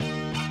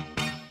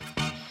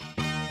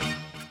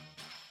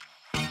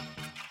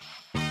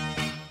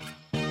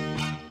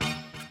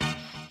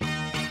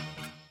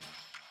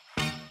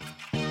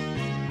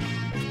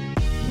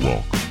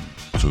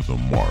to the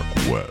Mark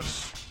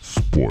West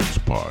Sports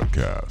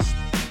Podcast.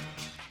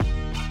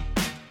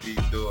 Be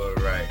doing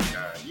right,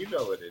 God. You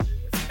know what it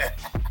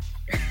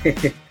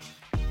is.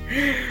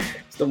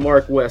 It's the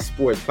Mark West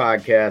Sports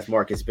Podcast.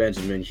 Marcus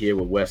Benjamin here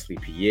with Wesley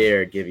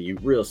Pierre, giving you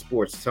real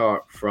sports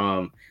talk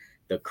from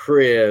the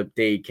crib,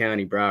 Dade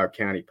County, Broward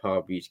County,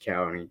 Palm Beach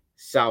County,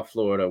 South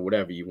Florida,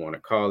 whatever you want to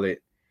call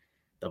it,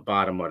 the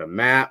bottom of the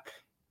map.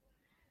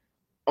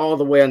 All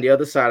the way on the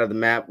other side of the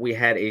map, we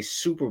had a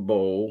Super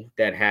Bowl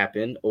that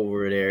happened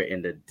over there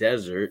in the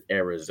desert,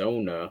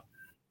 Arizona.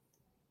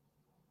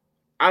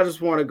 I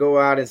just want to go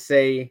out and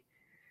say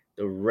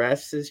the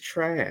rest is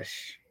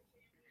trash.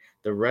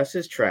 The rest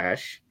is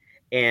trash.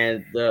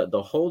 And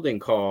the holding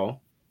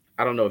call,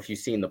 I don't know if you've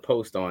seen the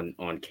post on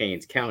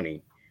Keynes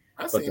County.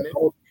 I've seen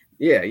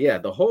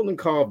it. The holding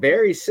call,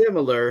 very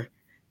similar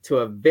to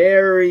a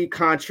very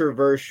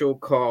controversial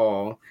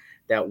call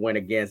that went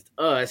against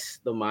us,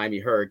 the Miami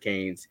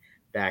Hurricanes,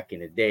 back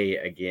in the day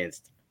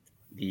against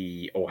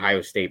the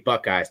Ohio State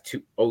Buckeyes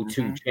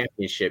 0-2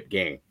 championship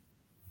game.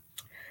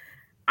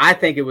 I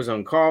think it was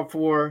uncalled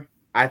for.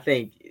 I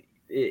think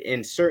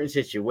in certain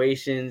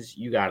situations,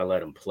 you got to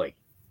let them play.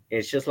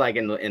 It's just like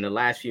in the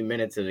last few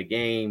minutes of the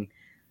game,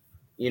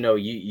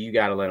 you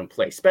got to let them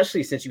play,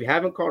 especially since you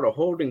haven't called a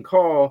holding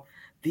call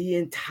the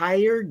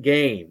entire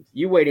game.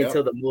 You wait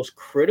until the most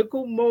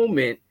critical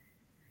moment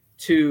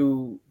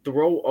to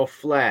throw a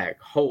flag,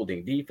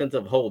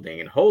 defensive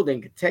holding, and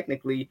holding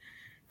technically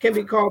can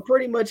be called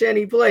pretty much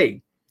any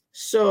play.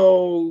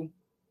 So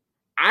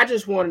I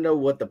just want to know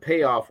what the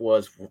payoff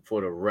was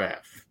for the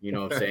ref. You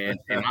know what I'm saying?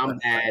 And I'm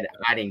mad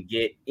I didn't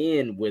get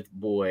in with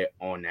boy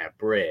on that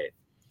bread.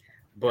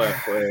 But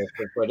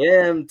for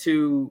them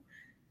to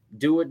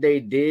do what they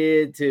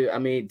did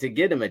to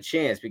give them a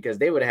chance, because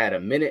they would have had a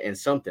minute and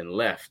something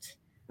left.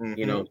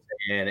 You know what I'm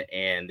saying?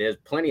 And there's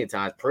plenty of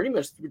times pretty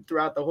much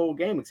throughout the whole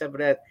game, except for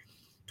that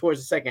towards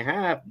the second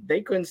half,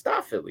 they couldn't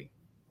stop Philly.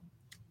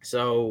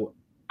 So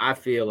I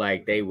feel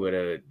like they would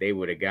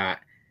have got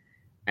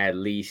at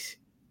least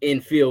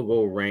in field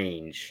goal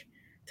range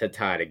to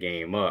tie the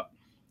game up.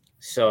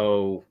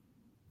 So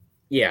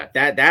yeah,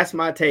 that's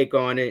my take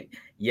on it.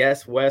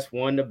 Yes, Wes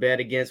won the bet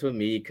against with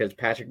me because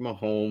Patrick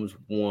Mahomes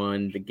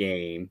won the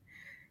game.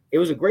 It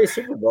was a great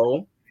Super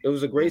Bowl.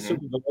 Super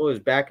Bowl. It was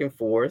back and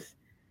forth.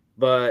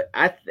 But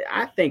I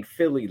think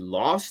Philly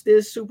lost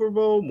this Super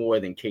Bowl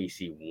more than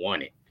KC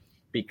won it,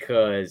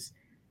 because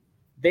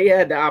they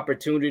had the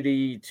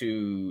opportunity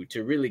to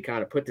really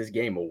kind of put this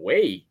game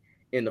away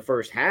in the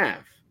first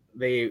half.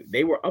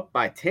 They were up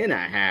by 10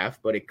 at half,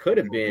 but it could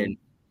have been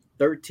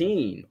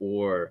 13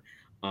 or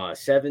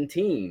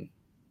 17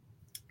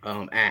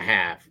 at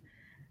half.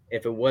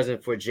 If it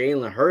wasn't for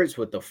Jalen Hurts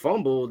with the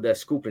fumble, the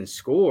scoop and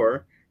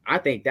score, I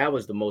think that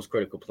was the most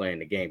critical play in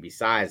the game,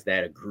 besides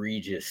that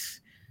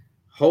egregious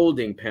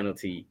holding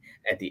penalty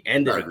at the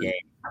end of the game.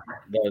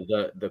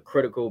 The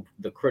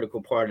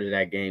critical part of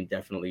that game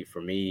definitely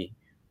for me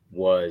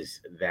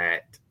was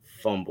that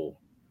fumble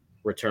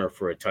return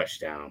for a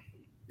touchdown.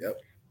 Yep.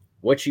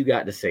 What you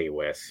got to say,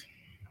 Wes?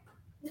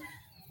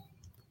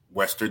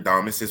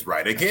 Westerdamus is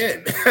right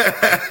again.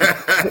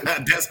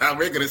 That's how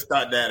we're gonna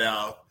start that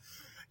out.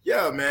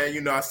 Yeah,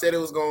 man. I said it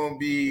was gonna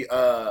be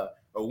a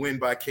win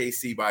by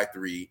KC by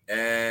 3,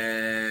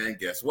 and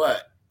guess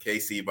what?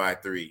 KC by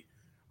 3.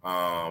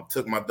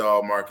 Took my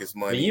dog Marcus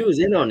money. You was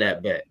in on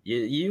that bet.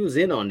 You was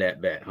in on that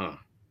bet, huh?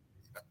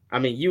 I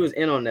mean, you was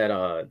in on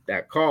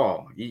that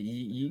call.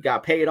 You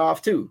got paid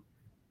off too.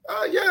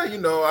 Yeah,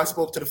 I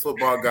spoke to the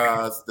football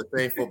gods, the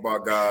same football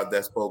god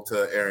that spoke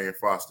to Arian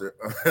Foster.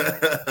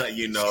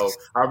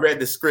 I read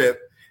the script,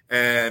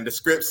 and the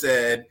script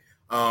said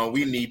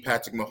we need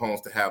Patrick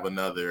Mahomes to have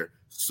another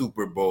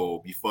Super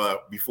Bowl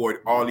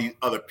before all these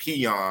other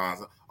peons,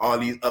 all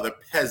these other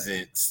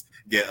peasants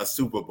get a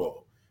Super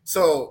Bowl.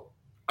 So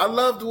I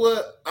loved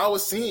what I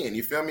was seeing.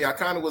 You feel me? I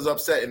kind of was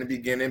upset in the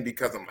beginning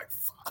because I'm like,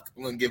 fuck,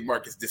 I'm going to give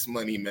Marcus this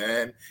money,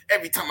 man.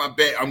 Every time I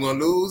bet, I'm going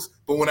to lose.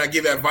 But when I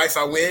give advice,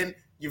 I win.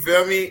 You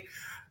feel me?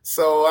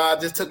 So I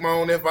just took my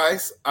own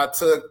advice. I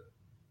took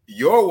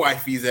your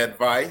wifey's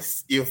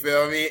advice. You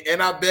feel me?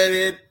 And I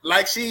betted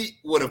like she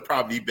would have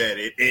probably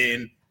betted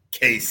in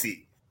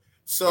KC.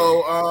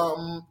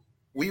 So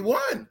we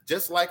won,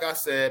 just like I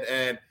said.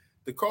 And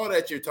the call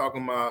that you're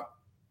talking about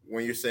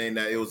when you're saying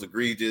that it was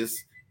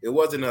egregious, it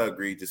wasn't an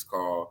egregious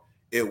call.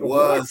 It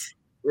was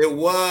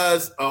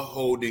a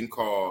holding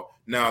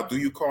call. Now, do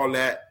you call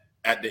that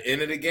at the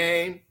end of the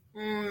game?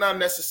 Not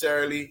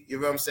necessarily. You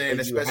know what I'm saying?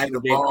 You especially haven't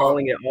the been ball.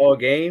 calling it all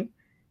game.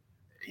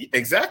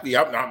 Exactly.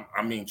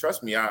 I mean,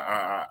 trust me.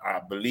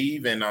 I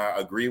believe and I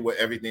agree with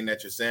everything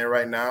that you're saying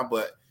right now.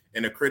 But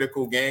in a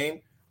critical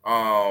game,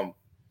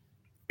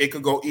 it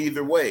could go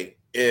either way.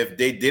 If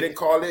they didn't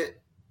call it,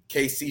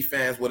 KC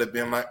fans would have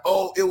been like,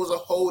 oh, it was a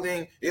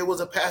holding. It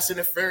was a pass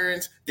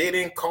interference. They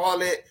didn't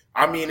call it.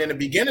 I mean, in the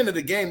beginning of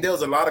the game, there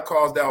was a lot of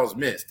calls that was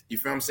missed. You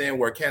feel what I'm saying?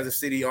 Where Kansas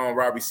City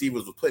wide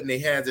receivers were putting their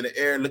hands in the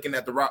air, looking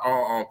at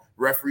the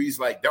referees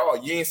like,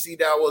 dog, you didn't see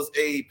that was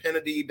a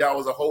penalty. That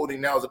was a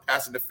holding. That was a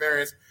pass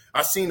interference.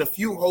 I seen a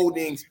few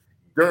holdings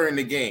during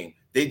the game.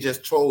 They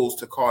just chose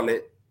to call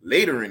it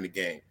later in the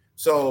game.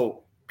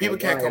 So people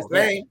can't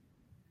complain.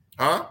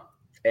 Huh?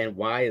 And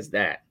why is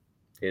that?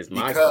 Is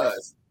my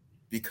question.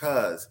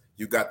 Because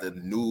you got the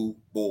new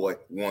boy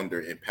wonder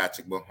in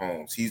Patrick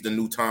Mahomes. He's the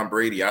new Tom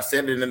Brady. I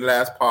said it in the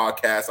last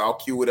podcast. I'll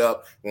cue it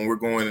up when we're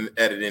going and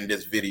editing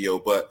this video.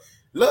 But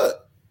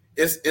look,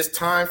 it's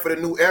time for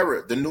the new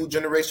era, the new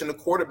generation of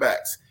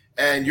quarterbacks.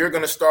 And you're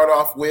going to start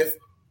off with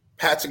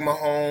Patrick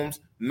Mahomes,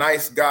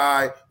 nice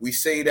guy. We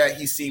say that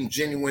he seemed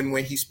genuine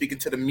when he's speaking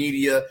to the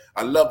media.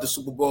 I love the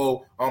Super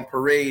Bowl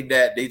parade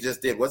that they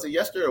just did. Was it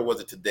yesterday or was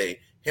it today?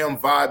 Him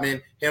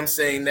vibing, him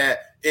saying that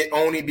it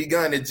only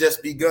begun, it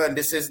just begun.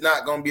 This is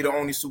not going to be the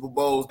only Super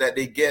Bowls that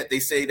they get. They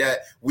say that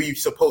we're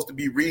supposed to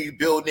be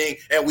rebuilding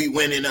and we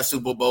win in a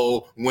Super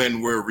Bowl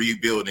when we're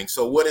rebuilding.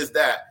 So what is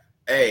that?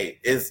 Hey,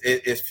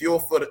 it's fuel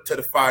to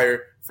the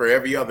fire for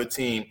every other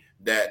team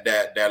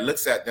that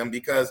looks at them,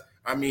 because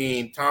I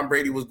mean, Tom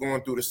Brady was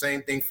going through the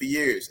same thing for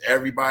years.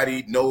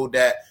 Everybody know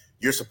that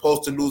you're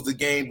supposed to lose the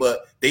game,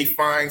 but they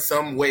find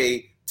some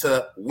way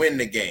to win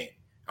the game.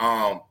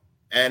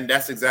 And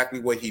that's exactly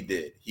what he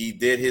did. He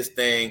did his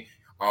thing.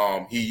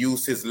 He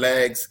used his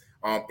legs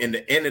in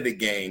the end of the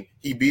game.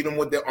 He beat him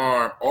with the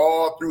arm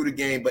all through the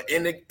game. But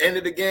in the end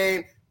of the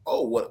game,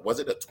 what was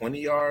it, a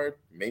 20-yard,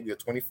 maybe a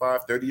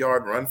 25,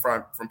 30-yard run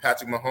from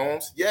Patrick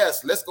Mahomes?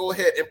 Yes, let's go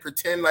ahead and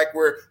pretend like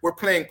we're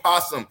playing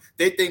possum.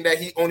 They think that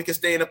he only can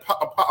stay in a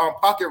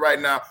pocket right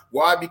now.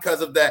 Why?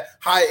 Because of that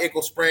high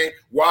ankle sprain.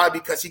 Why?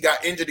 Because he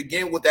got injured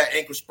again with that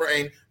ankle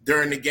sprain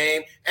during the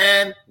game.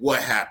 And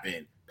what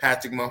happened?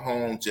 Patrick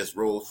Mahomes just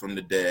rose from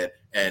the dead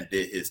and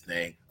did his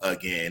thing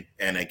again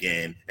and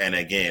again and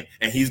again.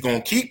 And he's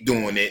going to keep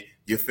doing it,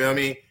 you feel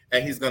me?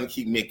 And he's going to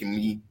keep making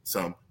me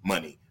some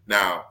money.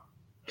 Now,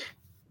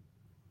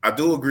 I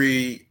do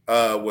agree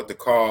with the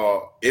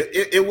call.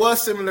 It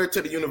was similar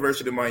to the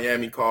University of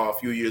Miami call a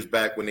few years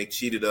back when they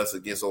cheated us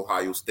against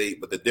Ohio State.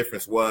 But the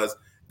difference was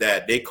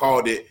that they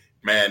called it,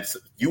 man,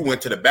 you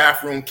went to the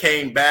bathroom,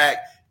 came back,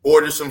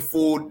 ordered some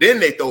food,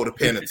 then they throw the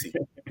penalty.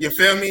 You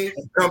feel me?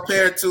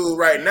 Compared to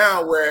right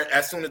now, where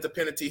as soon as the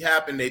penalty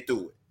happened, they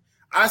threw it.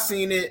 I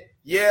seen it.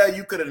 Yeah,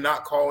 you could have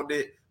not called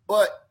it,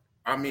 but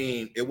I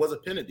mean, it was a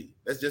penalty.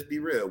 Let's just be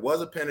real. It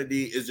was a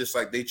penalty. It's just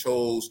like they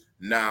chose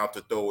now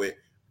to throw it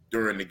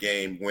during the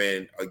game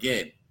when,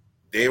 again,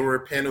 there were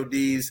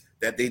penalties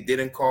that they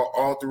didn't call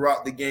all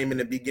throughout the game in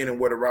the beginning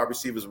where the wide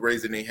receivers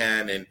raising their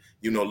hand and,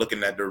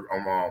 looking at the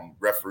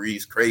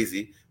referees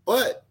crazy.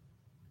 But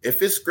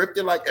if it's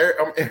scripted like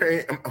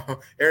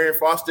Arian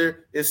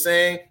Foster is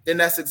saying, then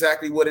that's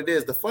exactly what it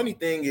is. The funny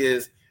thing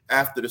is,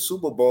 after the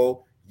Super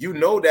Bowl,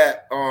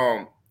 that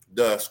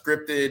the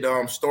scripted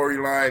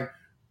storyline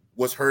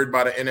was heard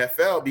by the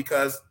NFL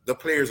because the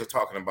players are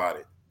talking about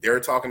it. They're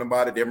talking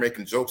about it. They're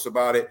making jokes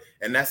about it.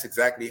 And that's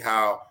exactly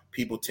how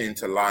people tend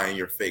to lie in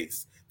your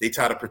face. They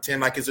try to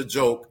pretend like it's a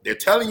joke. They're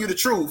telling you the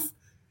truth.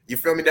 You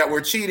feel me? That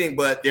we're cheating,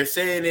 but they're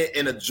saying it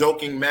in a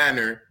joking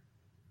manner.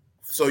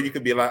 So you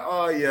could be like,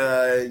 oh,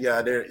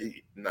 yeah.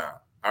 Nah,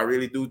 I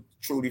really do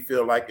truly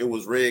feel like it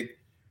was rigged.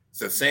 It's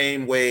the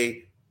same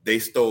way they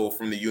stole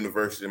from the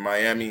University of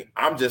Miami.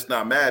 I'm just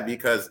not mad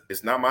because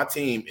it's not my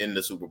team in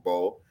the Super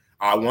Bowl.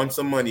 I won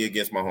some money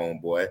against my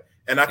homeboy,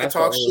 and I can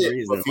talk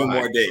shit for a few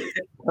more days.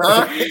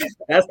 Huh?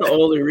 That's the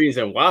only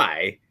reason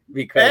why,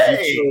 because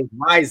you chose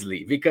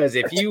wisely. Because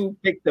if you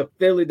picked the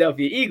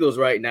Philadelphia Eagles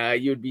right now,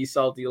 you'd be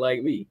salty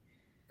like me.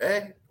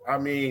 Hey, I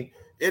mean,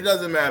 it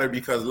doesn't matter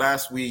because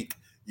last week,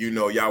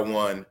 y'all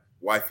won.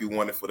 Wifey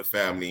won it for the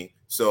family.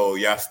 So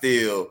y'all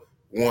still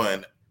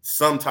won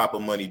some type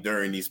of money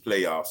during these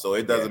playoffs. So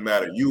it doesn't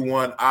matter. You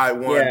won, I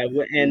won. Yeah,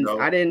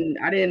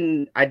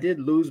 and I did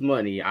lose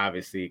money,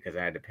 obviously, because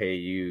I had to pay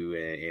you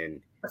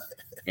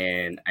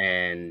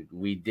and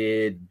we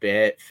did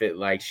bet fit.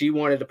 Like, she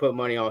wanted to put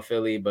money on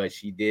Philly, but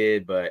she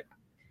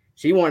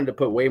wanted to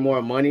put way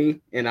more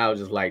money. And I was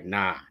just like,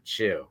 nah,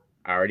 chill.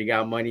 I already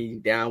got money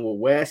down with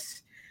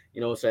Wes.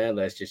 You know what I'm saying?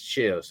 Let's just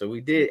chill. So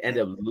we did end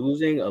up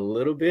losing a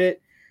little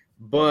bit,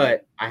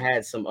 but I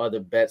had some other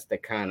bets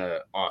that kind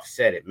of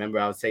offset it. Remember,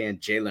 I was saying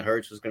Jalen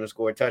Hurts was going to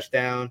score a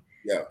touchdown.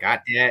 Yeah.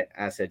 Got that.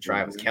 I said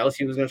Travis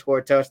Kelce was going to score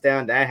a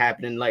touchdown. That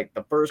happened in like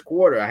the first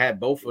quarter. I had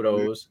both of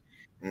those.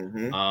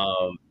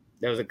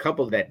 There was a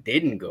couple that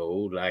didn't go.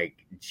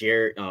 Like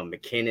Jared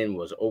McKinnon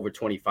was over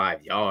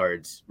 25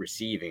 yards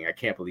receiving. I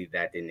can't believe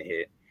that didn't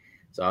hit.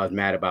 So I was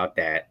mad about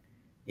that.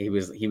 He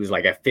was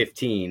like at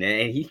 15,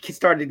 and he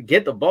started to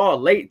get the ball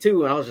late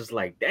too. And I was just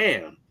like,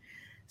 damn.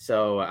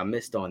 So I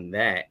missed on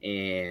that.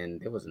 And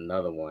there was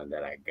another one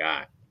that I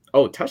got.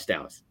 Oh,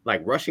 touchdowns,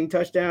 like rushing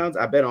touchdowns.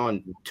 I bet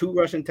on 2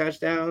 rushing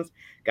touchdowns.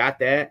 Got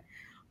that.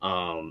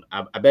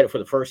 I bet it for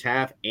the first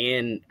half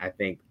and I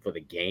think for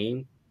the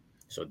game.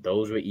 So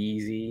those were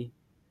easy.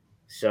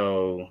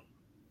 So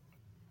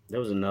there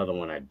was another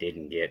one I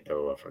didn't get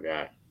though. I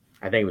forgot.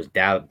 I think it was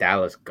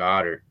Dallas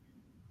Goedert.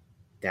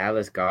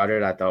 Dallas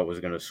Goedert, I thought was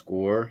going to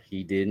score.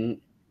 He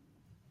didn't.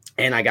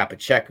 And I got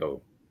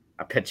Pacheco.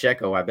 I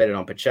bet it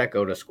on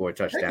Pacheco to score a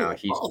touchdown.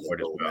 He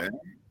scored as well.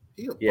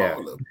 He a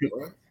baller,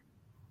 bro.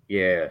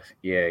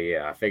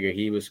 Yeah. I figured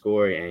he would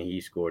score, and he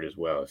scored as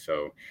well.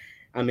 So,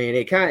 I mean,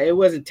 it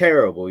wasn't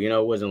terrible.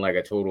 It wasn't like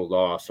a total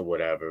loss or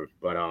whatever.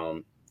 But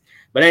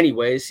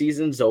anyway,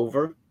 season's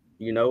over.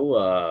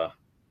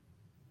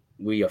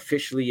 We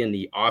officially in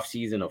the off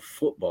season of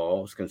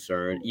football is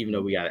concerned. Even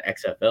though we got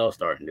XFL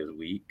starting this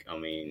week, I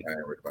mean, I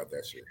ain't worried about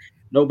that shit.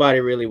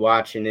 Nobody really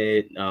watching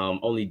it.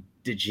 Only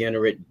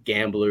degenerate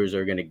gamblers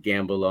are gonna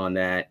gamble on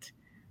that.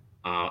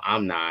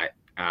 I'm not.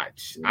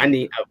 I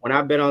need when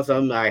I bet on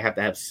something, I have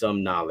to have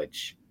some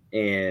knowledge,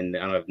 and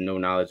I don't have no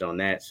knowledge on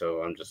that,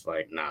 so I'm just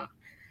like, nah.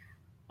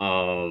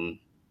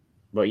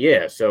 But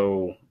yeah,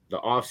 so the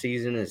off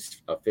season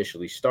is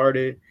officially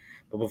started.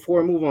 But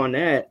before we move on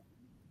that,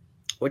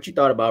 what you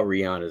thought about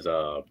Rihanna's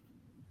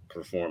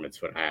performance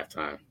for the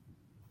halftime?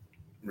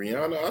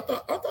 Rihanna,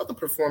 I thought the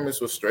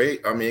performance was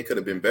straight. I mean, it could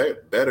have been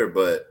better,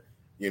 but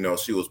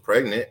she was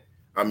pregnant.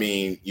 I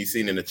mean, you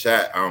seen in the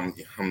chat, I'm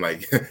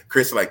like,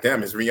 Chris, like,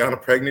 damn, is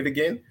Rihanna pregnant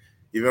again?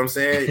 You know what I'm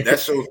saying?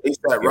 That shows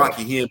ASAP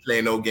Rocky, he ain't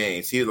playing no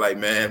games. He's like,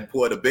 man,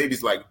 boy, the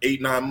baby's like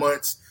 8-9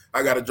 months.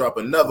 I got to drop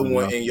another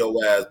one in your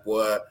ass,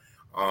 boy.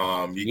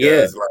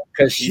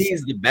 Because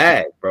she's the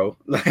bag, bro.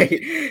 Like,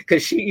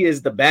 because she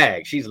is the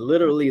bag. She's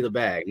literally the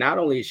bag. Not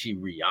only is she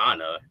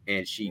Rihanna,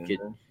 and she could,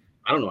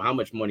 I don't know how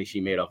much money she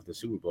made off the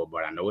Super Bowl,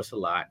 but I know it's a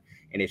lot.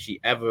 And if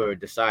she ever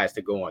decides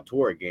to go on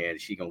tour again,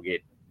 she gonna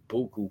get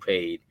buku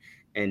paid.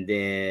 And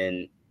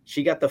then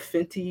she got the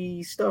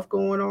Fenty stuff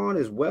going on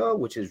as well,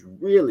 which is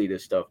really the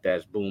stuff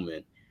that's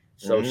booming.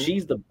 So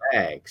she's the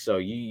bag. So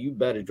you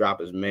better drop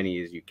as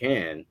many as you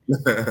can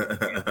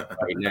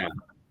right now.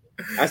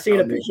 I seen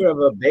a picture of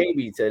a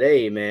baby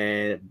today,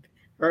 man.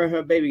 Her and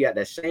her baby got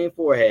that same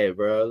forehead,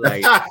 bro.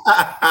 Like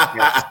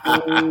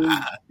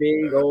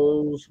big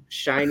old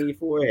shiny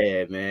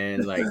forehead,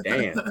 man. Like,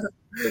 damn.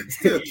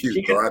 Still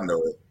cute, bro. I know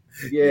it.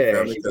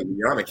 Yeah, because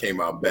Rihanna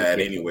came out bad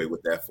anyway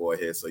with that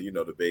forehead. So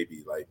the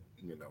baby, like,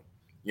 you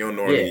don't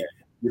normally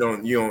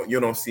you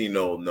don't see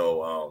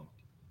no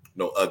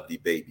ugly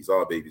babies.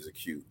 All babies are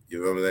cute.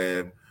 You know what I'm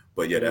saying?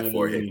 But yeah, that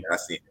forehead, I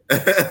seen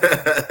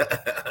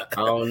it.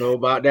 I don't know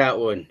about that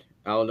one.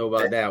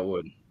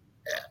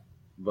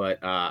 But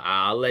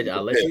I'll let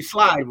you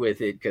slide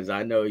with it, because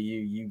I know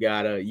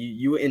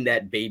you in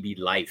that baby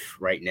life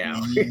right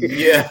now.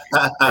 Yeah.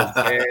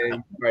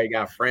 You probably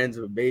got friends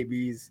with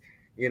babies.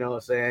 You know what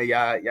I'm saying?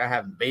 Y'all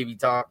have baby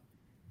talk.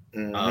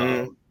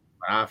 I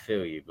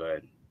feel you,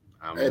 but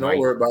don't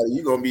worry about it.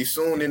 You're gonna be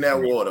soon in that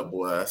water,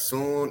 boy.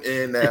 Soon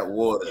in that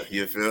water.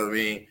 You feel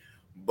me?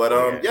 But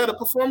the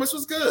performance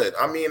was good.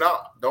 I mean,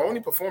 the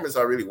only performance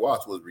I really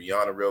watched was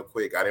Rihanna real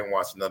quick. I didn't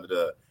watch none of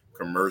the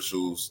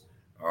commercials.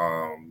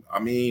 I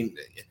mean,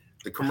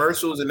 the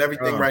commercials and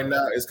everything right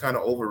now is kind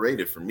of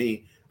overrated for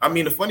me. I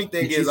mean, the funny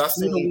thing is, I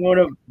seen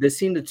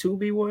the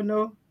Tubi one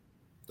though.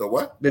 The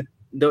what? The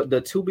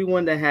Tubi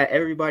one that had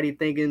everybody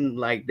thinking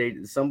like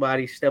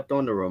somebody stepped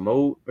on the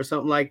remote or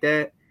something like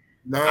that.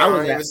 No,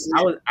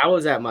 I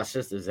was at my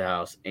sister's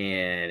house,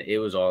 and it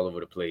was all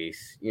over the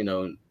place,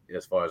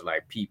 as far as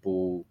like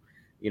people,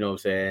 you know what I'm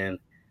saying?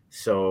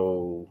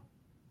 So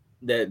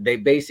they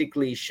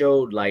basically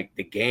showed like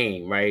the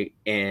game, right?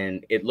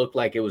 And it looked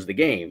like it was the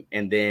game.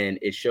 And then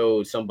it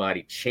showed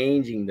somebody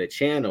changing the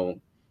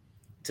channel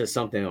to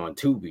something on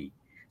Tubi.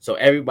 So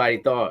everybody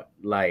thought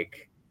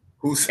like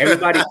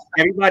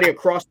everybody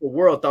across the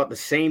world thought the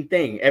same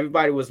thing.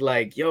 Everybody was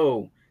like,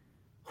 yo,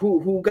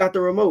 who got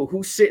the remote?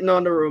 Who's sitting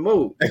on the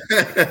remote?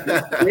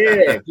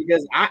 Yeah,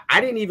 because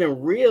I didn't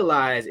even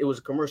realize it was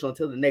a commercial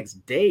until the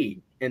next day.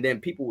 And then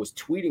people was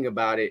tweeting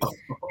about it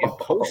and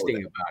posting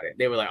about it.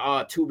 They were like,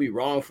 oh, Tubi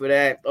wrong for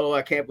that. Oh,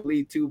 I can't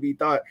believe Tubi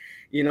thought,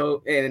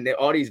 and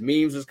all these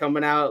memes was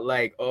coming out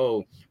like,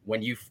 oh,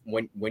 when you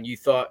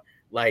thought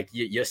like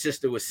your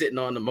sister was sitting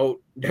on the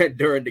remote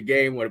during the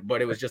game,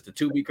 but it was just a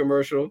Tubi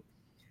commercial.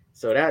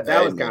 So that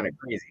was kind of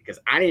crazy, because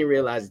I didn't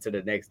realize it to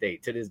the next day.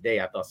 To this day,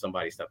 I thought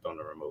somebody stepped on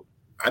the remote.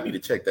 I need to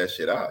check that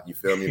shit out. You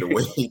feel me? The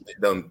way he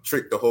done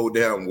tricked the whole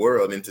damn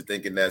world into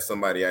thinking that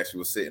somebody actually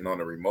was sitting on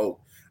the remote.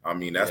 I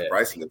mean, that's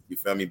priceless. You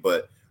feel me?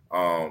 But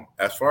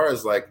as far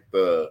as like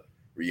the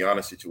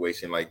Rihanna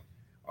situation, like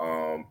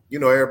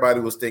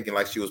everybody was thinking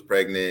like she was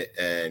pregnant,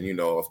 and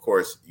of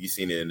course, you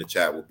seen it in the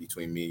chat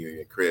between me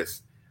and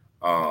Chris.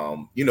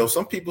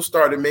 Some people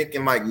started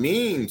making like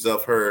memes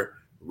of her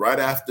right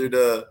after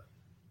the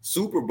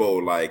Super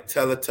Bowl, like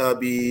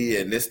Teletubby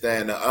and this,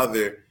 that, and the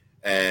other,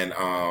 and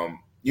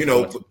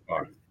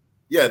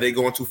they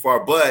going too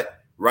far. But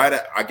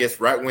I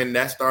guess right when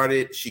that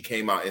started, she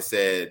came out and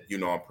said,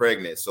 I'm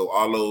pregnant. So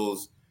all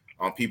those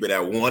people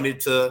that wanted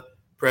to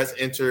press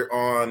enter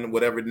on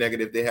whatever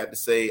negative they had to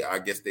say, I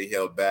guess they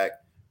held back,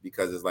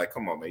 because it's like,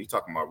 come on, man, you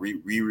talking about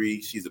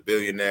Riri? She's a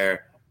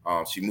billionaire.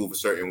 She moved a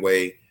certain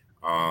way.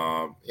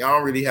 Y'all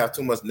don't really have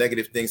too much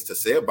negative things to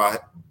say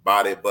about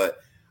it, but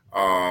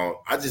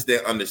I just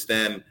didn't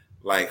understand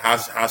like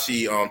how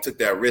she took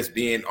that risk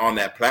being on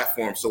that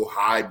platform so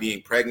high,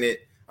 being pregnant.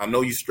 I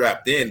know you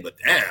strapped in, but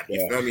damn,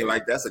 you feel me?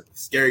 Like, that's a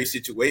scary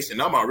situation.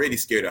 I'm already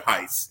scared of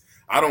heights.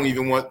 I don't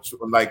even want to,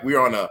 like,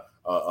 we're on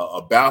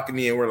a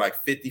balcony and we're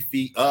like 50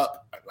 feet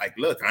up, like,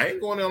 look, I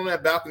ain't going on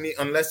that balcony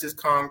unless it's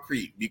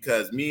concrete,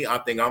 because I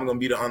think I'm going to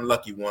be the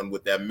unlucky one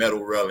with that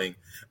metal railing,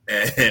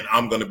 and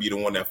I'm going to be the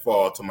one that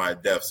fall to my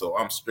death. So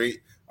I'm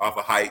straight off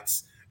of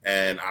heights.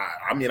 And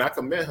I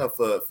commend her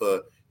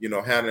for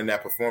handling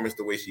that performance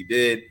the way she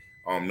did,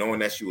 knowing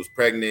that she was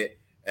pregnant.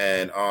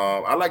 And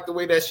I like the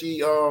way that she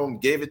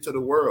gave it to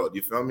the world.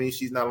 You feel me?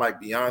 She's not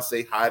like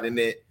Beyonce hiding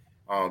it.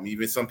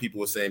 Even some people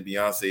were saying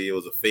Beyonce, it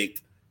was a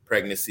fake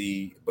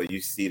pregnancy, but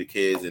you see the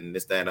kids and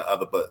this, that, and the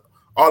other. But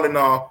all in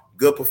all,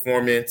 good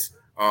performance.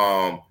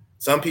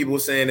 Some people were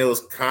saying it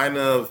was kind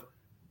of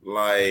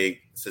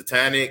like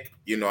satanic.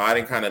 I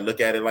didn't kind of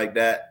look at it like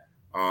that.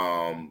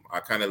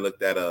 I kind of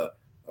looked at a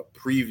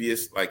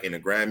previous, like in the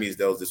Grammys,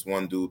 there was this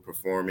one dude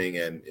performing,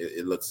 and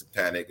it looked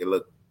satanic. It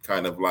looked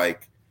kind of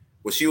like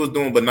what she was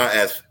doing, but not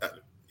as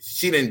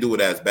she didn't do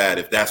it as bad,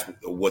 if that's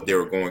what they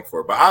were going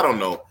for. But I don't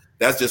know.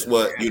 That's just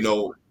what,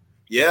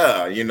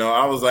 yeah,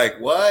 I was like,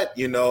 what?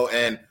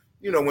 And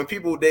when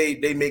people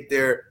they make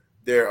their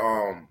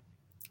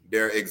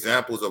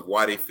examples of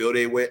why they feel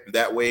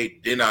that way,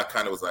 then I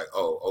kind of was like,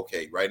 oh,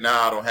 okay, right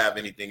now I don't have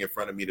anything in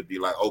front of me to be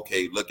like,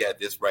 okay, look at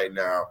this right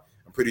now.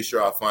 I'm pretty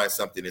sure I'll find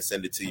something and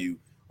send it to you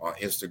on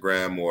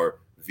Instagram or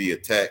via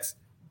text.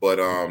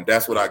 But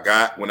that's what I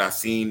got when I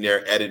seen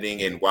their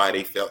editing and why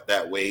they felt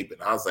that way. But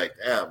I was like,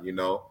 damn,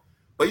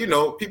 But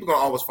people gonna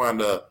always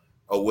find a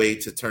way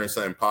to turn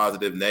something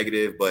positive,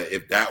 negative. But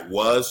if that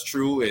was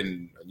true,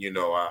 and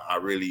I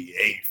really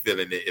ain't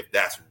feeling it if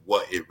that's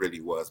what it really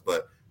was.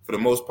 But for the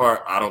most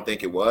part, I don't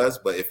think it was.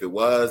 But if it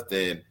was,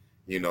 then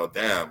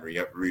damn,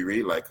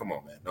 Riri, like, come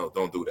on, man, no,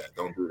 don't do that,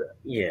 don't do that.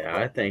 Yeah,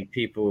 I think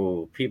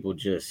people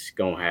just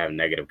gonna have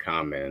negative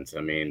comments.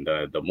 I mean,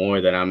 the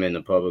more that I'm in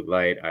the public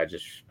light, I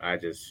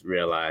just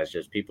realize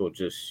people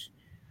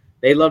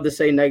they love to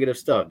say negative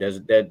stuff.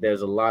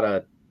 There's a lot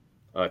of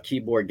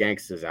keyboard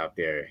gangsters out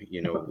there,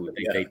 who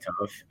think they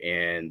tough,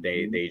 and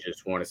they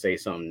just want to say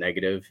something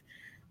negative,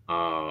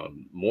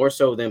 more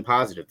so than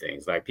positive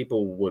things. Like,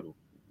 people would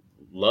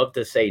love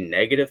to say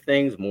negative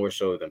things more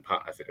so than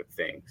positive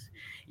things,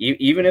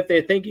 even if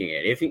they're thinking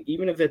it.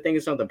 Even if they're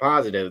thinking something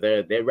positive,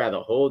 they'd rather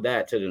hold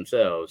that to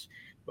themselves.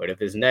 But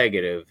if it's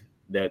negative,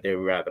 they'd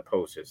rather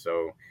post it.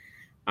 So,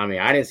 I mean,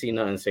 I didn't see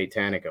nothing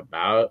satanic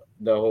about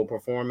the whole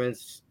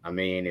performance. I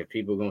mean, if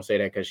people are gonna say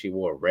that because she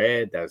wore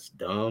red, that's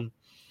dumb.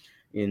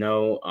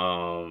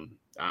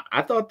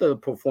 I thought the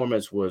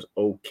performance was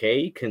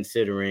okay,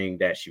 considering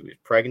that she was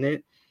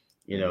pregnant.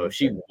 If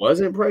she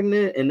wasn't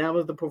pregnant and that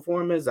was the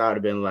performance, I would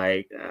have been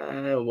like,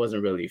 I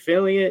wasn't really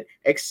feeling it,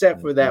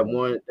 except for that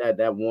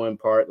one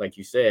part, like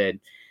you said.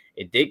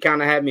 It did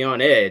kind of have me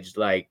on edge,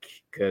 like,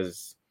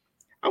 because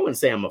I wouldn't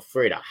say I'm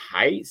afraid of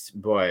heights,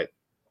 but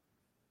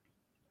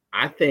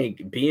I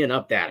think being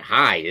up that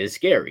high is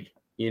scary,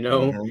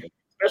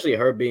 especially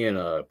her being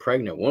a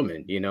pregnant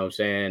woman, you know what I'm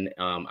saying?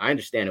 I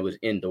understand it was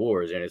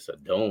indoors and it's a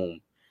dome,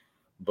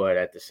 but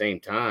at the same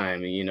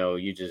time, you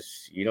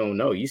don't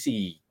know. You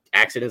see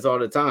accidents all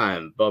the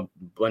time,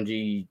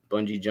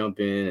 bungee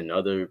jumping and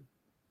other,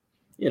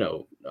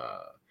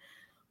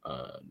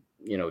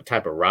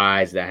 type of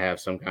rides that have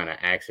some kind of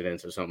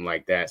accidents or something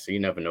like that. So you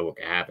never know what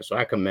can happen. So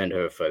I commend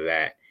her for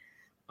that,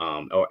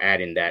 or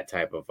adding that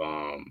type of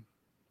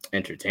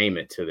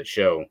entertainment to the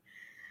show.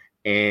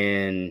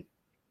 And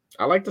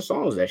I like the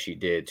songs that she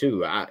did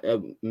too.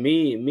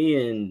 Me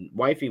and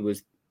Wifey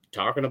was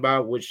talking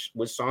about which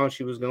song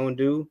she was going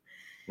to do.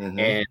 Mm-hmm.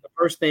 And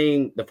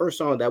the first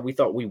song that we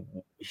thought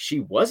she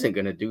wasn't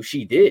gonna do,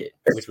 she did,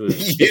 which was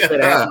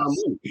I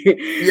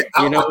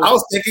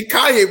was thinking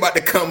Kanye about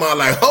to come out,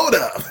 like, hold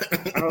up.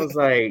 I was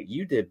like,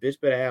 you did "Bitch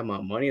Better Have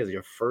My Money" as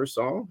your first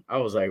song? I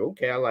was like,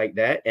 okay, I like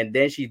that. And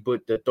then she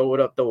put the Throw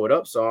It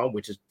Up song,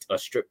 which is a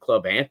strip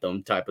club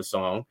anthem type of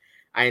song.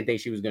 I didn't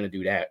think she was gonna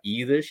do that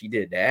either. She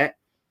did that,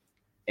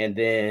 and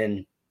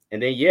then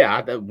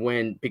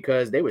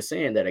because they were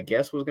saying that a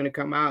guest was gonna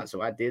come out,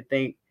 so I did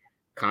think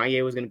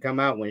Kanye was going to come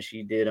out when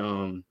she did, I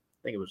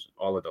think it was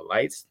All of the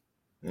Lights.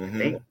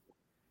 Mm-hmm.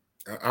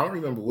 I don't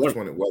remember which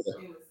one it was.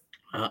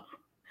 I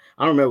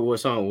don't remember what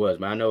song it was,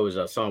 but I know it was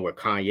a song where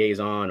Kanye's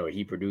on, or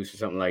he produced or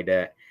something like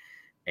that.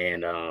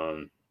 And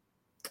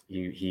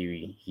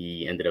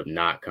he ended up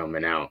not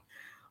coming out.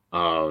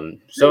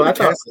 So I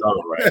thought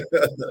right.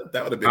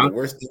 That would have been the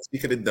worst thing she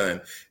could have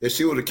done. If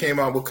she would have came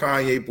out with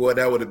Kanye, boy,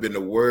 that would have been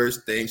the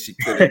worst thing she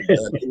could have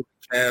done.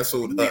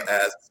 Canceled her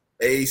ass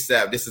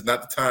ASAP. This is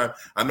not the time.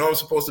 I know I'm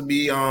supposed to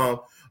be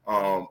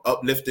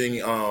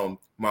uplifting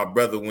my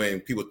brother when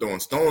people throwing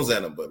stones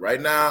at him, but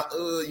right now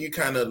you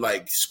kind of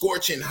like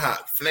scorching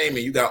hot,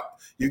 flaming. You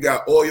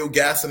got oil,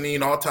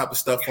 gasoline, all type of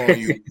stuff on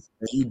you,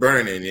 and you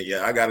burning it.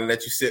 Yeah, I gotta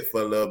let you sit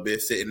for a little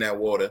bit, sit in that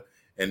water,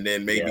 and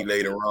then maybe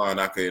later on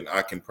I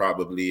can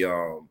probably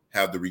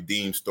have the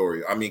redeem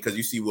story. I mean, because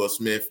you see Will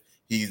Smith,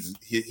 he's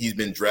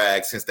been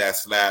dragged since that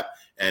slap,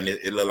 and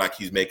it looked like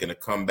he's making a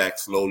comeback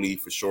slowly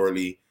for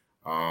surely.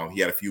 He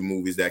had a few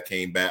movies that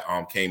came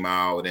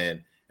out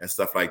and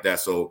stuff like that.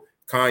 So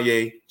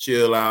Kanye,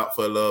 chill out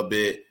for a little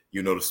bit.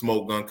 the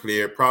smoke gun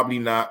cleared? Probably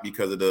not,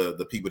 because of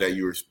the people that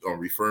you were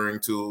referring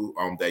to,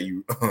 that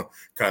you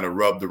kind of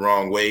rubbed the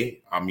wrong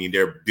way. I mean,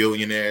 they're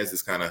billionaires.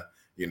 It's kind of,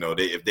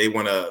 if they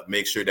want to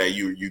make sure that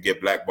you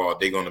get blackballed,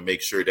 they're going to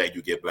make sure that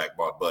you get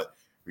blackballed. But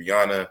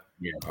Rihanna,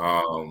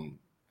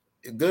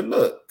 good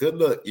look.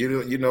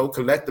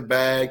 Collect the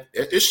bag.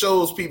 It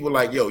shows people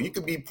like, yo, you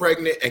could be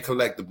pregnant and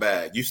collect the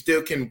bag. You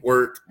still can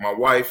work. My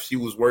wife, she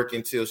was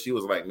working till she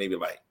was like maybe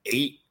like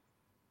 8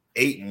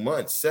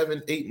 months,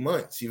 7, 8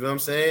 months. You know what I'm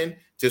saying?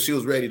 Till she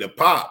was ready to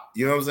pop.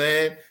 You know what I'm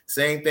saying?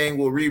 Same thing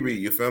with Riri.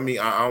 You feel me?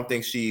 I don't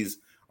think she's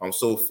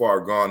so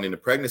far gone in the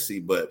pregnancy,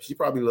 but she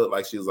probably looked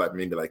like she was like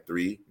maybe like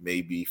 3,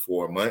 maybe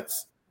 4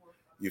 months.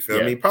 You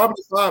feel me?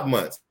 Probably 5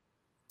 months.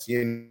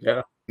 And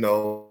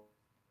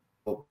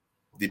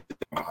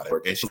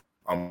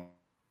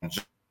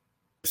she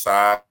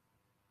besides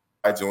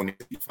doing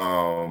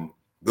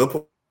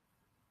good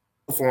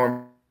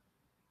performance,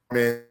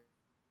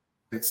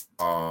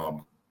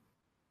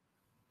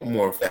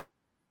 more of that.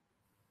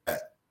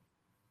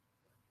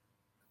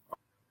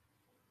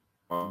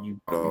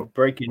 You're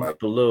breaking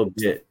up a little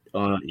bit.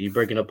 You're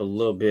breaking up a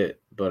little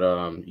bit, but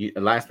the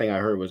last thing I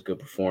heard was good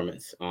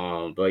performance.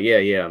 But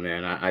yeah,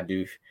 man, I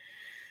do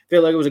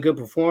feel like it was a good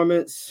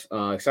performance.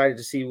 Excited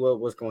to see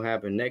what's going to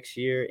happen next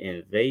year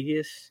in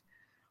Vegas.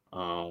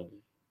 And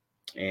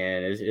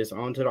it's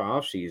on to the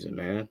off season,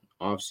 man.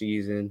 Off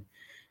season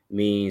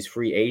means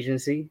free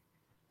agency,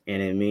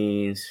 and it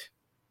means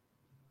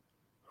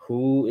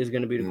who is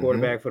going to be the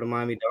quarterback for the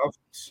Miami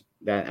Dolphins.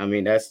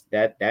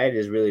 That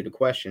is really the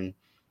question.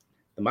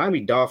 The Miami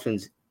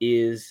Dolphins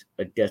is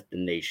a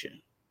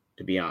destination,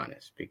 to be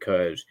honest,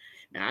 because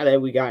now that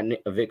we got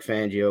Vic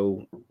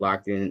Fangio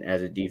locked in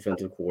as a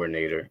defensive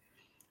coordinator,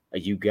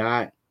 you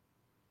got,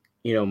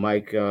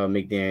 Mike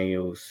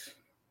McDaniels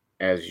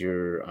as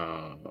your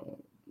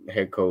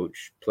head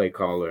coach, play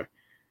caller.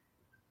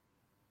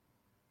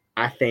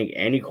 I think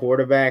any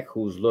quarterback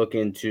who's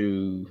looking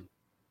to,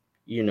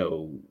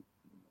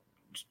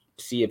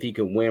 see if he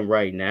can win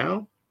right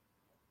now,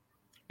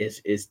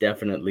 it's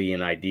definitely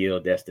an ideal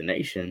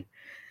destination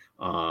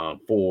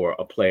for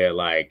a player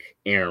like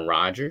Aaron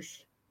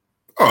Rodgers,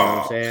 you know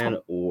what I'm saying,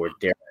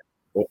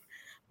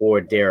 or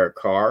Derek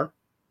Carr,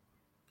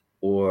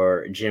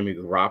 or Jimmy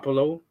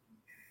Garoppolo,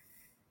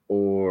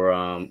 or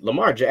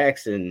Lamar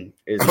Jackson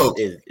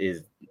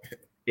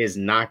is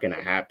not going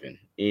to happen.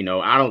 I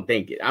don't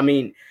think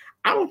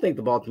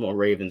the Baltimore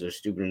Ravens are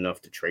stupid enough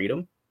to trade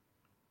him,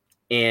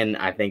 and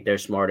I think they're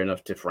smart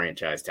enough to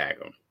franchise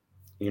tag him.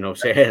 You know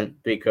what I'm saying?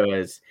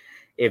 Because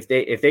if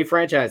they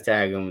franchise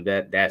tag him,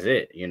 that's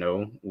it.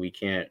 We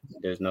can't.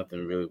 There's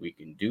nothing really we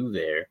can do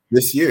there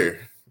this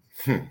year.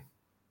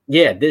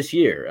 Yeah, this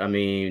year. I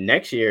mean,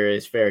 next year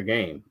is fair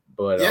game.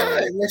 But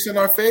it works in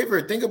our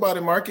favor. Think about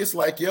it, Marcus.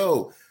 Like,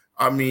 yo,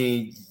 I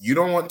mean, you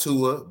don't want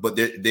Tua, but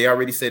they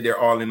already said they're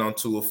all in on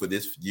Tua for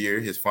this year,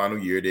 his final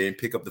year. They didn't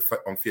pick up the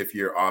 5th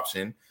year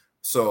option.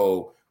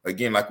 So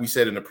again, like we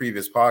said in the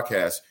previous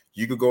podcast,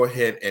 you could go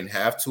ahead and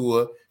have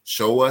Tua.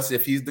 Show us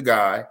if he's the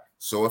guy.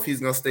 So if he's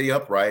going to stay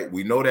upright,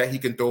 we know that he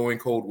can throw in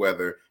cold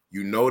weather.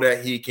 You know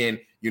that he can,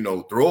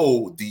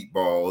 throw deep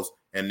balls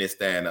and this,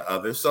 that, and the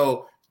other.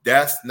 So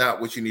that's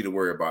not what you need to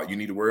worry about. You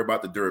need to worry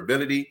about the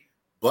durability.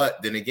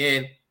 But then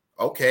again,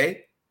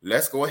 okay,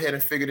 let's go ahead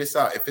and figure this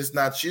out. If it's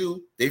not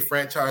you, they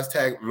franchise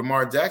tag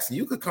Lamar Jackson.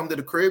 You could come to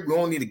the crib. We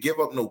don't need to give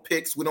up no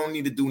picks. We don't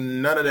need to do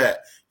none of that.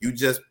 You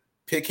just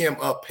pick him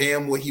up, pay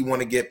him what he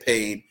want to get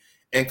paid,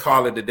 and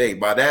call it a day.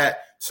 By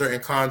that,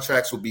 certain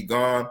contracts will be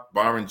gone.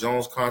 Byron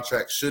Jones'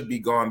 contract should be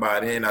gone by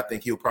then. I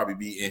think he'll probably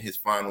be in his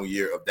final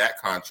year of that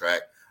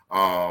contract.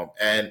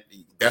 And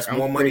that's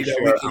more money that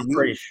we can use. I'm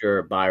pretty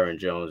sure Byron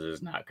Jones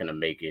is not going to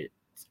make it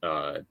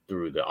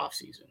through the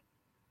offseason.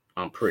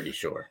 I'm pretty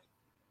sure.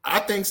 I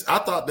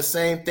thought the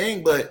same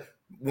thing, but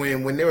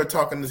when they were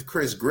talking to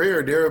Chris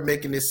Greer, they were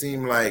making it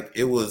seem like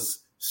it was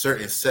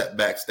certain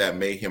setbacks that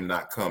made him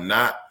not come.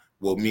 Not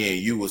what me and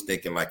you was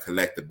thinking, like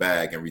collect the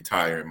bag and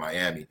retire in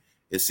Miami.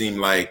 It seemed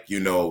like,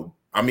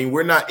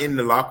 we're not in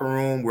the locker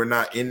room. We're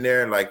not in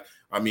there. Like,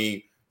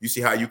 you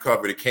see how you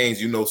cover the Canes,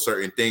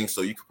 certain things,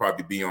 so you could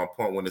probably be on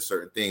point with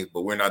certain things,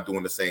 but we're not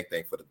doing the same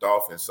thing for the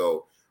Dolphins.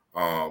 So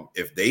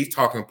if they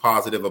talking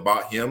positive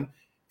about him,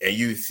 and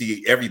you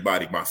see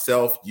everybody,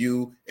 myself,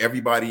 you,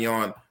 everybody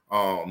on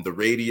the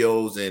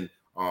radios and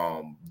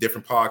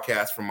different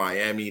podcasts from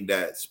Miami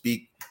that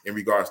speak in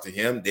regards to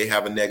him, they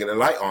have a negative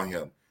light on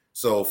him.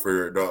 So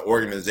for the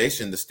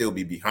organization to still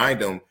be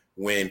behind him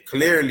when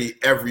clearly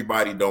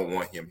everybody don't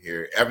want him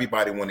here,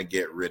 everybody want to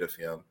get rid of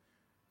him.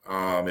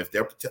 If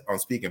they're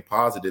speaking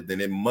positive,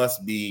 then it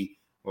must be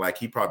like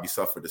he probably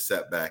suffered a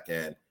setback,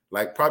 and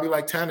probably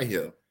like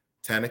Tannehill,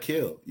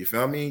 you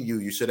feel me?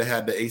 You should have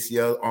had the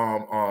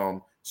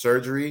ACL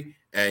surgery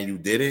and you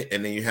didn't,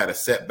 and then you had a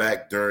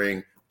setback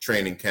during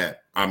training camp.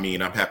 I'm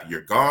happy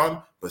you're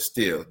gone, but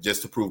still,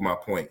 just to prove my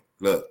point,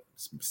 look,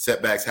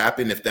 setbacks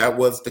happen. If that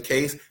was the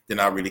case, then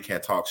I really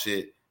can't talk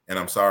shit, and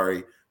I'm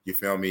sorry. You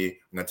feel me?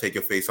 I'm gonna take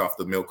your face off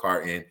the milk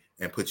carton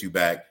and put you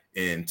back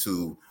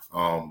into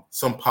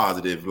some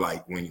positive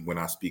light when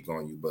I speak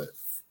on you. But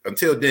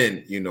until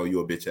then, you know,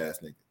 you're a bitch ass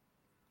nigga.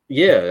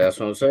 Yeah, that's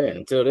what I'm saying.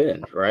 Until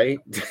then, right?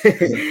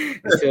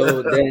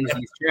 Until then,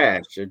 he's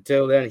trash.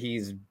 Until then,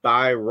 he's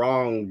by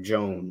wrong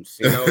Jones.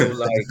 You know,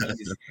 like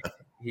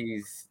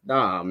he's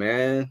nah,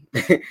 man.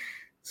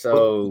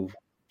 so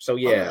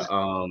yeah.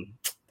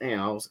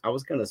 Damn, I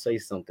was gonna say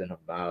something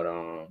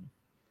about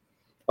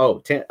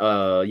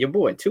your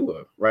boy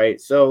Tua, right?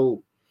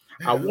 So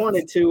I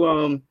wanted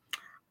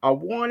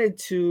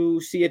to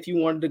see if you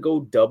wanted to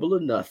go double or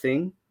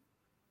nothing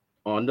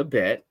on the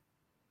bet.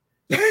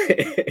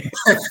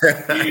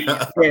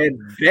 And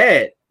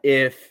bet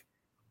if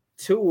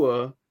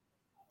Tua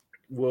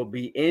will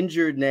be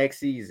injured next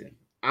season.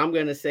 I'm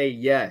gonna say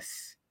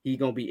yes, he's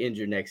gonna be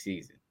injured next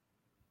season.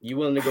 You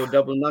willing to go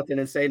double nothing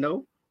and say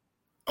no?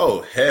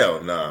 Oh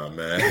hell nah,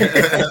 man.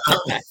 Hell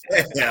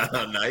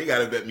nah, you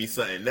gotta bet me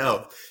something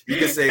else. You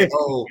can say,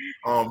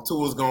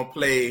 Tua's gonna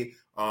play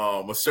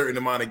a certain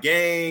amount of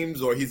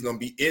games, or he's gonna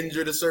be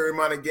injured a certain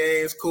amount of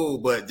games. Cool,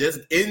 but just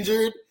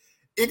injured.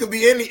 It could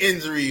be any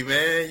injury,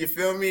 man. You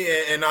feel me?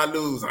 And I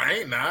lose. I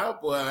ain't now,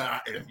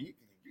 but if you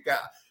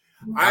got,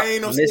 I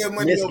ain't no scared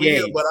money over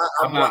here. But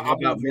I'm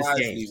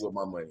wisely with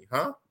my money,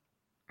 huh?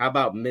 How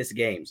about miss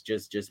games?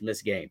 Just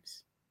miss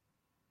games.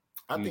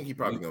 I think he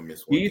probably gonna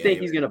miss one. Do you think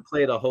he's gonna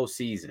play the whole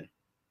season?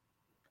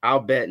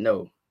 I'll bet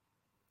no.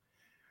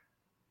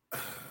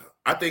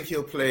 I think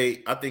he'll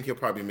play. I think he'll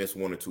probably miss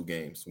 1 or 2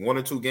 games. 1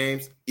 or 2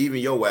 games. Even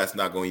your ass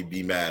not going to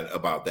be mad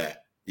about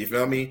that. You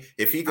feel me?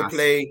 If he could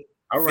play.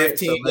 All right,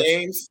 15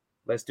 games.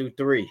 Let's do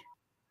 3.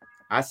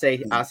 I say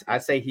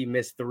he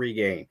missed 3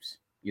 games.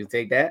 You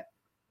take that?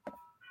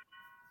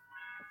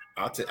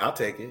 I'll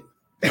take it.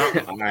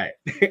 All right.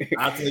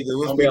 I'll take it.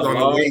 We'll be a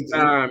long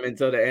time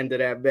until the end of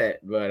that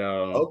bet. But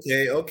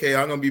okay.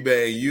 I'm gonna be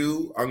betting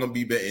you. I'm gonna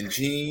be betting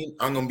Gene.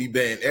 I'm gonna be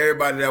betting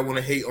everybody that want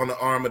to hate on the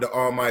arm of the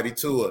Almighty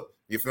Tua.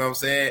 You feel what I'm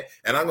saying?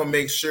 And I'm gonna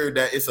make sure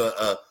that it's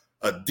a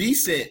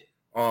decent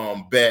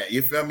bet.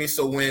 You feel me?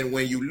 So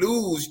when you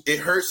lose, it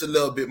hurts a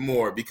little bit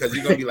more because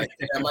you're gonna be like,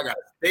 damn, I gotta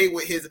stay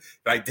with his,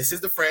 like, this is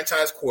the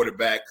franchise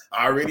quarterback.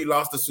 I already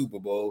lost the Super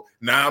Bowl.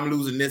 Now I'm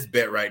losing this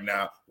bet right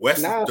now.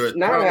 Now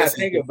that I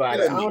think about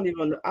it, I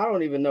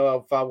don't even know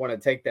if I want to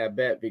take that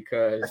bet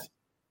because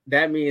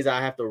that means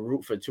I have to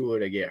root for Tua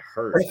to get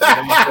hurt. You know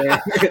what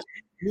I'm saying?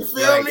 You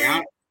feel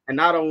me?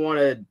 And I don't want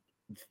to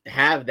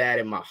have that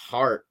in my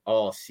heart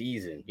all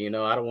season. You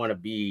know, I don't want to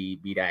be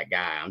that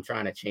guy. I'm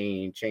trying to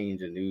change turn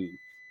a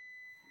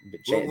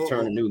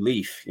new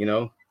leaf, you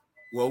know.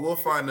 Well, we'll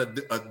find a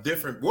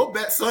different. We'll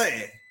bet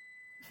something.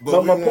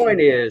 But my point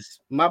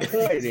is,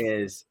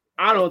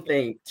 I don't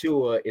think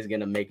Tua is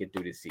gonna make it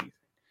through the season.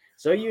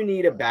 So you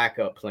need a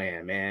backup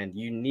plan, man.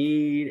 You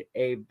need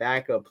a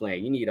backup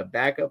plan. You need a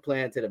backup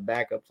plan to the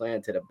backup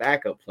plan to the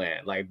backup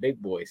plan, like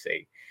big boys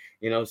say.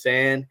 You know what I'm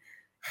saying?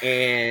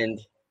 And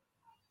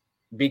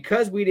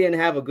because we didn't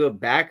have a good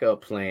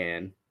backup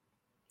plan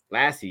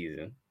last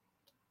season,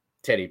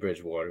 Teddy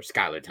Bridgewater,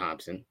 Skylar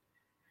Thompson,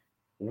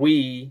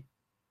 we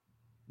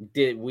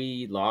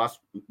lost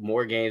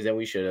more games than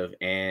we should have,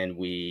 and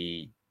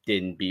we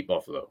didn't beat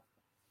Buffalo.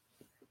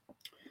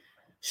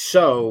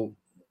 So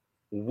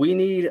we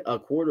need a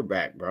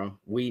quarterback, bro.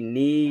 We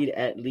need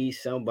at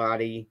least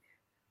somebody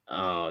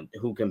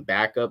who can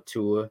back up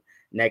Tua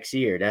next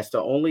year. That's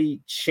the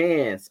only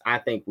chance I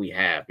think we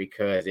have,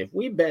 because if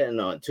we betting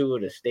on Tua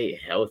to stay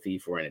healthy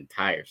for an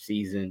entire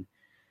season,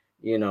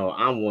 you know,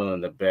 I'm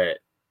willing to bet,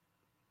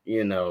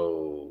 you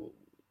know,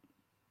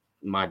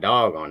 my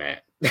dog on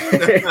that. You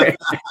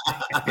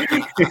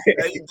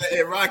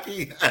betting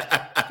Rocky?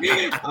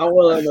 I'm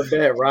willing to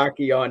bet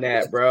Rocky on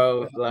that,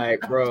 bro. Like,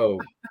 bro,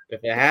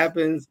 if it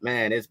happens,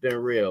 man, it's been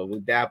real.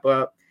 We dap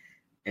up,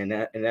 and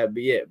that'd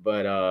be it.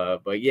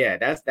 But yeah,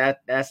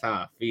 that's how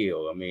I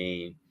feel. I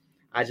mean,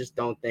 I just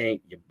don't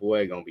think your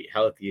boy gonna be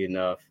healthy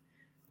enough,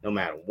 no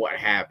matter what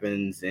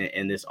happens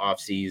in this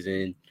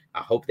offseason. I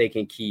hope they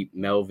can keep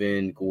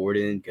Melvin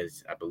Gordon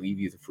because I believe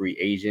he's a free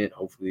agent.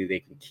 Hopefully they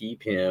can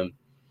keep him.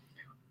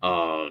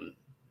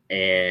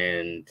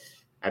 And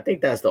I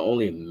think that's the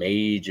only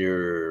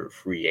major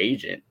free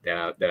agent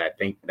that I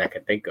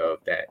can think of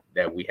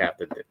that we have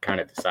to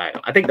kind of decide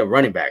on. I think the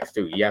running backs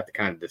too. You have to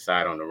kind of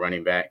decide on the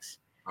running backs.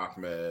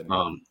 Ahmed.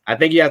 I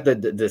think you have to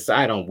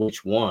decide on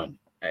which one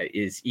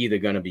is either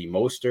going to be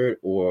Mostert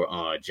or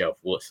Jeff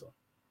Wilson.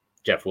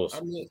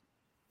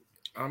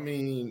 I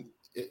mean,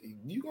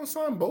 you gonna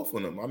sign both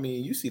of them. I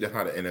mean, you see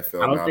how the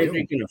NFL. I don't think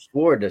they can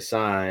afford to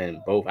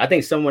sign both. I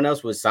think someone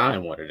else would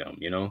sign one of them.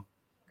 You know.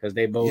 Because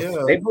they both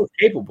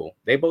capable.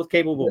 They both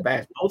capable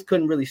backs. Both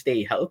couldn't really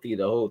stay healthy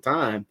the whole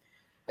time.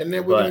 And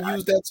then we're gonna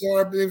use that to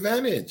our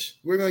advantage.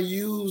 We're gonna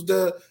use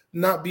the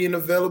not being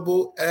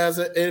available as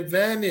an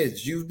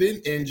advantage. You've been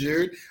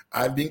injured.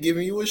 I've been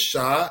giving you a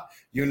shot.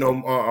 You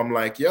know, I'm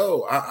like,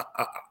 yo,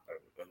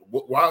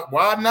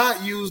 why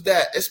not use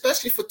that?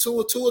 Especially for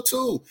Tua.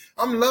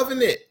 I'm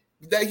loving it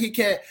that he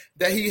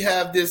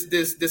have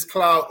this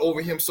cloud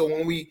over him. So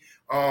when we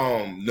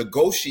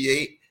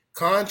negotiate,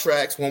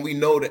 contracts when we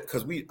know that,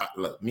 because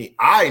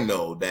I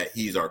know that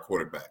he's our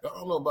quarterback. I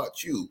don't know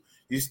about you.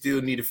 You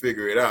still need to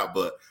figure it out,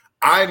 but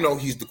I know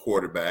he's the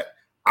quarterback.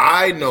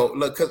 I know,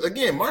 look, because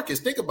again, Marcus,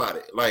 think about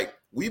it. Like,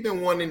 we've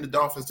been wanting the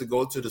Dolphins to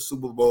go to the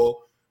Super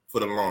Bowl for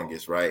the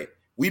longest, right?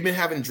 We've been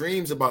having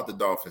dreams about the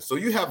Dolphins. So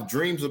you have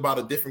dreams about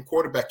a different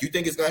quarterback. You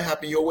think it's going to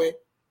happen your way?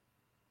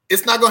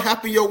 It's not going to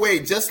happen your way.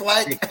 Just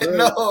like,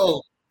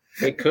 no.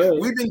 It could.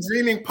 We've been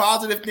dreaming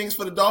positive things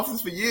for the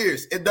Dolphins for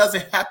years. It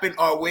doesn't happen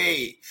our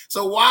way.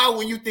 So why,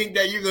 when you think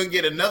that you're going to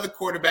get another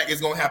quarterback,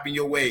 it's going to happen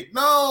your way?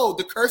 No,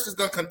 the curse is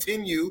going to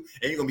continue,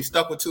 and you're going to be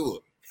stuck with Tua.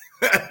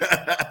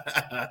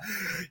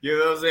 You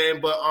know what I'm saying?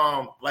 But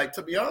like,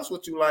 to be honest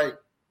with you, like,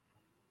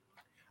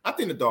 I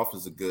think the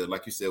Dolphins are good.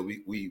 Like you said,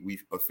 we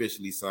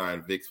officially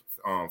signed Vic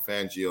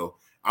Fangio.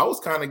 I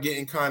was kind of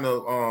getting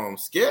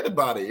scared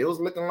about it. It was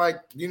looking like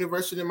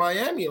University of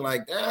Miami.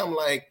 Like, damn,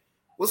 like,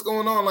 what's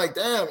going on? Like,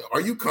 damn,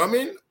 are you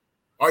coming?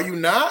 Are you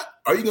not?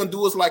 Are you gonna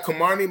do us like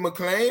Kamani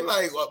McLean?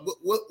 Like,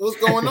 what's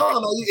going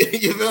on?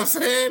 You know what I'm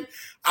saying?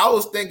 I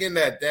was thinking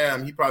that,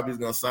 damn, he probably is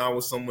gonna sign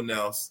with someone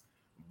else.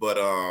 But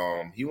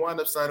he wound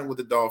up signing with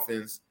the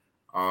Dolphins.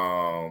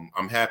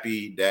 I'm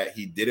happy that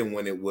he didn't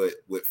win it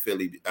with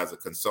Philly as a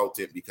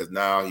consultant, because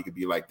now he could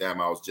be like,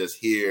 damn, I was just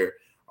here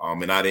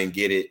and I didn't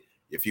get it.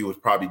 If he was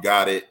probably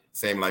got it,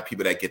 same like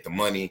people that get the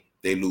money,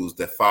 they lose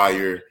the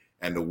fire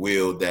and the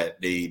will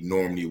that they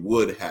normally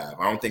would have.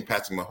 I don't think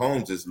Patrick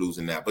Mahomes is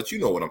losing that, but you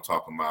know what I'm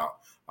talking about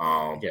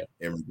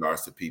in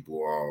regards to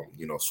people,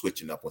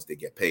 switching up once they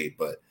get paid.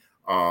 But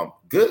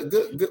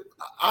good.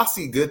 I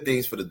see good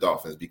things for the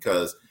Dolphins,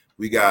 because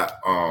we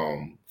got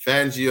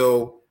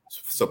Fangio,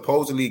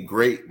 supposedly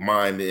great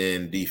mind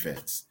in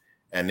defense.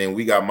 And then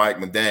we got Mike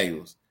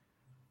McDaniels,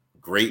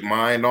 great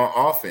mind on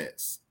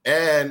offense.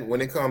 And when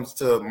it comes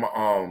to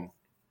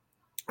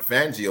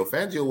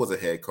Fangio was a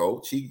head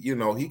coach.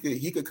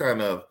 He could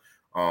kind of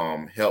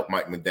help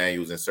Mike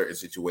McDaniels in certain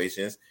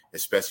situations,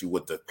 especially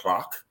with the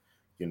clock.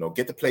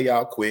 Get the play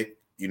out quick.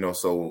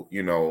 So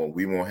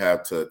we won't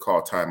have to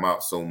call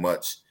timeout so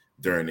much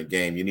during the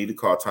game. You need to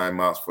call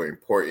timeouts for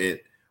important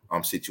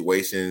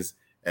situations,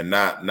 and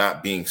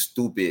not being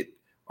stupid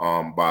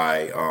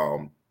by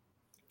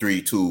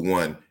 3, 2,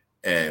 1,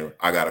 and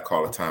I got to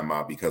call a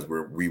timeout because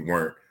we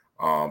weren't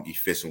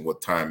efficient with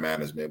time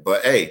management.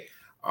 But hey,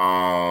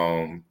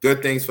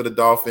 good things for the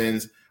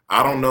Dolphins.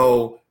 I don't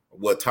know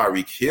what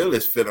Tyreek Hill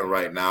is feeling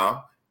right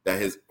now, that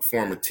his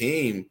former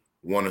team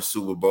won a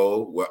Super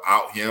Bowl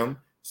without him.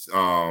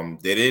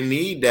 They didn't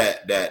need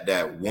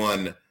that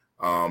one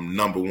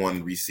number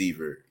one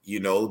receiver. They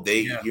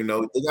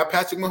got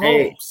Patrick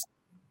Mahomes.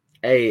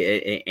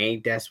 Hey,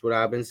 ain't that's what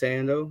I've been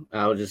saying though?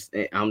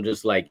 I'm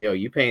just like, yo,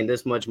 you paying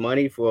this much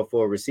money for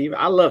a receiver?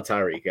 I love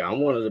Tyreek Hill.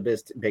 I'm one of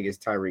the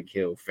biggest Tyreek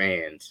Hill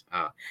fans.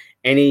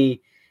 Any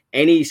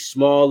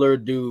smaller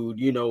dude,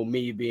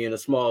 me being a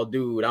small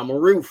dude, I'm a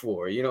root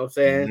for. You know what I'm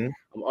saying? Mm-hmm.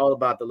 I'm all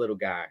about the little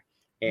guy,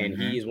 and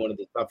mm-hmm. He's one of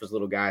the toughest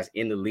little guys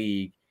in the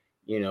league.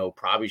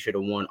 Probably should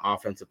have won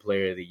Offensive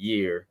Player of the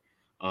Year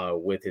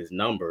with his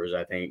numbers.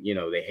 I think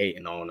they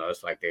hating on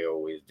us like they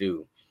always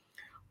do.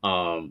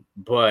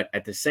 But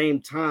at the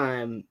same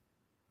time,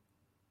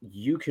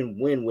 you can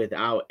win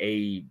without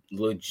a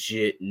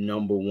legit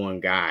number one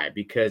guy,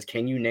 because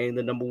can you name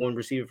the number one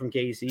receiver from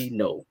KC?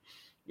 No.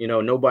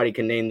 Nobody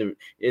can name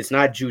it's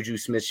not Juju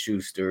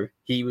Smith-Schuster.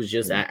 He was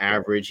just an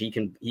average. He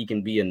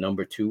can be a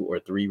number 2 or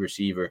 3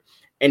 receiver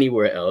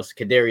anywhere else.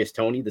 Kadarius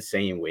Toney the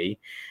same way.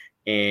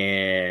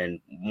 And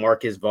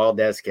Marcus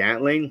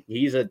Valdes-Scantling,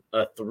 he's a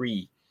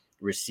 3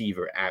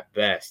 receiver at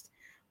best.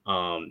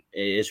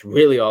 It's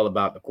really all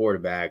about the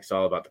quarterback. It's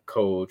all about the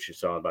coach.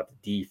 It's all about the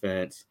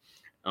defense.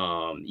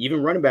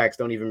 Even running backs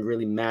don't even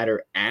really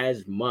matter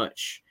as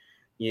much,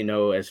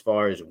 as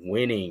far as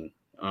winning,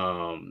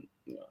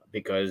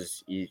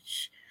 because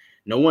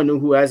no one knew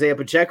who Isaiah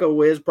Pacheco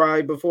was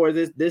probably before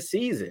this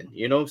season.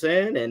 You know what I'm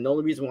saying? And the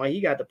only reason why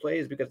he got to play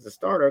is because the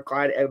starter,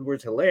 Clyde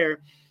Edwards-Helaire,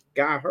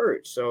 got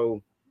hurt.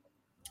 So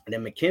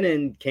then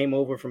McKinnon came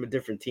over from a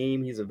different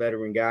team. He's a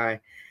veteran guy.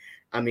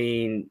 I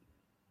mean,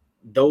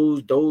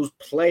 those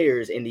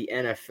players in the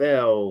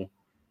NFL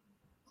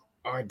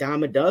are a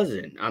dime a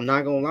dozen. I'm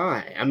not gonna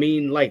lie. I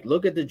mean, like,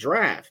 look at the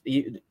draft.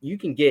 You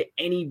can get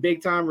any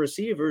big time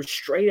receiver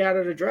straight out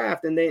of the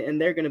draft, and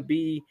they're gonna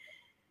be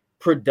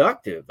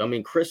productive. I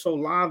mean, Chris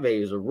Olave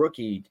is a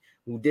rookie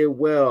who did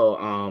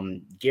well.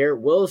 Garrett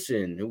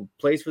Wilson, who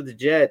plays for the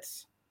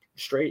Jets,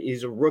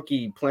 he's a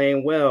rookie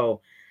playing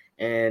well,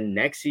 and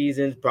next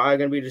season's probably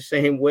gonna be the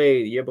same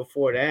way. The year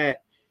before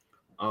that,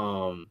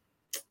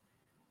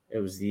 it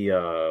was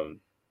the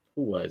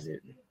who was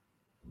it?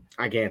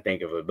 I can't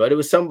think of it, but it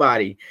was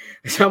somebody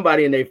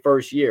in their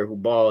first year who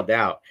balled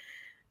out.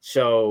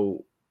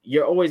 So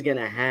you're always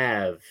gonna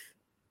have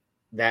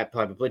that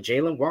type of play.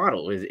 Jalen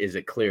Waddle is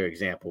a clear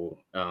example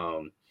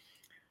about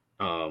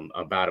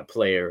a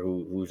player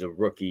who's a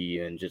rookie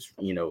and just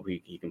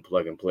he can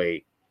plug and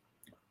play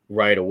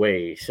right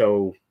away.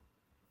 So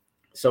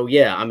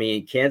yeah, I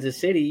mean, Kansas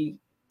City,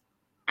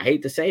 I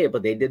hate to say it,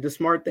 but they did the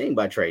smart thing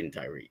by trading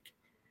Tyreek.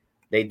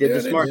 They did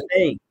the smart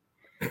thing.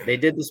 They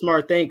did the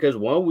smart thing because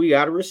one, we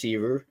got a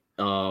receiver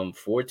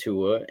for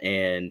Tua,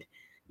 and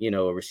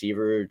a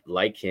receiver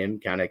like him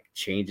kind of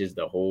changes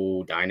the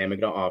whole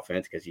dynamic of the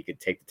offense because he could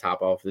take the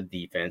top off the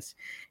defense,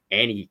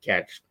 and he could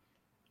catch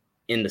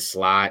in the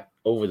slot,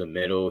 over the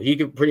middle. He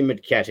could pretty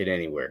much catch it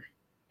anywhere,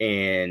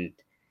 and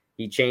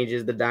he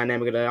changes the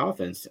dynamic of the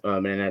offense.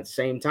 And at the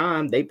same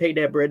time, they paid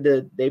that bread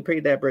to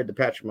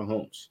Patrick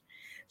Mahomes,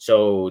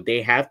 so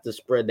they have to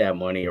spread that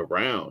money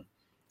around.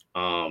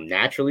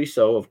 Naturally,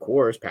 so of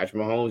course,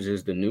 Patrick Mahomes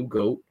is the new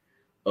GOAT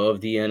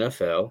of the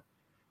NFL.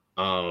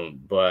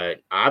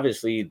 But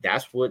obviously,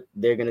 that's what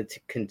they're going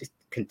to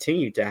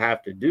continue to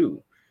have to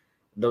do.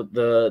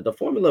 The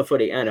formula for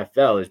the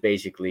NFL is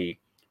basically,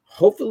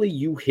 hopefully,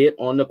 you hit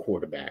on the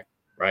quarterback,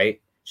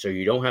 right? So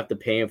you don't have to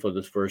pay him for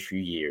those first few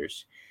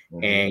years,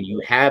 and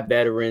you have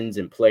veterans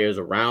and players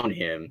around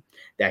him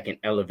that can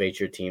elevate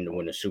your team to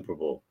win the Super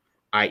Bowl,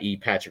 i.e.,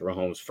 Patrick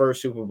Mahomes'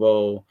 first Super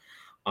Bowl.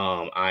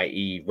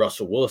 I.e.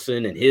 Russell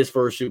Wilson in his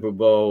first Super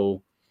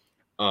Bowl.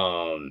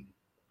 And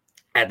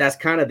that's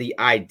kind of the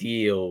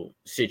ideal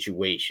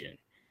situation.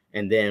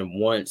 And then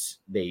once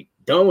they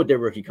done with their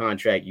rookie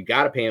contract, you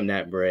got to pay them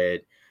that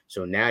bread.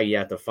 So now you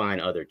have to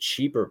find other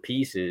cheaper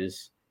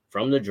pieces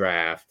from the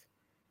draft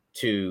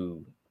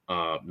to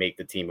make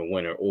the team a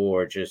winner,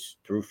 or just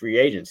through free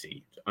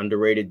agency,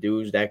 underrated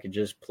dudes that could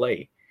just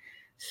play.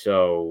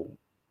 So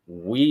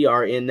we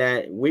are in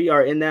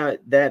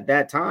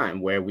that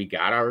time where we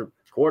got our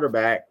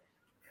quarterback,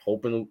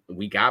 hoping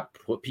we got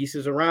put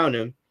pieces around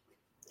him.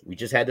 We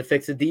just had to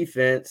fix the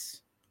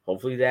defense.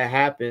 Hopefully that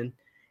happened.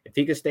 If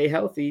he could stay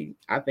healthy,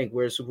 I think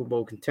we're a Super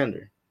Bowl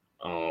contender.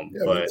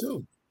 Me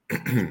too.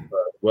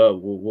 Well,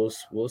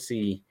 we'll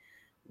see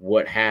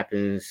what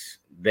happens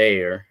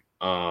there.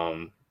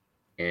 And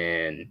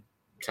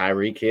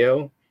Tyreek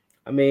Hill,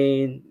 I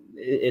mean,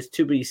 it's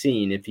to be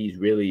seen if he's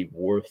really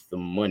worth the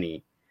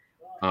money.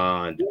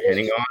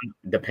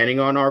 Depending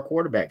on our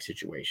quarterback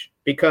situation,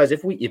 because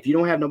if you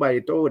don't have nobody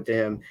to throw it to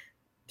him,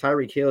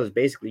 Tyreek Hill is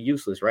basically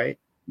useless, right?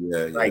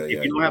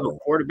 If you don't have a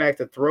quarterback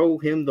to throw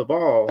him the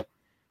ball,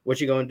 what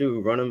you gonna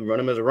do? Run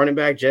him as a running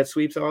back, jet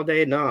sweeps all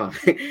day? Nah,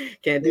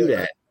 can't do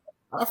that.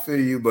 I feel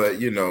you, but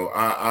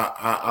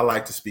I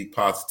like to speak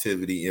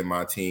positivity in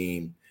my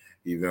team.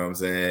 You know what I'm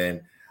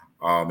saying?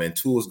 And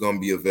Tua's gonna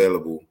be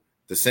available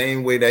the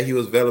same way that he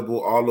was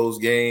available all those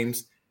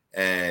games,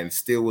 and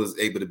still was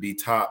able to be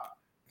top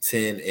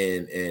 10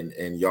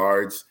 in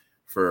yards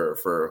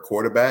for a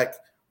quarterback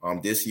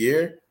this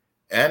year,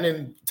 and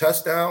in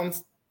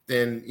touchdowns.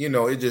 Then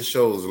it just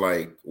shows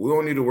like we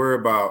don't need to worry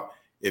about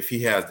if he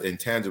has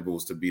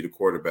intangibles to be the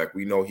quarterback.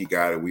 We know he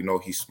got it. We know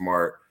he's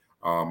smart.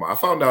 I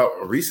found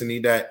out recently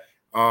that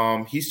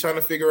he's trying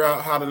to figure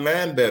out how to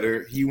land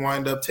better. He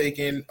wound up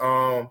taking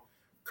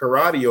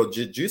karate or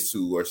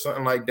jiu-jitsu or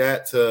something like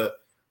that to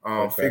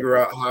figure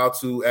out how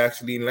to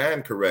actually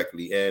land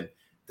correctly. And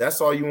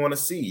that's all you want to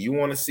see. You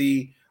want to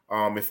see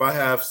if I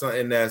have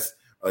something that's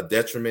a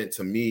detriment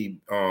to me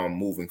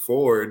moving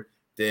forward,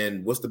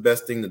 then what's the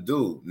best thing to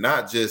do?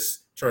 Not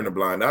just turn a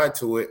blind eye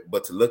to it,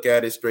 but to look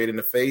at it straight in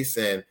the face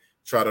and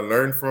try to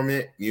learn from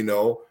it.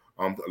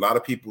 A lot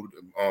of people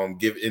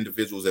give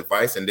individuals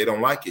advice and they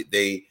don't like it.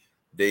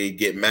 They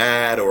get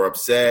mad or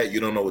upset. You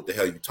don't know what the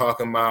hell you're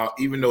talking about,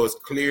 even though it's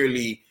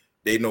clearly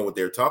they know what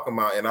they're talking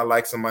about. And I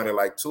like somebody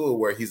like Tua,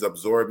 where he's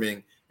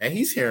absorbing and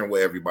he's hearing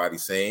what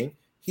everybody's saying.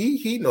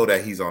 He know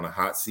that he's on a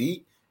hot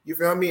seat. You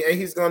feel me? And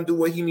he's gonna do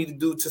what he need to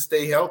do to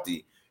stay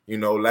healthy.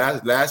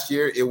 Last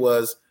year it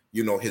was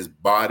his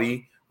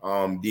body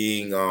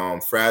being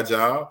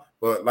fragile.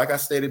 But like I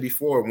stated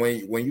before,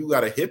 when you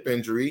got a hip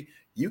injury,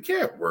 you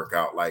can't work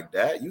out like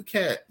that. You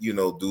can't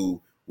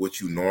do what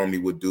you normally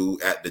would do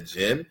at the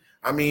gym.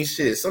 I mean,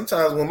 shit.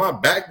 Sometimes when my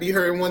back be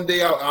hurting one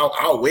day,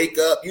 I'll wake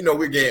up.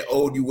 We're getting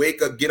old. You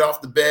wake up, get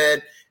off the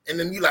bed, and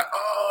then you like,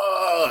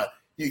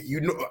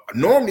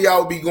 normally I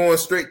would be going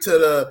straight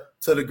to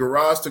the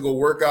garage to go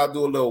work out,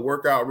 do a little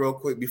workout real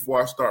quick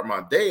before I start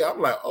my day.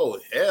 I'm like, oh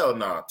hell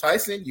nah,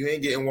 Tyson, you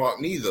ain't getting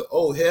walked neither.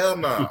 Oh hell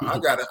nah, I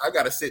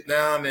gotta sit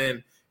down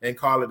and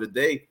call it a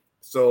day.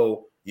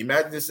 So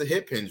imagine it's a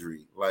hip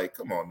injury. Like,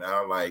 come on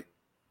now. Like,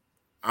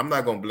 I'm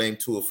not gonna blame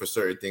Tua for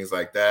certain things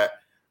like that.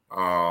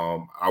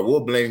 I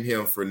will blame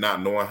him for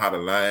not knowing how to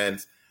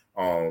land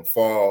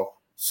fall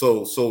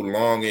so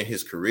long in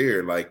his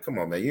career. Like, come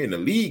on, man, you're in the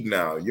league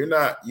now. You're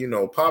not,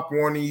 Pop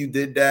Warner, you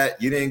did that.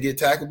 You didn't get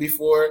tackled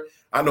before.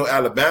 I know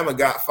Alabama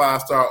got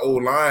 5-star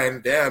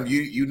O-line. Damn,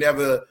 you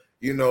never,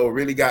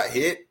 really got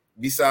hit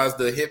besides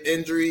the hip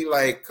injury.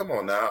 Like, come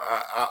on now.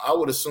 I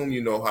would assume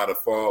you know how to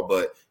fall,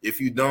 but if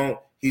you don't,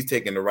 he's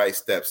taking the right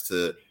steps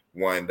to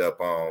wind up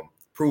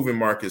proving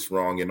Marcus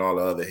wrong and all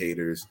the other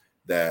haters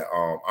that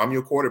I'm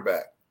your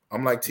quarterback.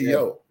 I'm like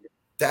T.O.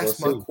 That's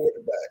my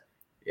quarterback.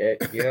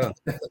 Yeah.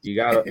 You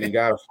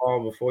gotta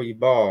fall before you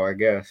ball, I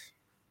guess.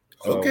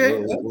 So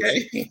okay.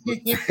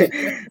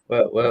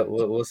 But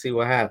we'll see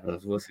what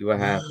happens. We'll see what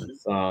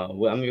happens. I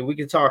mean, we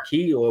could talk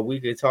Heat or we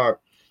could talk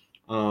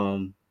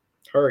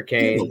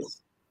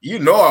Hurricanes. You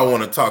know I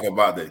want to talk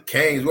about the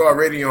Canes. We're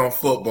already on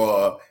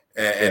football,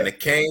 and the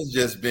Canes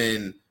just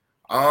been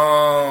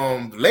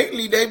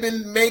lately they've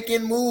been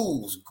making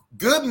moves,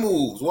 good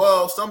moves.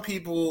 Well, some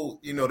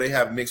people, they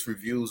have mixed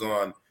reviews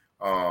on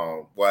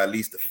well, at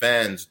least the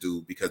fans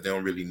do, because they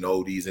don't really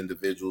know these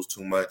individuals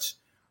too much.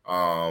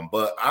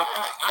 But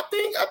I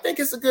think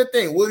it's a good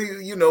thing. What do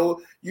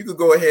you could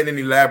go ahead and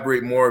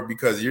elaborate more,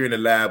 because you're in the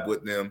lab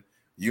with them.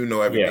 You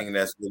know everything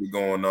that's really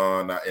going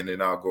on, and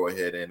then I'll go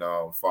ahead and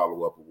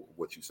follow up with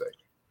what you say.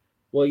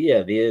 Well,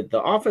 yeah,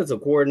 the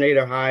offensive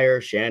coordinator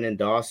hire, Shannon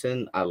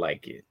Dawson, I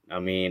like it. I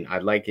mean, I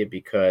like it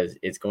because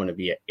it's going to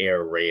be an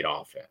air raid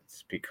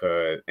offense,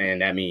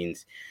 and that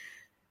means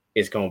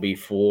it's going to be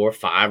 4 or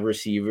 5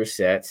 receiver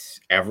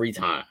sets every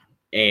time,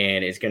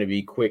 and it's going to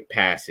be quick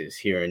passes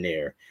here and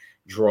there,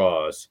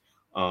 draws.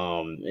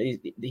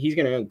 He's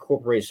going to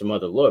incorporate some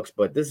other looks,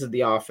 but this is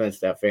the offense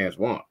that fans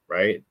want,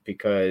 right?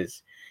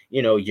 Because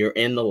you're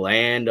in the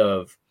land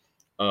of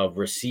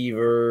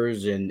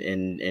receivers and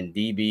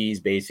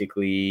DBs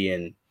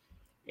basically,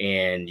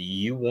 and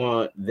you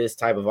want this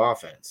type of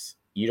offense.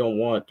 You don't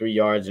want 3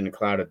 yards in a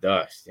cloud of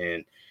dust.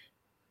 And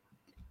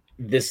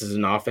this is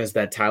an offense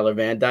that Tyler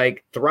Van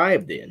Dyke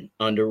thrived in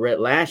under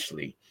Rhett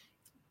Lashley,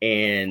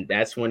 and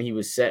that's when he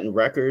was setting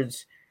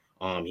records.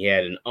 He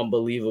had an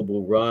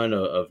unbelievable run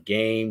of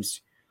games,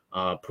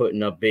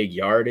 putting up big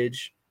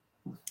yardage.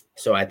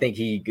 So I think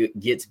he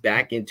gets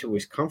back into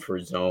his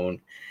comfort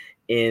zone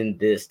in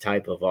this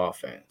type of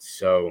offense.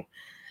 So,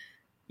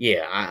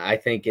 yeah, I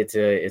think it's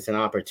an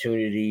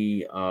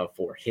opportunity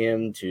for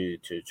him to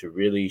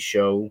really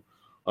show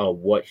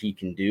what he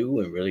can do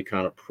and really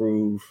kind of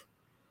prove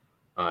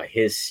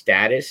his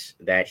status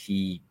that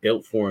he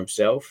built for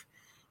himself,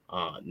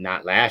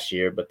 not last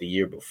year, but the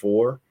year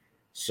before.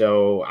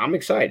 So I'm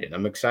excited.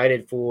 I'm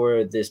excited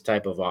for this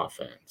type of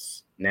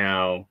offense.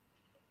 Now,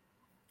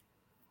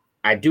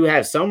 I do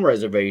have some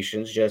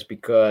reservations just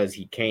because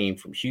he came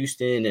from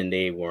Houston and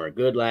they weren't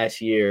good last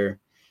year.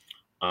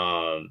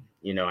 I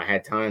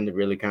had time to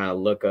really kind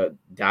of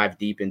dive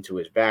deep into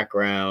his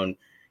background.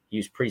 He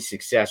was pretty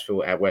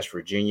successful at West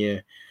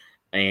Virginia,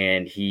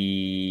 and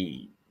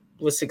he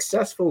was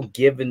successful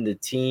given the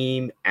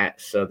team at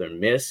Southern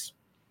Miss.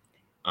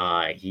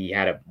 He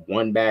had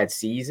one bad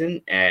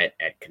season at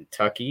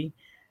Kentucky,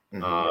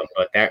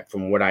 but that,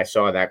 from what I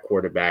saw, that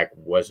quarterback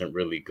wasn't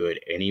really good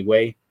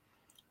anyway.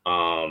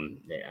 I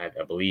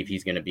believe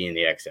he's going to be in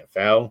the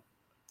XFL.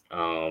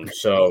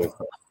 So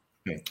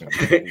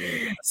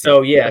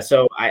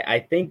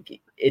I think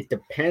it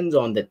depends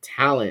on the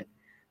talent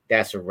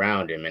that's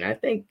around him. And I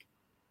think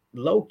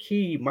low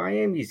key,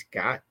 Miami's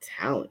got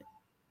talent.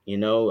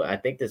 I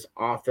think this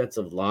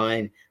offensive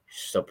line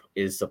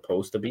is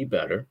supposed to be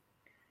better.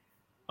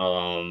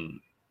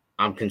 I'm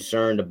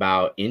concerned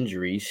about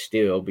injuries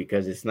still,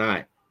 because it's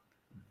not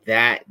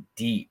that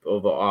deep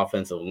of an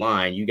offensive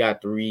line. You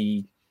got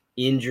 3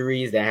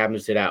 injuries that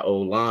happens to that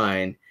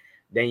O-line,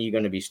 then you're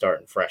going to be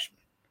starting freshmen.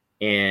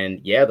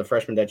 And yeah, the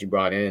freshmen that you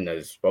brought in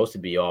is supposed to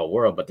be all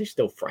world, but they're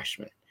still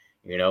freshmen.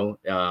 They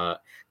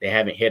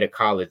haven't hit a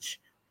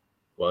college.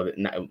 Well,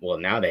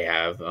 now they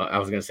have. I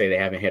was going to say they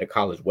haven't hit a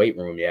college weight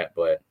room yet,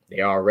 but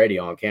they're already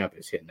on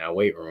campus hitting that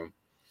weight room.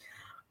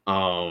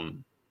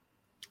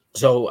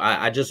 So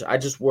I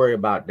just worry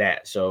about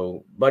that.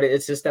 So, but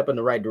it's a step in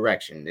the right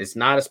direction. It's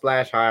not a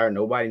splash hire.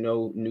 Nobody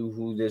knew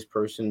who this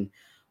person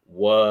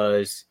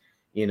was,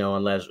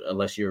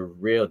 unless you're a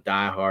real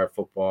diehard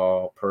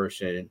football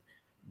person.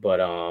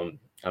 But I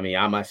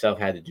myself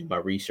had to do my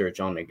research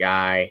on the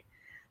guy.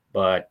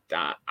 But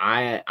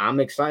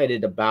I'm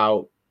excited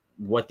about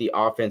what the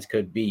offense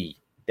could be.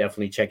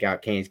 Definitely check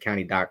out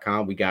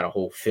CanesCounty.com. We got a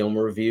whole film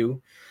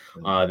review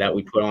that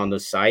we put on the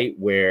site,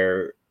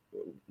 where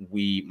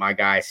my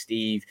guy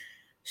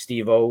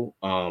Steve-O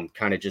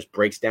kind of just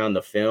breaks down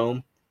the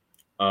film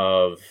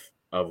of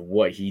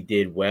what he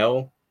did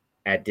well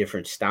at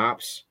different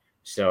stops.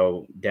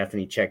 So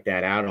definitely check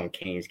that out on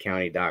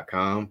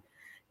CanesCounty.com.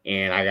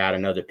 And I got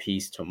another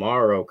piece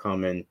tomorrow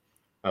coming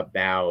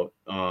about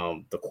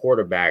the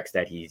quarterbacks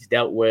that he's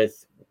dealt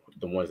with,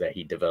 the ones that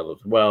he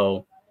developed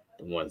well,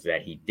 the ones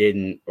that he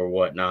didn't, or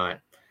whatnot.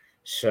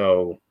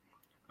 So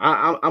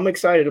I'm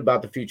excited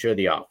about the future of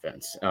the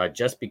offense,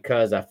 just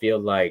because I feel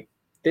like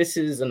this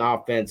is an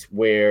offense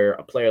where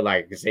a player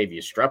like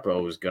Xavier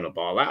Strepo is going to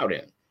ball out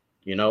in.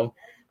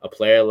 A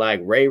player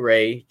like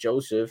Ray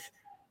Joseph,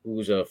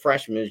 who's a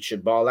freshman,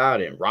 should ball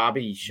out in.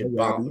 Robbie should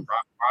ball.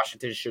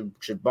 Washington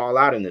should ball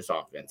out in this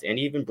offense, and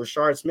even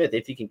Brashard Smith,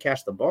 if he can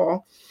catch the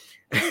ball,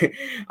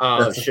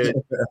 should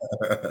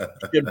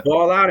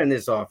ball out in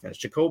this offense.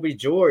 Jacoby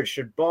George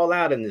should ball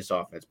out in this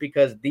offense,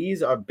 because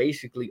these are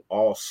basically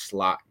all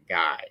slot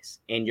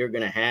guys, and you're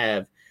going to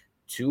have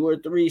 2 or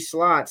 3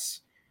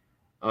 slots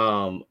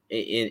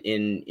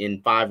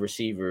in 5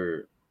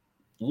 receiver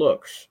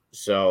looks.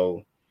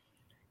 So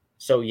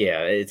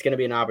yeah, it's going to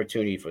be an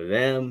opportunity for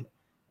them.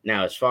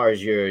 Now, as far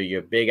as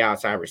your big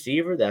outside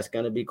receiver, that's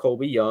going to be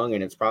Colby Young,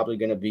 and it's probably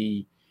going to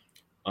be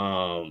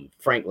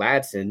Frank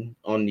Ladson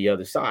on the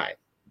other side.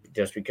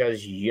 just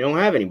because you don't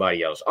have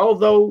anybody else.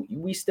 Although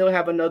we still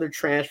have another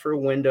transfer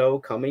window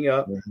coming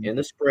up in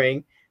the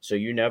spring. So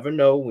you never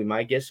know. We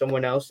might get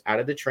someone else out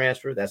of the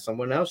transfer. That's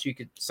something else you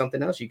could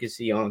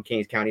see on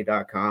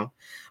KingsCounty.com.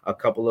 A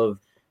couple of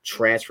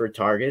transfer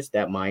targets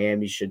that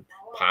Miami should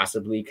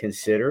possibly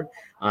consider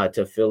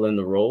to fill in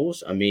the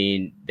roles. I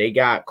mean, they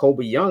got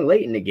Kobe Young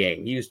late in the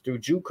game. He was through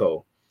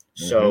JUCO.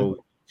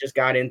 So just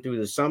got in through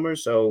the summer.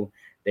 So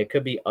there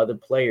could be other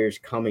players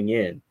coming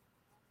in.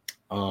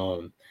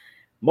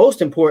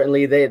 Most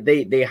importantly,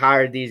 they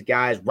hired these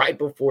guys right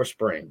before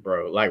spring,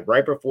 bro. Like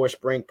right before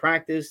spring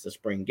practice, the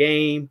spring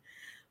game,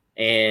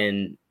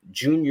 and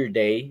junior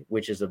day,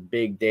 which is a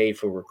big day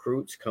for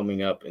recruits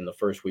coming up in the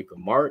first week of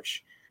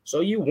March. So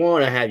you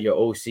want to have your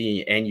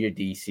OC and your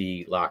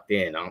DC locked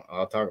in.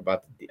 I'll talk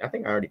about I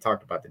think I already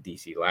talked about the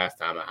DC last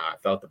time and how I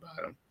felt about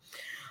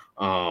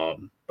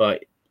them.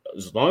 But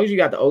as long as you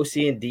got the OC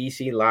and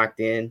DC locked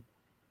in,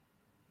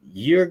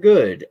 you're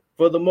good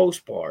for the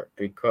most part,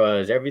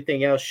 because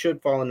everything else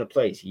should fall into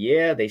place.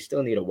 Yeah, they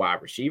still need a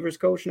wide receivers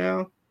coach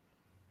now.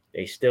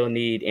 They still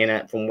need,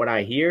 and from what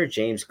I hear,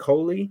 James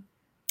Coley.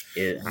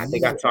 I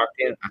think I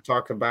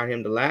talked about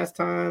him the last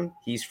time.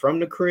 He's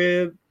from the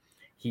crib.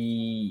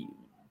 He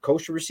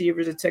coached the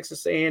receivers at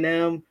Texas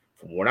A&M.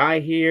 From what I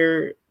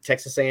hear,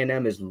 Texas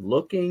A&M is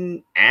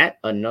looking at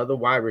another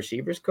wide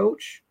receivers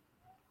coach.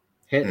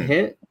 Hint,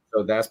 hint.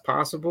 So that's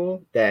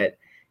possible that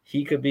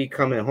he could be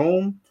coming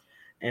home.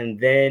 And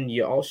then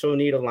you also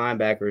need a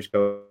linebackers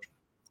coach.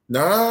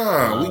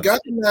 Nah, we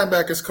got the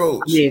linebackers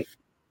coach. I mean,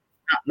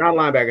 not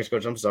linebackers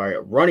coach. I'm sorry,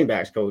 a running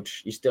backs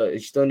coach. You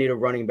still need a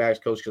running backs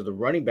coach, because the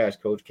running backs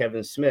coach,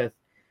 Kevin Smith,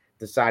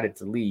 decided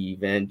to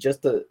leave. And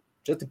just to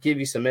give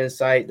you some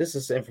insight, this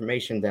is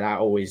information that I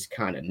always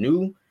kind of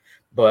knew,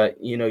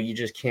 but you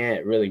just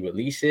can't really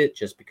release it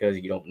just because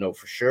you don't know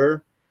for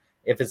sure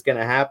if it's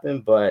gonna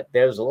happen. But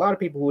there's a lot of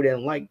people who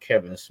didn't like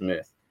Kevin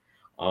Smith,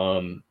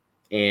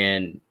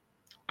 and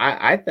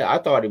I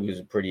thought he was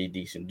a pretty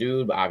decent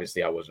dude, but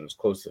obviously I wasn't as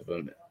close to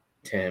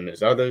him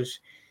as others.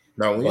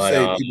 Now, when you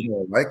say people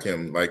don't like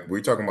him, like, we're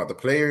talking about the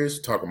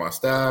players, talking about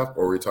staff,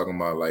 or we're talking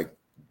about like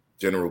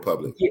general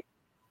public? Yeah,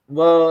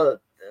 well,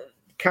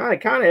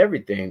 kind of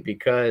everything,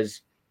 because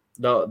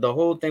the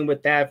whole thing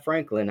with Thad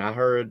Franklin, I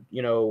heard,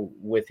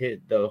 with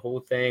the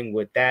whole thing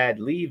with Thad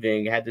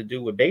leaving had to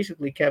do with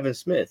basically Kevin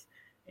Smith,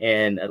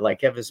 and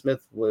like Kevin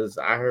Smith was,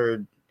 I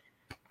heard.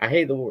 I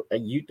hate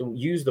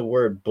use the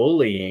word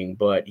bullying,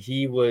 but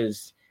he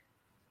was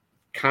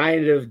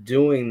kind of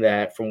doing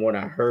that from what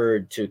I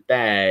heard to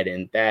Thad,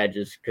 and Thad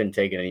just couldn't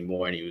take it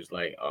anymore, and he was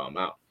like, "Oh, I'm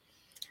out."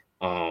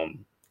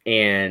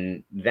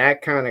 And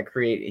that kind of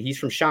created. He's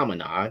from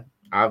Chaminade,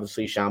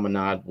 obviously.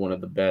 Chaminade, one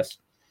of the best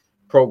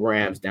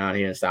programs down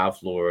here in South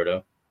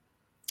Florida.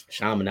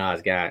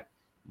 Chaminade's got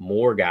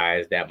more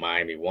guys that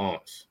Miami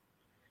wants,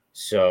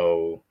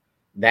 so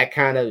that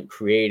kind of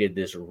created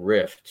this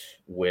rift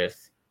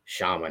with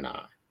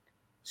Chaminade.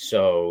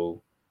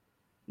 So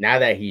now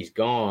that he's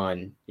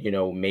gone,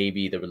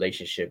 maybe the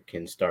relationship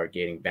can start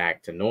getting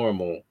back to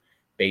normal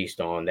based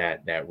on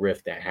that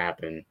rift that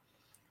happened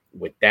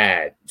with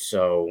that.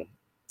 So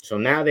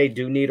now they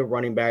do need a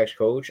running backs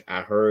coach.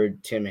 I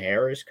heard Tim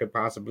Harris could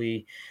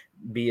possibly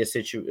be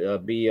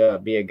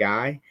a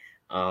guy.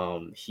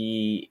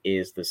 He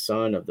is the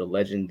son of the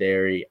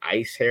legendary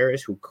Ice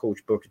Harris, who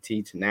coached Booker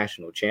T to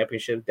national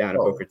championship down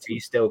at Booker T.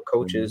 Still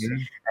coaches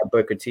at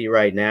Booker T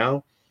right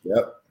now. Yep,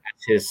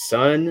 that's his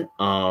son.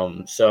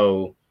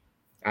 So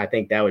I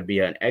think that would be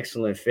an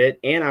excellent fit.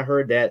 And I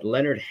heard that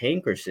Leonard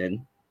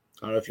Hankerson,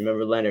 I don't know if you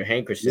remember Leonard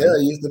Hankerson. Yeah,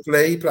 he used to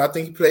play. I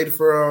think he played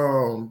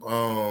for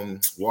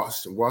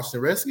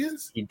Washington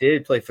Redskins. He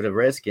did play for the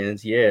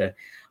Redskins. Yeah,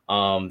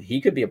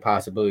 he could be a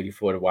possibility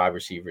for the wide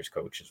receivers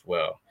coach as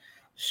well.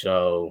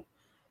 So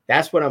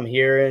that's what I'm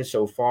hearing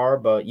so far.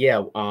 But yeah,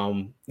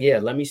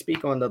 let me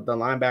speak on the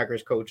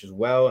linebackers coach as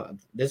well.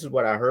 This is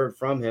what I heard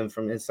from him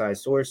from inside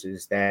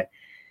sources, that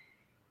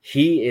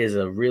he is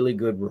a really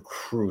good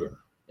recruiter,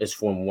 is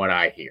from what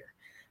I hear.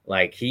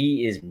 Like,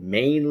 he is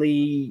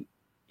mainly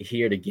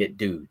here to get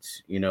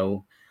dudes,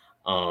 and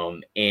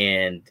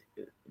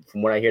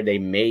from what I hear, they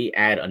may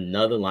add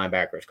another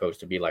linebackers coach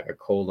to be like a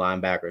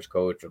co-linebackers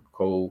coach or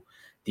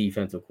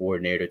co-defensive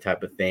coordinator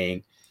type of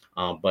thing.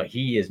 But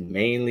he is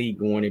mainly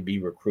going to be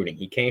recruiting.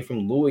 He came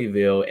from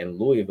Louisville, and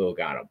Louisville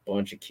got a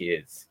bunch of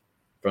kids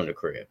from the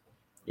crib.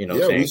 We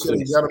should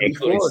have got him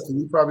before.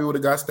 We probably would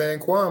have got Stan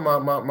Quan,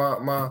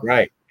 my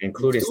right,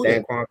 including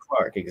Stan Quan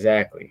Clark,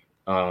 exactly.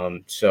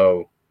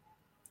 So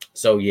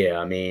yeah,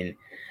 I mean,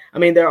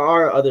 there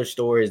are other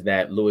stories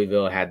that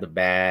Louisville had the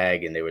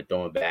bag and they were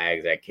throwing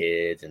bags at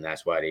kids, and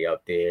that's why they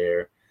up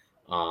there.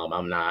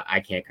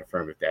 I can't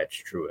confirm if that's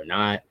true or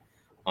not.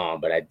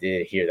 But I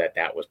did hear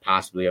that was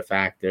possibly a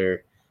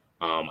factor.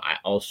 I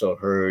also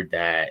heard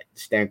that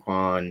Stan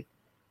Quan's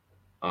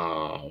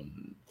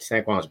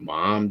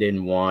mom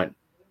didn't want,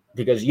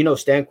 because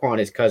Stan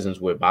Quan is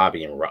cousins with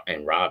Bobby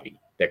and Robbie.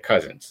 They're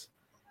cousins.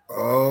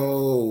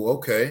 Oh,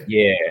 okay.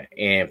 Yeah,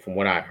 and from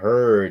what I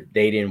heard,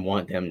 they didn't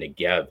want them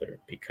together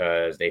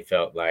because they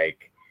felt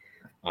like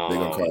They're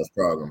gonna cause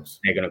problems.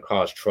 They're gonna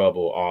cause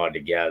trouble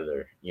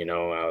altogether. You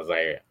know, I was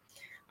like,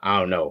 I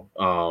don't know.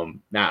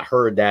 Not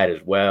heard that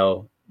as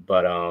well,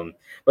 but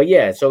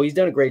yeah. So he's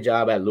done a great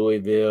job at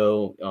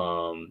Louisville.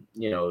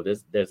 You know,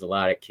 there's a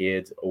lot of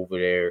kids over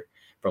there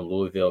from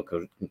Louisville,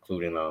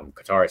 including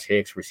Kataris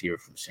Hicks, receiver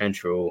from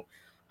Central.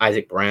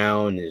 Isaac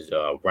Brown is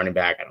running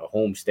back at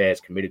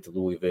Homestead, committed to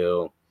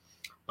Louisville.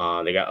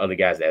 They got other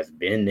guys that's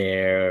been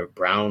there.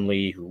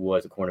 Brownlee, who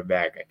was a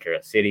cornerback at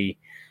Carroll City.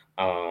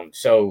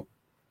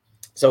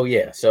 So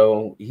yeah,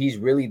 so he's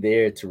really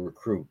there to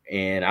recruit.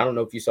 And I don't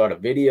know if you saw the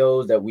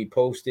videos that we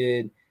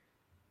posted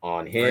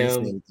on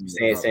him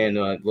saying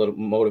a little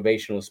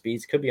motivational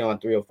speech. Could be on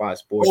 305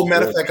 Sports. Oh,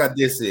 matter of fact, I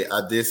did see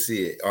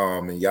it.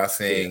 And y'all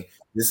saying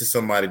this is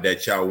somebody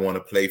that y'all want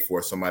to play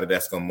for, somebody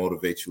that's gonna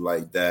motivate you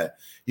like that.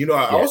 You know,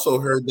 I also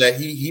heard that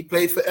he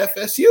played for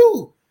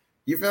FSU.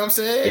 You feel what I'm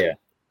saying? Yeah.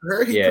 I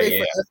heard he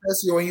played for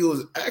FSU, and he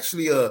was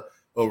actually a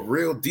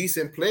real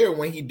decent player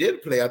when he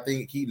did play. I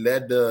think he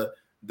led the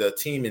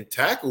team in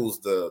tackles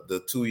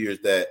the 2 years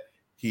that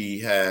he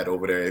had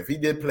over there. If he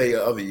did play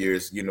other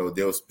years, you know,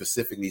 they were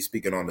specifically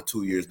speaking on the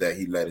 2 years that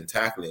he led in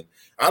tackling.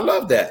 I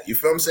love that. You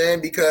feel what I'm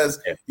saying?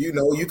 Because, you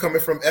know, you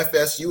coming from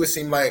FSU, it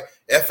seemed like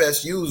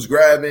FSU's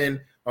grabbing,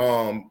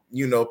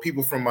 you know,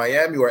 people from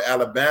Miami, or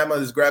Alabama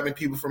is grabbing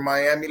people from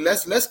Miami.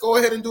 Let's go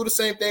ahead and do the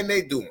same thing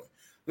they doing.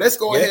 Let's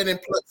go ahead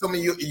and pluck some of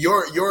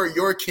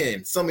your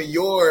kin, some of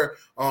your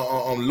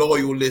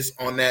loyalists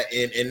on that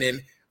end, and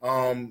then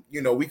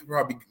you know, we could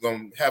probably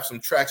have some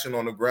traction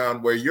on the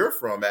ground where you're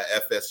from at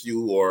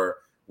FSU or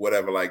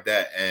whatever like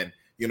that. And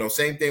you know,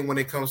 same thing when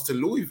it comes to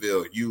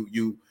Louisville.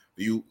 You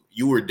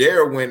were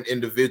there when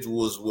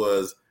individuals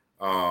was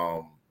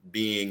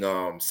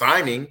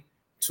signing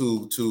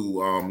to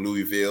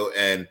Louisville,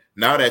 and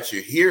now that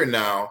you're here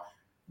now,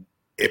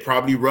 it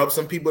probably rubs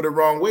some people the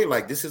wrong way.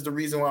 Like, this is the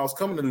reason why I was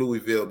coming to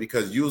Louisville,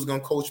 because you was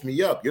going to coach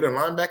me up. You're the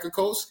linebacker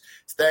coach.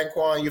 Stan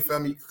Quan, you feel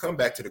me? You can come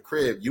back to the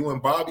crib. You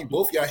and Bobby,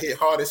 both y'all hit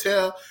hard as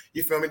hell.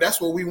 You feel me? That's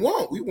what we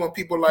want. We want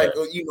people like,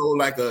 you know,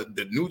 like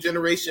the new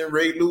generation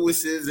Ray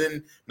Lewis's,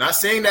 and not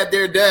saying that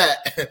they're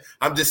that.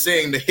 I'm just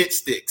saying the hit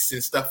sticks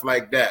and stuff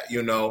like that,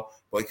 you know,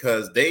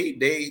 because they,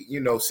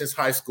 you know, since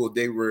high school,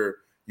 they were,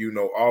 you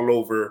know, all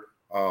over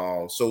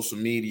social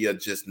media,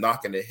 just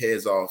knocking their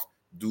heads off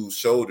dude's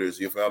shoulders,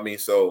 you feel me?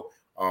 So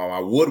I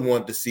would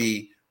want to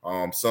see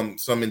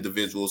some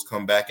individuals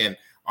come back. And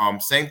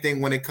same thing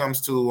when it comes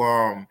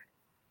to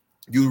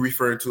you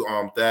referring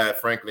to Thad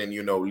Franklin,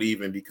 you know,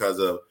 leaving because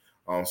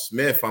of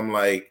Smith. I'm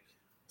like,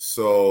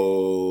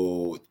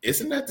 so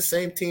isn't that the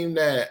same team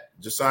that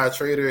Josiah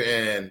Trader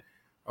and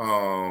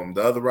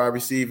the other wide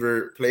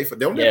receiver play for?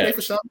 Don't they play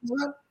for Sean?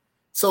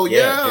 So like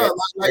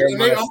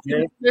they're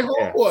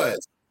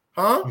homeboys,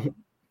 huh?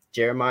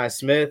 Jeremiah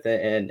Smith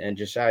and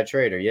Josiah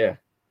Trader, yeah.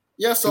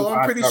 So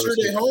I'm pretty sure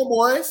they're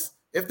homeboys.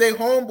 If they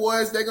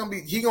homeboys,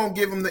 he gonna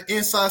give them the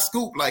inside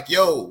scoop. Like,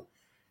 yo,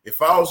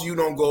 if I was you,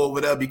 don't go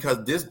over there,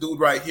 because this dude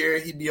right here,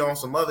 he be on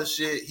some other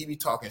shit. He be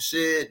talking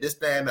shit, this,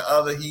 that, and the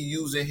other. He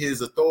using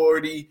his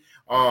authority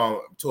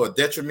to a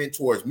detriment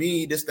towards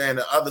me, this, that, and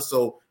the other.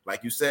 So,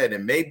 like you said,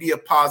 it may be a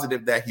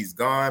positive that he's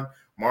gone.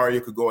 Mario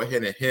could go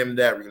ahead and hem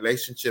that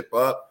relationship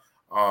up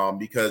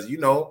because, you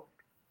know,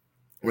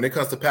 when it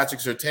comes to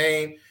Patrick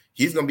Surtain,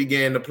 he's going to be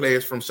getting the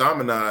players from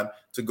Chaminade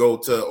to go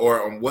to,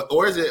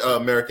 or is it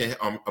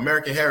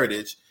American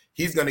Heritage?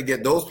 He's going to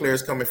get those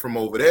players coming from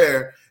over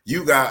there.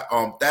 You got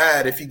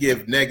Thad. If you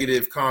give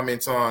negative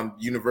comments on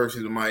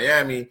University of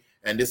Miami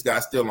and this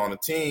guy's still on the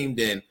team,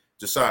 then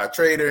Josiah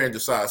Trader and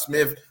Josiah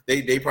Smith,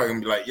 they probably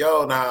going to be like,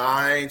 yo, nah,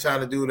 I ain't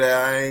trying to do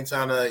that. I ain't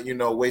trying to, you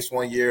know, waste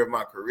 1 year of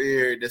my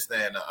career, this,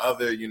 that, and the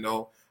other, you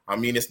know. I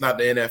mean, it's not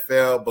the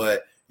NFL,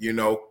 but, you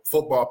know,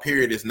 football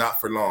period is not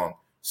for long.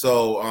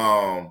 So,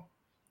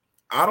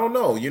 I don't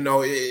know. You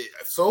know,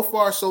 so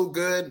far so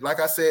good. Like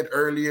I said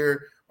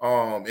earlier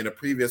in a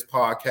previous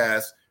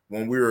podcast,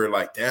 when we were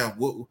like, damn,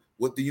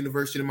 what the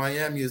University of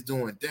Miami is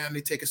doing. Damn,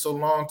 they taking so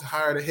long to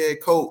hire the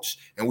head coach.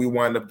 And we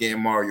wind up getting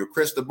Mario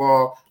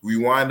Cristobal. We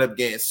wind up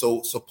getting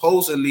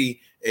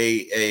supposedly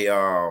a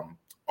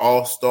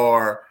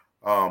all-star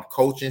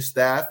coaching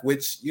staff,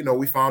 which, you know,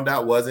 we found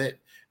out wasn't. It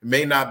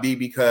may not be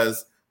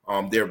because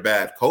they're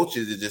bad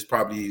coaches. It just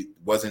probably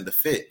wasn't the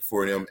fit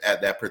for them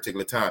at that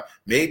particular time.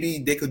 Maybe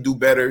they could do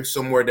better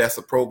somewhere that's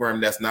a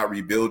program that's not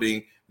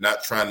rebuilding,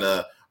 not trying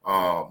to,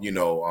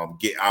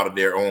 get out of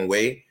their own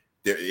way.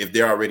 If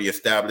they're already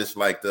established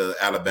like the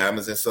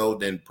Alabamas and so,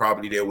 then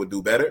probably they would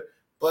do better.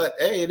 But,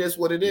 hey, it is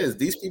what it is.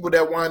 These people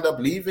that wind up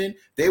leaving,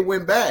 they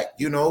went back.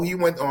 You know, he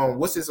went on,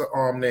 what's his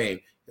name?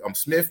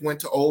 Smith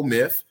went to Ole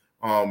Miss,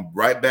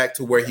 right back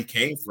to where he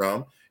came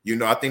from. You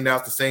know, I think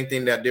that's the same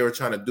thing that they were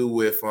trying to do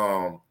with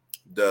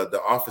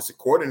the offensive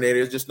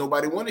coordinators. Just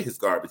nobody wanted his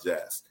garbage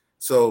ass.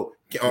 So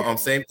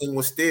same thing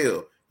with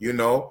Steele. You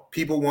know,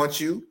 people want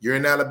you. You're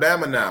in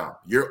Alabama now.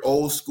 You're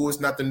old school. It's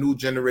not the new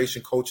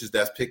generation coaches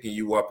that's picking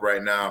you up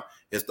right now.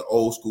 It's the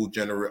old school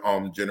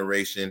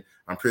generation.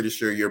 I'm pretty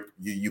sure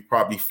you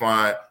probably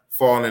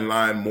fall in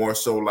line more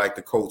so like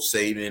the Coach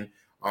Saban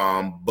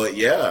But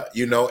yeah,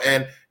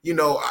 and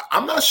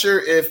I'm not sure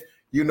if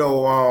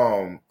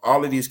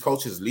all of these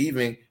coaches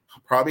leaving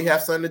probably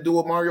have something to do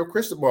with Mario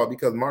Cristobal,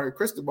 because Mario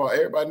Cristobal,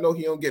 everybody know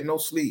he don't get no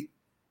sleep.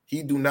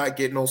 He do not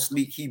get no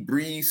sleep. He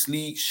breathes,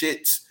 sleep,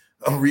 shits,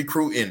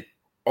 recruiting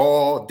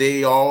all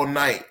day, all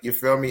night. You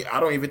feel me? I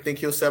don't even think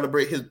he'll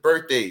celebrate his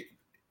birthday.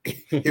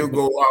 He'll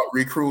go out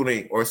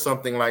recruiting or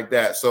something like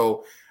that.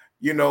 So,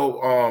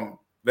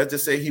 let's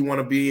just say he want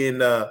to be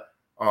in I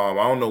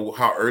don't know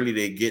how early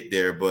they get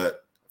there,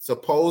 but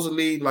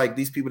supposedly like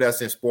these people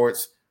that's in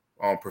sports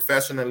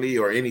professionally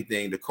or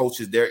anything, the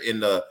coaches, they're in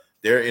the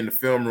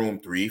film room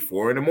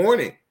 3-4 in the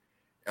morning,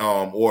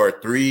 or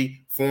 3-4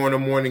 in the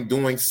morning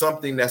doing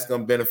something that's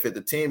going to benefit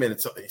the team. And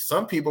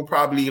some people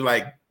probably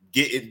like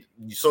getting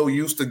so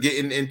used to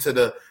getting into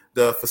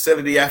the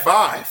facility at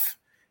 5.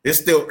 It's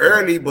still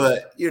early,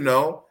 but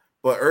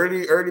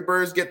early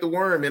birds get the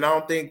worm. And I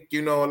don't think,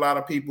 a lot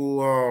of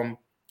people,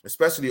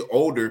 especially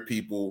older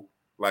people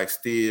like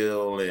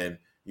Steele and,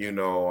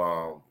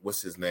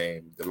 what's his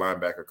name? The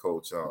linebacker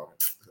coach,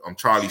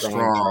 Charlie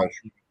Strong.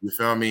 You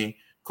feel me?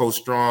 Coach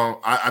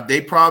Strong.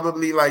 They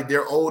probably like,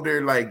 they're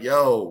older, like,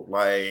 yo,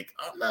 like,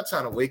 I'm not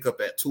trying to wake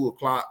up at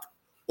 2:00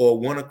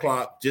 or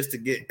 1:00 just to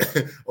get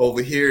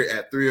over here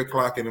at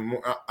 3:00 in the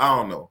morning. I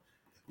don't know,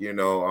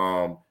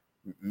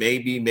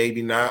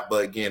 maybe not.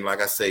 But again,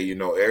 like I say,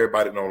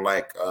 everybody don't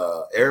like,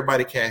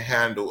 everybody can't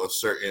handle a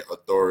certain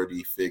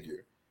authority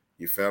figure.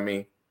 You feel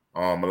me?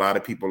 A lot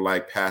of people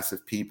like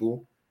passive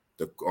people,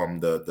 the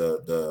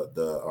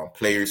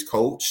players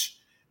coach,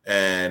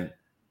 and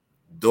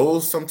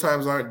those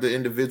sometimes aren't the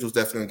individuals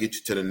that's going to get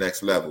you to the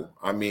next level.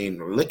 I mean,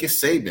 look at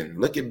Saban,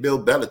 look at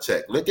Bill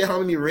Belichick, look at how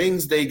many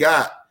rings they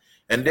got.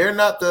 And they're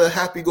not the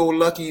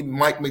happy-go-lucky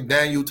Mike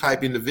McDaniel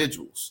type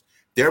individuals.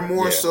 They're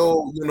more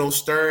so,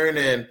 stern,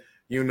 and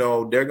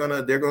they're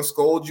gonna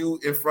scold you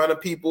in front of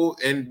people,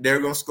 and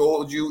they're gonna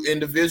scold you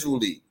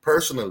individually,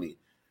 personally.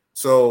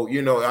 So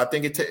I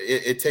think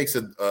it takes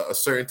a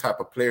certain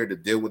type of player to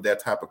deal with that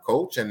type of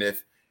coach. And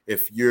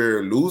if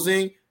you're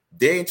losing,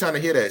 they ain't trying to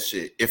hear that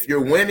shit. If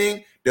you're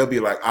winning, they'll be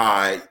like, all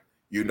right,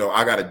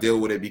 I got to deal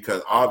with it,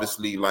 because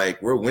obviously,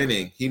 like, we're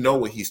winning. He know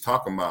what he's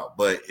talking about.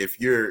 But if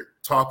you're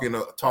talking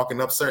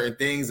up certain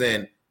things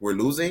and we're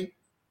losing,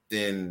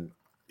 then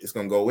it's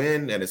gonna go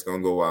in and it's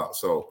gonna go out.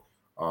 So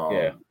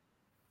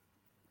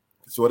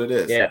it's what it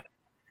is. Yeah.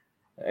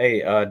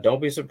 Hey,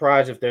 don't be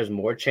surprised if there's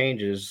more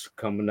changes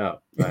coming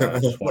up. I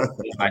just want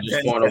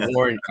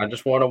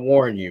to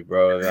warn you,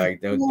 bro. Like,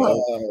 don't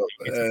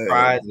be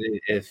surprised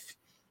if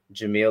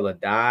Jamil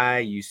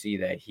Adai, you see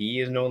that he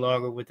is no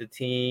longer with the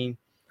team.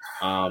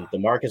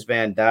 DeMarcus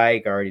Van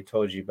Dyke, I already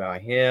told you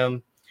about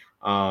him.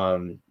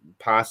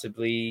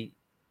 Possibly,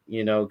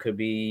 could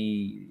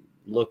be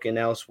looking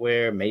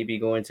elsewhere, maybe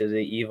going to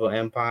the Evil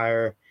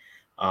Empire.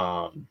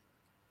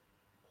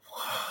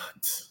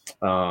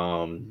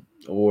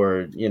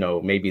 Or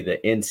maybe the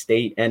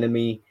in-state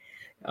enemy.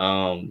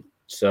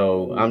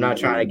 So I'm not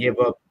trying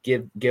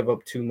to give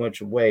up too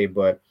much away,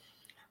 but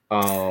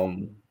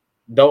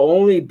the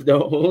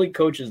only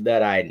coaches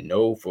that I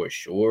know for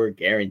sure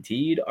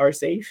guaranteed are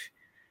safe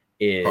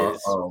is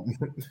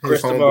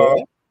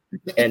Cristobal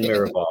and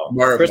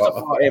Mirabal.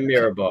 Cristobal and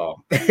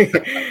Mirabal.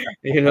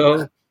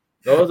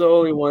 Those are the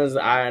only ones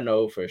I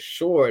know for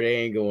sure. They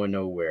ain't going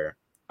nowhere.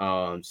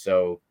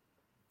 So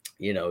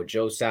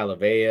Joe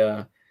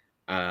Salavea,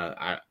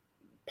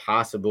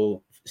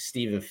 possible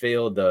Stephen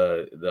Field,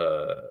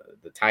 the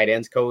tight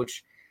ends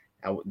coach.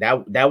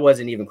 That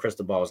wasn't even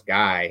Cristobal's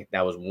guy.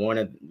 That was one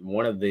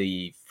of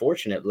the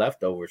fortunate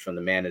leftovers from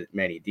the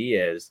Manny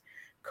Diaz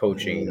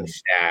coaching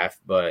staff.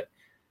 But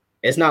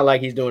it's not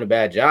like he's doing a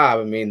bad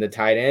job. I mean, the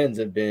tight ends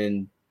have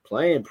been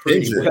playing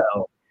pretty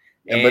well,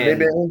 but they've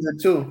been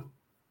injured too.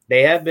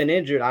 They have been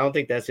injured. I don't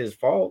think that's his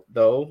fault,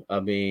 though.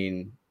 I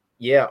mean,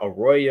 yeah,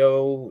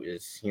 Arroyo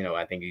is,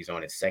 I think he's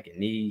on his second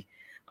knee.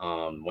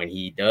 When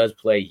he does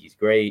play, he's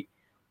great.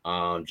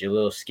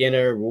 Jaleel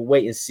Skinner, we'll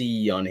wait and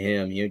see on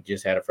him. He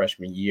just had a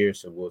freshman year,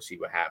 so we'll see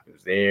what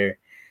happens there.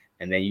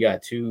 And then you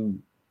got two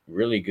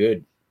really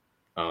good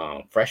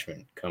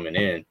freshmen coming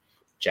in,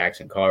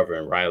 Jackson Carver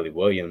and Riley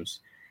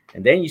Williams.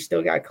 And then you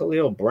still got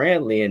Khalil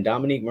Brandley and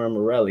Dominique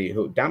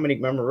Mammarelli.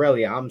 Dominique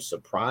Mammarelli, I'm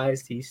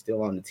surprised he's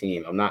still on the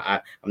team. I'm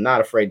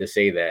not afraid to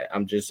say that.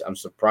 I'm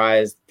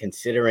surprised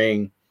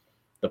considering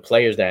the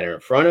players that are in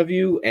front of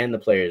you and the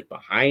players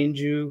behind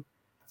you.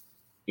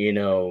 I'm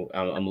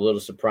a little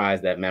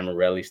surprised that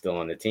Mammarelli's still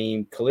on the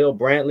team. Khalil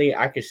Brantley,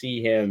 I could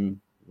see him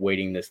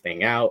waiting this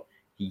thing out.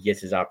 He gets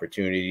his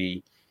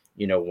opportunity.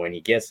 When he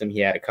gets them,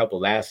 he had a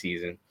couple last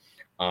season.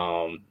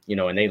 And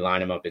they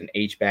line him up in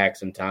H-back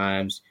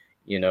sometimes.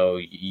 You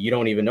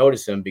don't even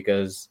notice him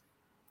because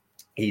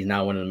he's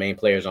not one of the main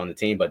players on the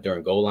team. But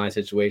during goal line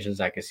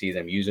situations, I can see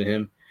them using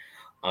him.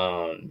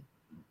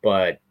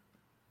 But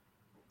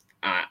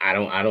I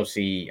don't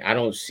see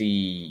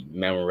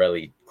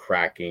Mammarelli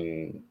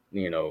cracking,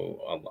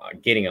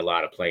 getting a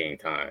lot of playing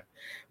time.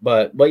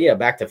 But yeah,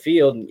 back to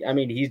Field. I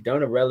mean, he's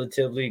done a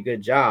relatively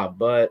good job,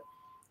 but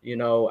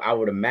I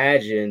would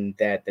imagine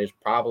that there's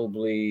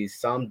probably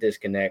some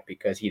disconnect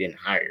because he didn't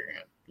hire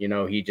him.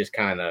 He just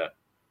kind of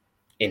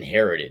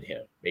inherited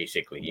him,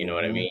 basically. You know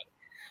what I mean?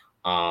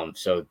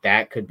 So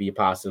that could be a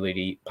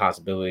possibility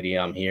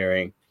I'm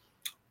hearing.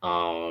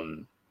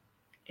 And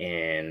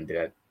did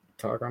I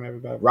talk on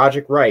everybody?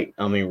 Roderick Wright.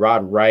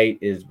 Rod Wright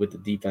is with the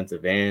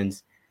defensive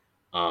ends.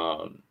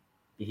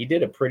 He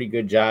did a pretty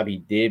good job. He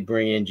did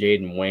bring in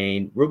Jaden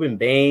Wayne. Ruben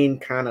Bain,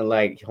 kind of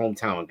like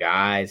hometown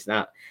guys.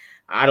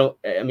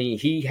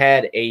 He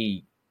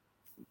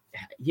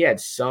had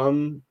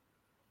some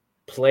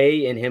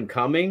play in him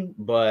coming,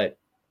 but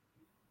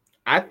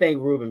I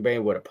think Ruben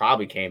Bain would have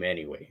probably came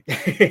anyway.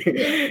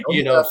 A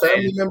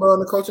family member on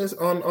the coaches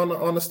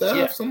on the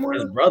staff somewhere.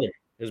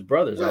 His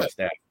brother's on the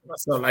staff.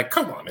 So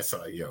come on, it's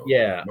yo.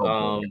 Yeah.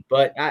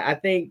 But I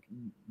think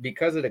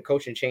because of the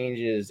coaching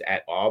changes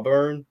at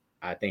Auburn,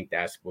 I think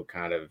that's what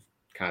kind of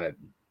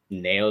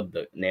nailed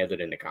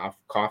it in the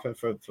coffin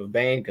for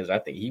Bain, because I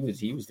think he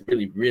was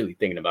really, really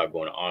thinking about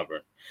going to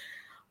Auburn.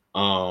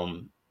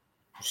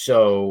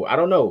 So I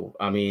don't know.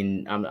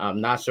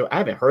 I'm not sure. I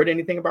haven't heard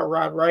anything about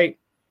Rod Wright,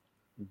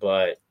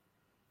 but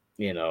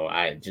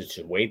I just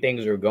the way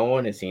things are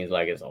going, it seems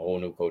like it's a whole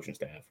new coaching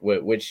staff,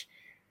 which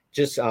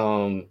just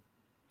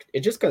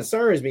it just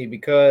concerns me,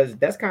 because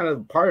that's kind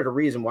of part of the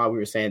reason why we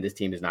were saying this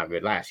team is not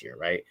good last year,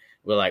 right?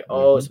 We're like,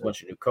 it's a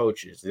bunch of new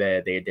coaches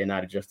that they're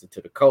not adjusted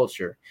to the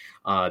culture,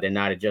 they're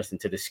not adjusting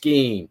to the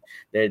scheme,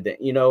 they're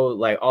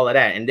like all of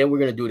that, and then we're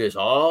gonna do this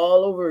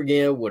all over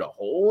again with a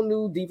whole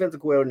new defensive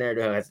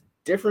coordinator who has a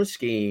different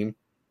scheme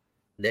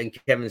than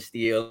Kevin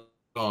Steele,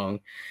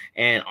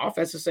 and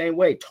offense the same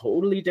way,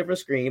 totally different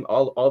scheme.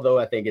 Although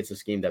I think it's a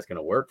scheme that's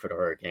gonna work for the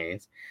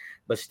Hurricanes,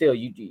 but still,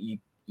 you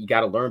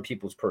got to learn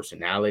people's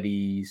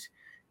personalities.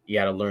 You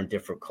got to learn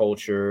different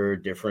culture,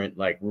 different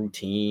like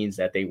routines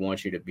that they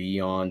want you to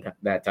be on,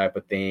 that type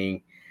of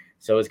thing.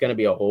 So it's going to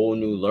be a whole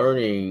new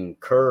learning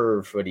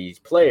curve for these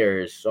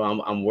players. So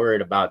I'm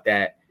worried about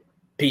that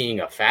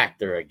being a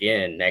factor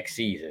again next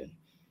season.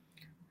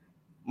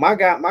 My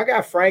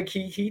guy Frank,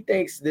 he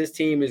thinks this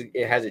team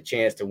has a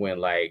chance to win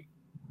like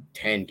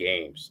 10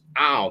 games.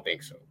 I don't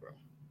think so, bro.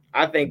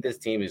 I think this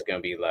team is going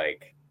to be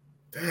like,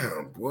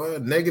 damn, boy,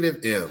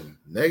 negative M,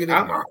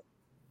 negative mark.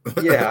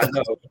 Yeah,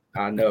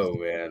 I know,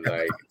 man.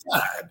 Like,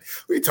 God,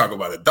 we talk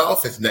about the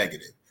Dolphins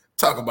negative,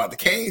 talk about the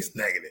Canes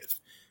negative.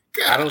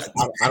 God,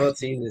 I don't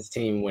see this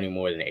team winning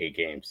more than 8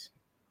 games.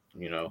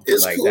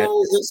 It's like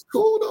cool. It's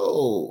cool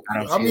though.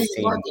 I don't see this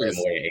team winning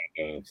more than 8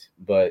 games.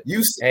 But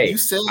you said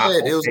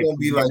it was going to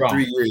be like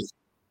 3 years.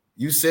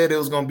 You said it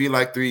was going to be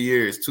like 3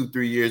 years,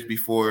 2-3 years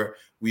before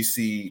we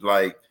see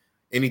like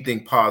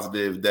anything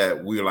positive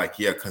that we're like,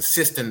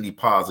 consistently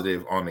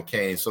positive on the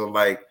Canes. So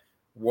like,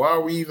 why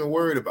are we even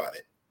worried about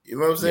it? You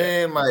know what I'm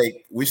saying? Yeah.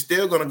 Like, we're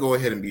still going to go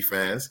ahead and be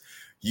fans.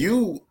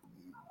 You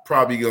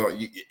probably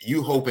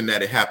you hoping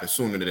that it happens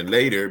sooner than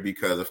later,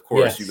 because of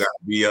course you got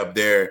to be up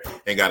there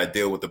and got to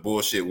deal with the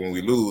bullshit when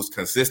we lose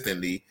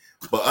consistently.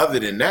 But other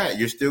than that,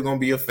 you're still going to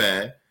be a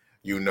fan,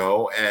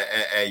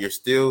 and you're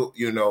still,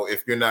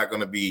 if you're not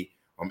going to be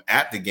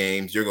at the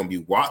games, you're going to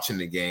be watching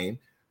the game.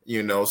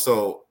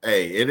 So,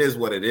 hey, it is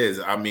what it is.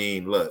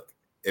 Look,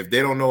 if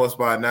they don't know us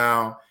by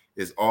now,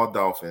 it's all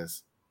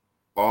Dolphins,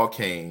 all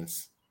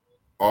Canes,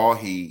 all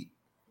Heat,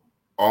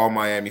 all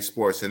Miami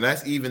sports. And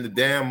that's even the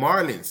damn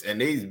Marlins.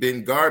 And they've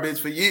been garbage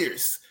for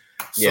years.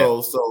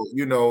 So,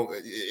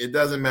 it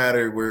doesn't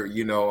matter where,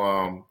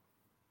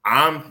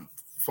 I'm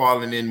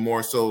falling in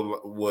more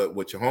so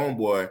with your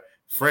homeboy,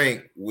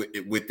 Frank,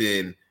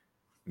 within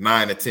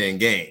 9 or 10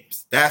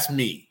 games. That's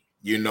me,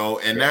 and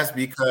that's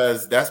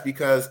because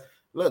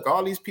look,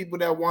 all these people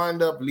that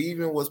wind up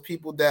leaving was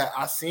people that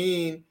I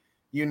seen,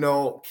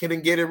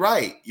 couldn't get it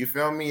right. You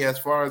feel me? As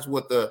far as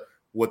what the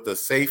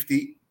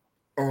safety,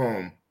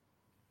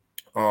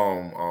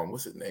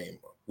 what's his name?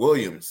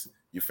 Williams.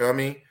 You feel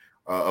me?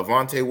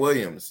 Avante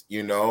Williams.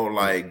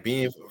 Like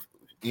being,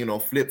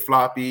 flip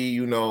floppy.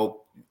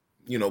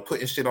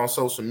 Putting shit on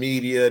social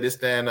media, this,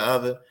 that, and the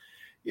other.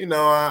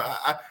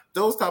 I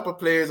those type of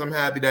players, I'm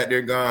happy that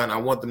they're gone. I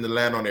want them to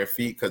land on their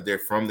feet because they're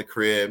from the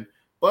crib.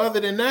 But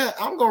other than that,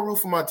 I'm going to root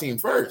for my team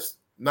first.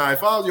 Now,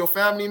 if I was your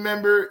family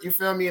member, you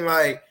feel me?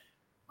 Like,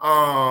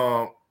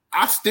 I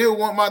still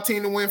want my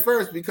team to win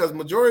first, because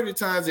majority of the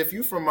times, if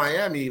you're from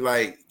Miami,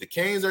 like the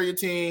Canes are your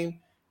team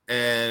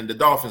and the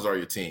Dolphins are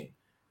your team.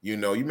 You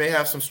may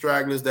have some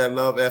stragglers that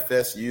love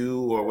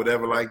FSU or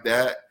whatever like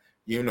that.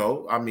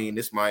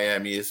 It's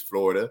Miami, it's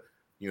Florida,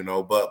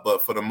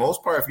 but for the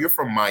most part, if you're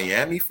from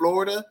Miami,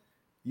 Florida,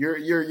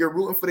 you're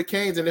rooting for the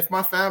Canes. And if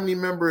my family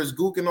member is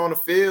gooking on the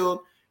field,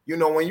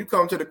 when you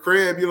come to the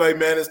crib, you're like,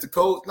 man, it's the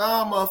coach.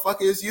 Nah,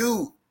 motherfucker, it's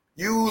you.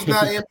 You's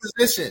not in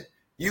position.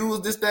 You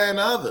was this, that, and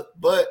the other.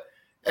 But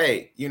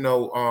hey,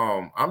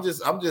 I'm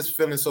just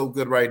feeling so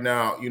good right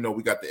now.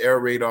 We got the air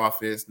raid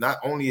offense. Not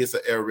only is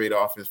it an air raid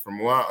offense, from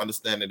what I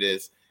understand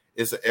it's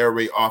an air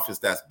raid offense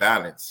that's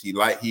balanced. He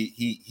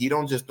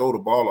don't just throw the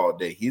ball all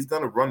day. He's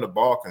gonna run the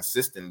ball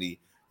consistently,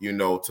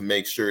 to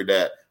make sure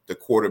that the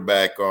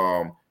quarterback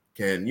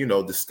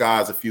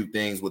disguise a few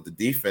things with the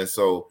defense.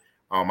 So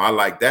I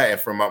like that. And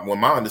from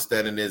my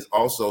understanding is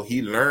also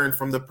he learned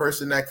from the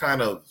person that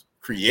kind of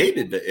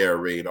created the air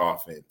raid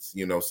offense,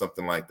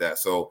 something like that.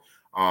 So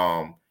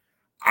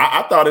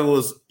I thought it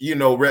was,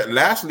 Rhett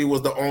Lashlee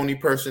was the only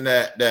person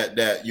that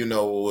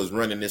was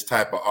running this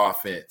type of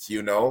offense,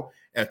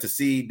 and to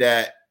see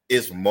that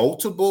it's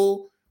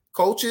multiple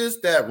coaches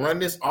that run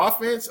this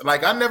offense.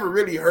 Like, I never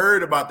really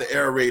heard about the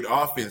air raid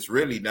offense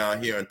really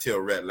down here until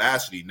Rhett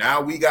Lashlee. Now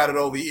we got it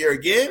over here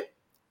again.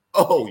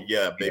 Oh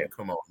yeah, baby,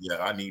 come on.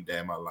 Yeah, I need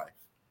that in my life.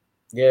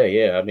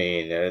 Yeah. I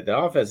mean, the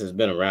offense has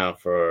been around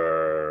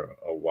for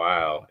a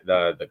while.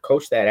 The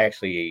coach that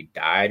actually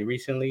died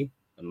recently,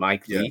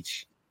 Mike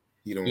Leach,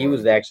 he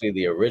was actually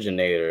the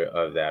originator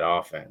of that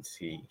offense.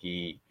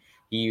 He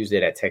used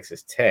it at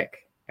Texas Tech.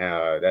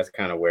 That's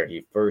kind of where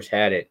he first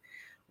had it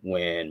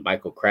when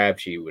Michael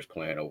Crabtree was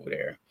playing over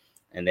there.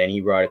 And then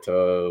he brought it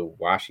to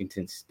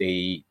Washington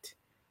State.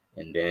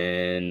 And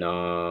then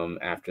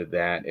after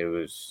that, it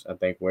was, I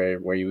think,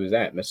 where he was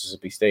at,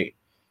 Mississippi State.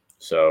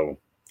 So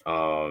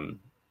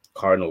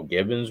Cardinal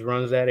Gibbons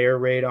runs that air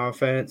raid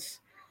offense.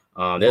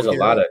 There's a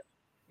lot of,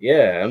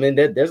 I mean,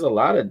 there's a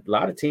lot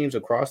of teams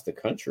across the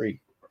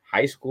country,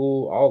 high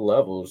school, all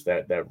levels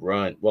that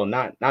run. Well,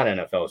 not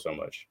NFL so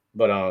much,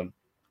 but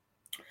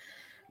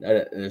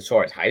as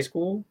far as high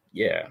school,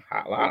 a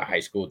lot of high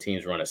school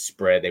teams run a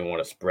spread. They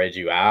want to spread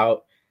you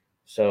out.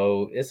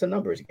 So it's a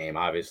numbers game,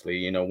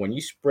 obviously. When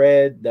you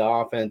spread the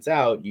offense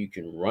out, you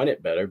can run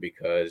it better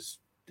because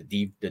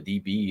the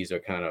DBs are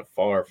kind of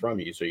far from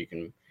you, so you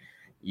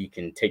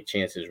can take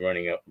chances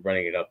running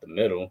it up the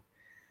middle,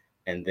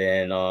 and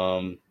then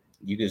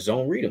you can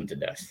zone read them to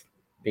death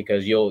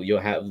because you'll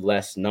have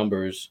less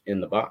numbers in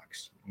the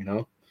box,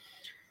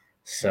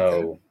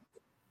 So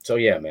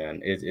yeah,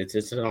 man,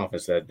 it's an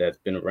offense that's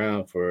been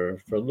around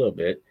for a little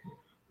bit.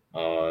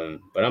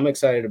 But I'm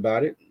excited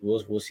about it.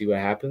 We'll see what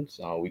happens.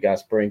 We got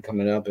spring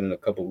coming up in a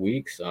couple of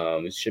weeks.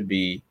 It should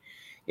be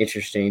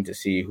interesting to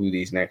see who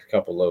these next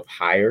couple of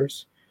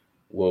hires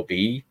will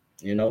be.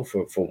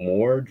 For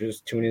more,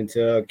 just tune into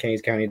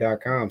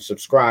CanesCounty.com.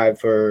 Subscribe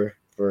for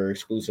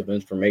exclusive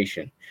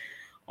information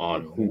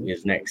on who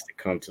is next to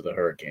come to the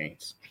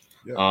Hurricanes.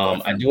 Yeah,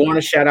 I do want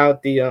to shout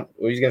out the what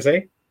were you gonna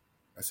say?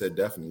 I said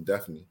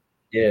definitely.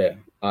 Yeah,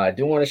 I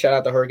do want to shout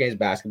out the Hurricanes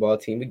basketball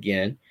team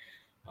again.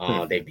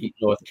 They beat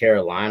North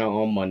Carolina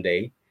on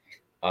Monday.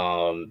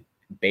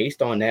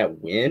 Based on that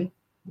win,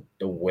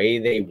 the way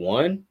they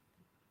won,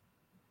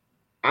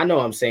 I know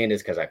I'm saying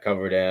this because I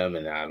covered them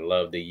and I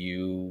love the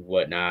U,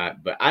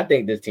 whatnot, but I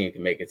think this team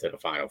can make it to the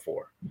Final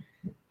Four.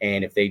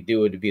 And if they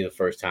do, it would be the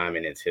first time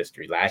in its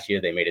history. Last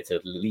year, they made it to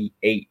the Elite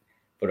Eight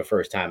for the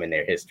first time in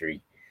their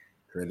history.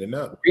 Trending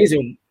up.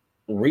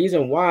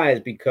 Reason why is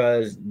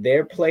because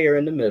their player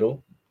in the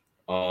middle,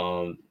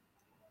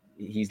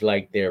 he's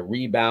like their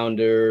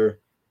rebounder,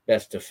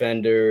 best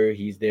defender.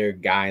 He's their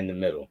guy in the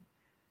middle.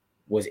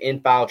 Was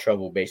in foul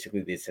trouble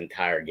basically this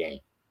entire game.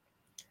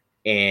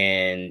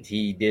 And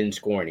he didn't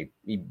score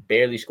he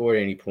barely scored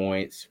any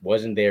points,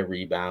 wasn't there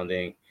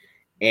rebounding.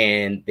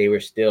 And they were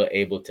still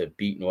able to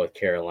beat North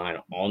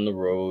Carolina on the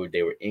road.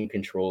 They were in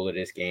control of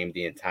this game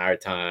the entire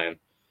time.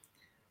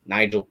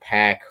 Nigel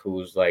Pack,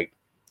 who's like,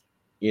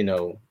 he's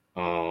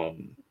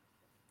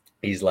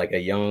like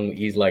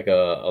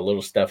a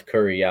little Steph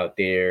Curry out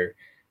there.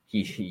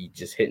 He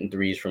just hitting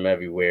threes from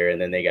everywhere. And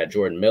then they got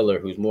Jordan Miller,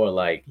 who's more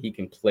like he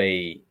can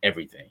play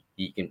everything.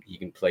 He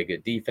can play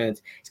good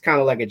defense. He's kind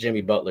of like a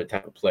Jimmy Butler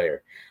type of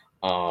player.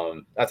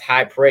 That's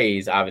high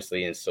praise,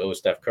 obviously, and so is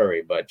Steph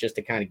Curry. But just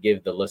to kind of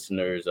give the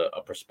listeners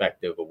a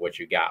perspective of what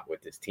you got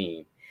with this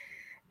team.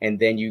 And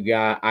then you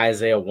got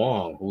Isaiah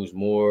Wong, who's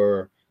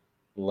more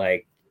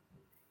like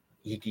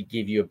he could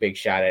give you a big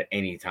shot at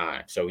any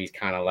time. So he's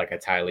kind of like a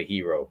Tyler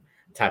Hero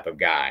type of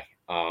guy.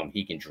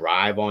 He can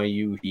drive on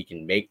you. He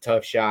can make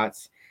tough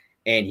shots,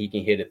 and he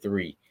can hit a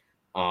three.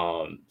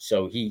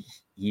 So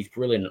he's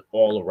really an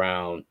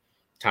all-around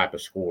type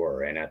of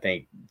scorer, and I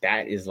think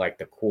that is like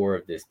the core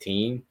of this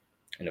team.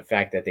 And the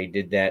fact that they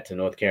did that to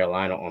North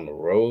Carolina on the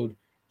road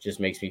just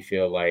makes me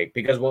feel like,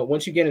 because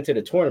once you get into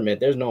the tournament,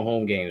 there's no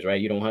home games,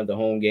 right? You don't have the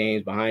home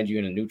games behind you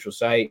in a neutral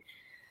site.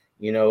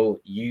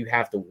 You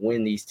have to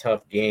win these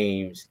tough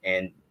games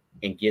and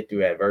get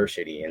through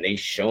adversity, and they've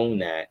shown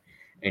that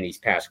in these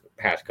past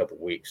couple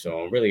of weeks. So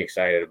I'm really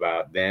excited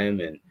about them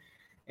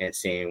and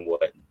seeing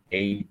what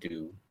they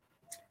do.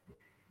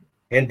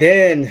 And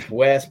then,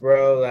 Wes,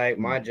 bro, like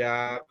my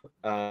job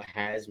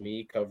has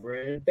me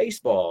covering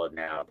baseball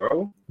now,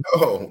 bro.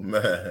 Oh,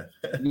 man.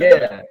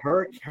 Yeah,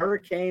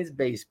 Hurricanes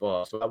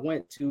baseball. So I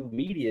went to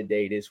Media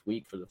Day this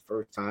week for the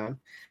first time.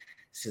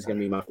 This is going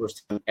to be my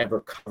first time ever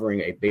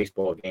covering a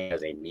baseball game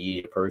as a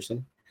media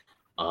person.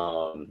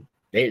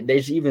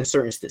 There's even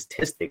certain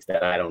statistics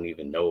that I don't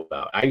even know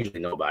about. I usually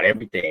know about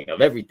everything,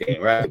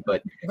 right?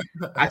 But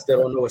I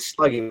still don't know what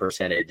slugging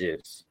percentage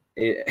is.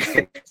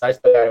 So I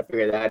still got to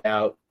figure that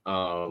out.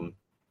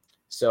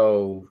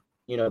 So,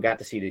 got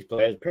to see these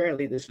players.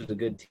 Apparently, this was a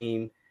good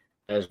team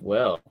as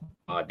well.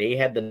 They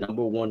had the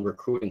number one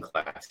recruiting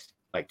class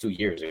like 2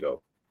 years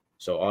ago.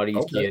 So all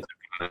these kids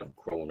are kind of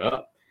grown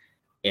up,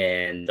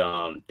 and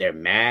they're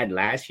mad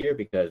last year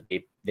because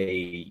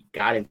they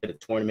got into the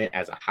tournament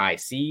as a high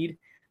seed,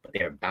 but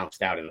they were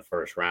bounced out in the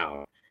first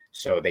round.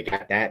 So they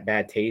got that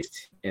bad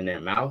taste in their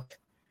mouth.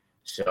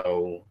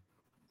 So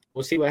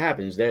we'll see what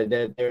happens.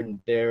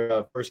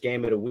 Their first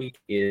game of the week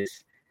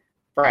is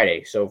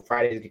Friday. So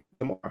Friday's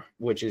tomorrow,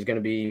 which is going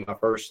to be my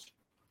first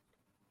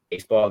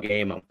baseball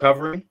game I'm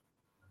covering.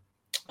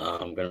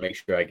 I'm going to make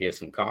sure I get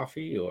some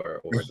coffee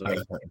or like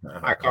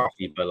not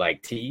coffee, but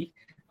like tea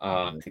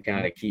to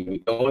kind of keep me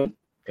going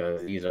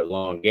because these are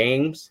long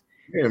games.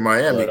 You're in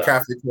Miami,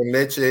 Cafe con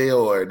Leche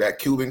or that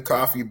Cuban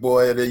coffee,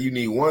 boy, that you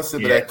need one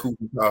sip of that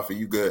Cuban coffee,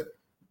 you good.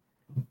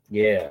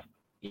 Yeah,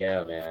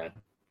 man.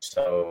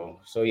 So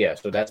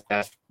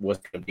that's what's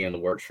going to be in the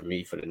works for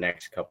me for the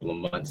next couple of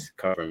months,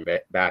 covering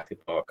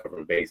basketball,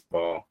 covering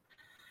baseball.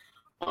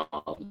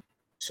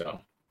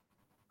 So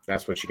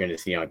that's what you're going to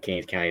see on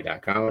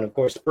CanesCounty.com. And, of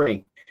course,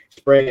 spring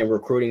and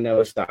recruiting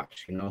never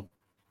stops, you know.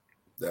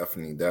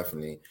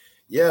 Definitely.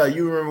 Yeah,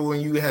 you remember when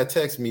you had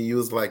texted me, you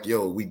was like,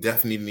 yo, we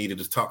definitely needed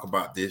to talk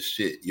about this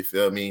shit. You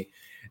feel me?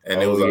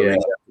 And it was already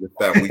after the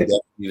fact we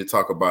definitely need to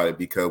talk about it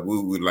because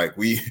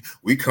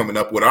we coming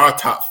up with our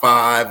top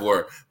 5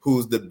 or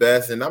who's the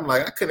best. And I'm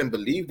like, I couldn't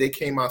believe they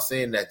came out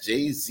saying that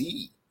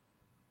Jay-Z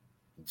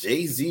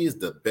is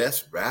the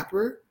best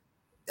rapper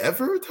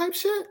ever type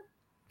shit.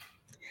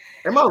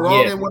 Am I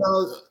wrong in what I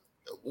was?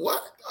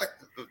 What?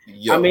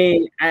 I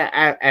mean,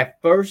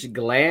 at first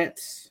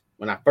glance,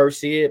 when I first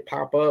see it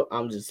pop up,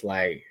 I'm just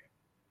like,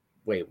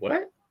 wait,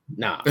 what?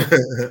 Nah.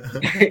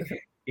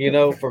 You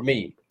know, for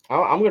me,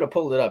 I'm going to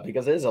pull it up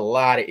because there's a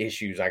lot of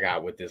issues I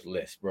got with this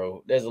list,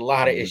 bro. There's a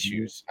lot of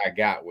issues I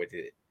got with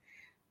it.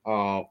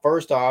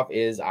 First off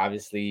is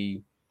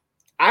obviously,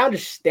 I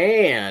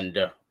understand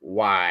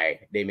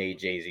why they made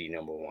Jay-Z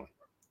number 1.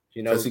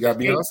 You know, because he got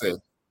Beyonce.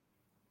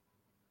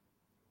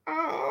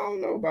 I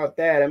don't know about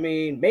that. I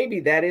mean,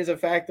 maybe that is a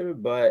factor,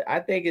 but I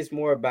think it's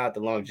more about the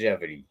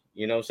longevity.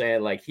 You know what I'm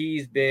saying? Like,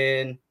 he's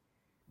been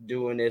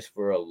doing this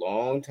for a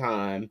long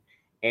time,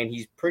 and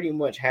he's pretty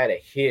much had a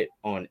hit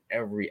on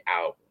every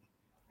album,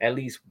 at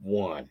least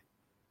one.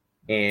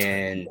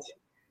 And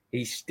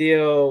he's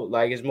still,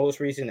 like, his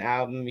most recent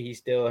album, he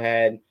still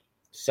had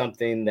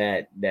something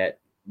that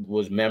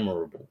was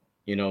memorable.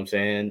 You know what I'm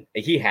saying?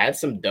 He had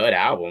some dud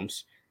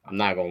albums. I'm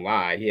not going to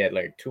lie. He had,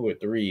 like, 2 or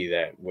 3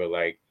 that were,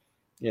 like,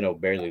 you know,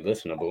 barely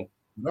listenable.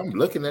 I'm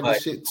looking at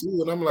this shit, too,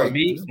 and I'm like, for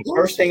me, the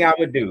first thing I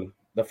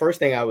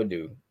would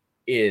do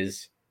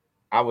is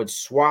I would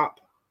swap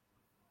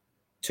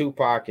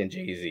Tupac and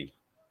Jay-Z.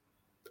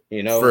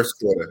 You know, first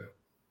quarter.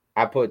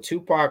 I put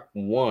Tupac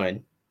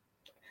 1.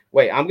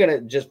 Wait, I'm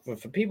gonna just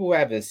for people who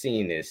haven't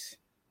seen this.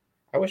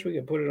 I wish we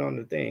could put it on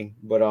the thing,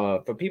 but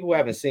for people who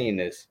haven't seen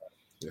this,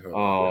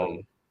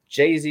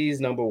 Jay-Z's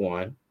number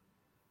 1,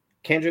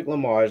 Kendrick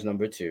Lamar's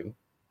number 2,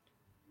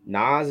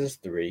 Nas is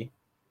 3,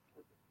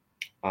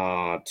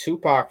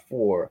 Tupac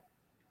 4.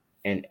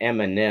 And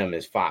Eminem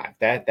is 5.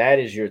 That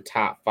is your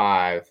top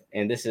 5,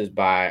 and this is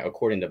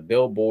according to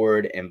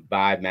Billboard and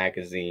Vibe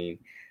magazine.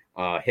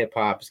 Hip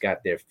hop's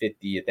got their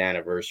 50th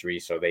anniversary,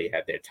 so they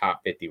had their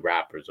top 50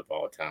 rappers of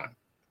all time.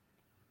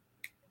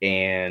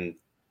 And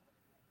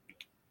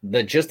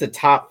the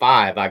top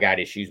 5 I got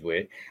issues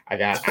with. I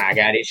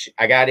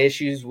got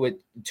issues with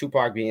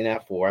Tupac being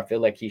at 4. I feel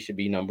like he should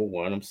be number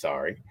 1. I'm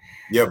sorry.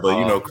 Yeah, but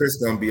you know, Chris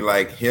gonna be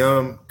like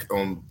him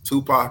on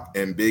Tupac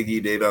and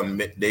Biggie.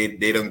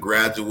 They done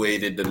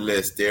graduated the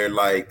list. They're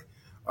like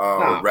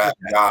rap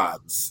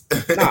gods.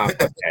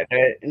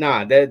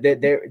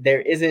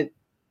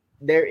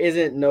 There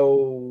isn't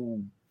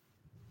no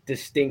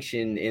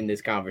distinction in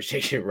this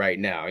conversation right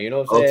now. You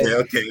know what I'm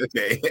saying?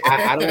 Okay.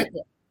 I don't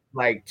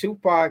like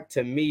Tupac.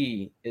 To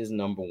me, is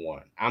number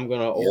 1. I'm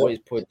gonna always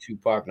put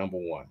Tupac number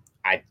 1.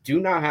 I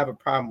do not have a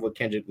problem with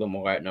Kendrick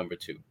Lamar at number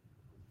 2.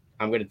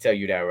 I'm going to tell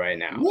you that right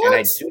now.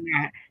 What?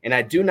 And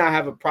I do not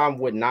have a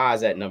problem with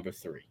Nas at number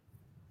 3.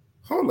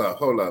 Hold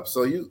up.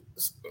 So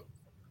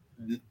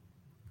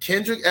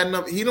Kendrick at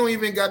number, he don't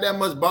even got that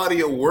much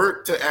body of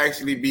work to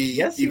actually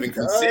be even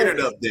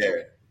considered up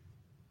there.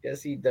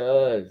 Yes, he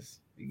does.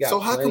 So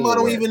how come I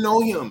don't even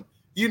know him?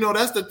 You know,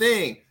 that's the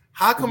thing.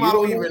 How come I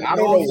don't even know him? I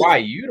don't know why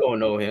you don't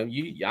know him.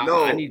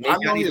 I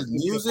know his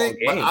music,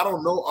 but I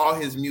don't know all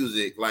his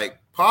music. Like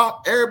Pac,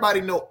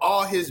 everybody know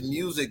all his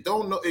music.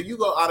 Don't know if you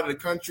go out of the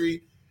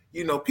country,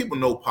 you know, people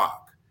know Pac.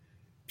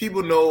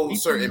 People know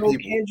certain people.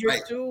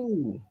 Kendrick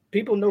too.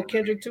 People know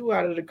Kendrick too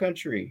out of the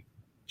country.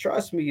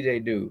 Trust me, they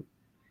do.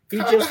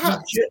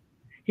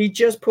 He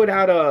just put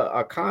out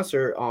a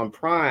concert on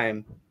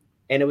Prime,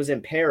 and it was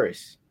in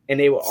Paris, and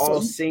they were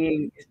all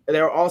singing.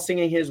 They were all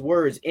singing his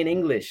words in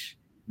English.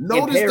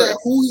 Notice that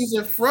who he's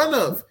in front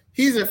of.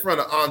 He's in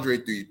front of Andre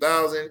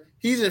 3000.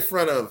 He's in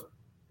front of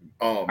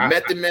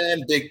Method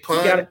Man, Big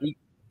Pun.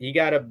 He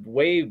got a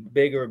way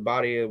bigger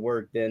body of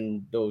work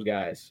than those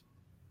guys.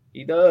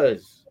 He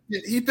does.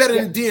 He better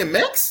than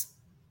DMX?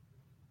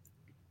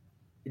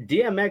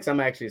 DMX, I'm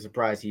actually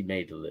surprised he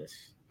made the list.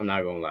 I'm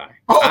not gonna lie.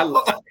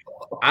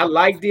 I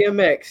like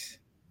DMX.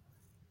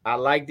 I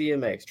like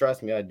DMX.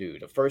 Trust me, I do.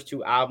 The first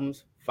 2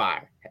 albums,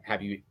 fire.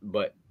 Have you?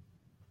 But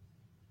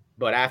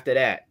after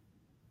that,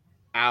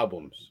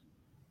 albums.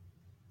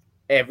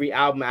 Every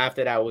album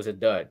after that was a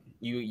dud.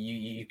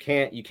 You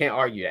can't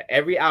argue that.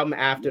 Every album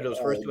after those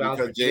first 2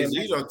 albums, because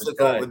Jay-Z done took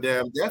over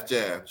damn Def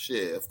Jam.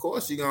 Shit, of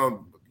course he gonna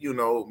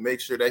make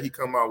sure that he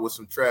come out with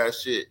some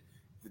trash shit.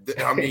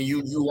 I mean,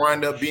 you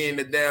wind up being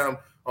the damn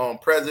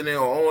president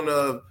or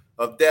owner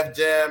of Def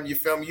Jam. You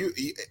feel me? You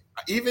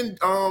even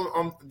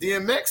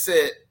DMX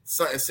said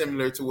something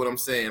similar to what I'm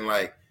saying.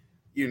 Like,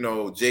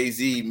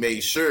 Jay-Z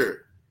made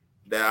sure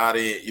that I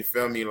didn't, you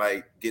feel me,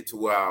 like get to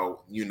where I,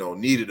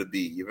 needed to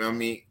be. You feel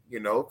me?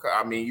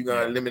 I mean, you're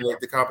gonna eliminate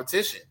the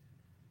competition.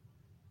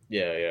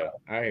 Yeah,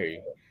 I hear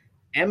you.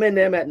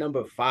 Eminem at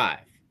number 5.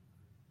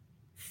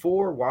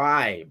 For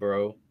why,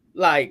 bro?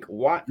 Like,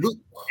 what?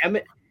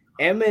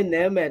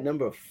 Eminem at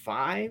number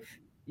 5?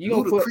 You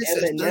gonna put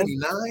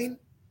Eminem?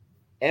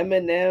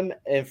 Eminem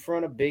in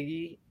front of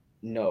Biggie?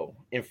 No.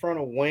 In front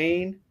of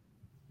Wayne?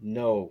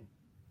 No.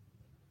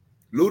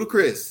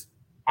 Ludacris.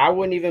 I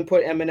wouldn't even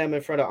put Eminem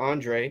in front of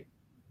Andre.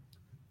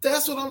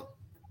 That's what I'm.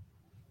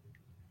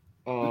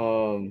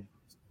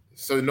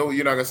 So no,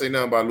 you're not gonna say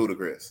nothing about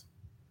Ludacris.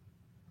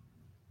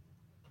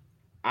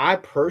 I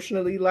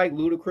personally like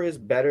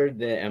Ludacris better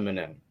than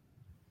Eminem.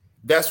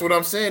 That's what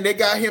I'm saying. They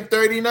got him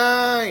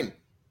 39.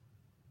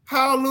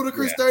 How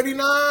Ludacris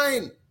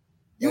 39?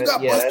 You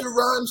got Busta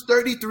Rhymes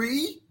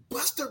 33.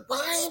 Busta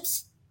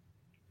Rhymes.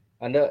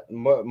 I know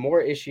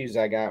more issues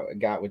I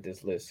got with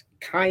this list.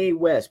 Kanye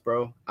West,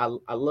 bro. I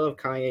love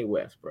Kanye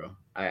West, bro.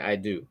 I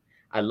do.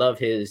 I love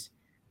his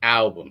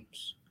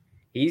albums.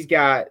 He's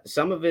got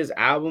some of his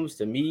albums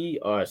to me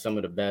are some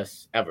of the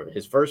best ever.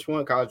 His first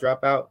one, College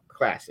Dropout,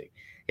 classic.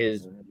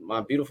 His My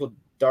Beautiful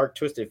Dark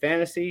Twisted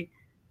Fantasy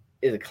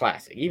is a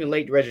classic. Even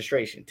Late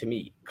Registration to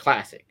me,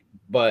 classic.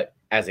 But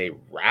as a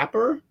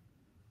rapper,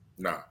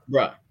 nah,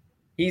 bruh.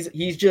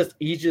 He's just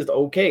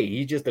okay.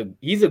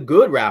 He's a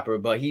good rapper,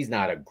 but he's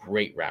not a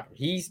great rapper.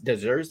 He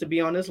deserves to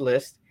be on this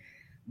list,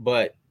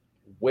 but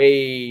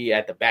way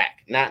at the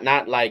back.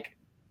 Not like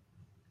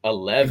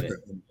 11,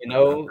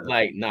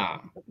 like nah.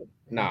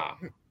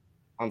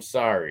 I'm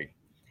sorry.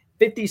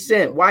 50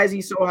 Cent, why is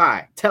he so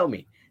high? Tell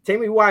me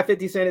why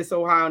 50 Cent is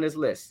so high on this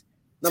list.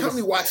 Tell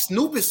me why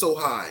Snoop is so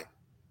high.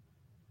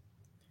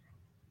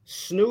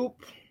 Snoop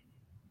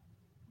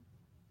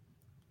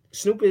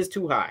is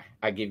too high.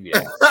 I give you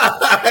that.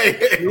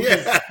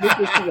 Snoop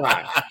is too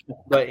high,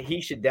 but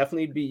he should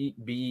definitely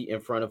be in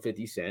front of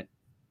 50 Cent.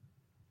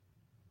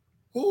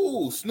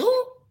 Who?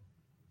 Snoop?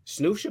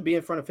 Snoop should be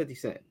in front of 50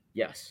 Cent.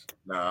 Yes.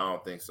 No, I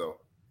don't think so.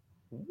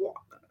 What?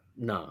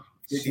 No.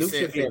 50 Snoop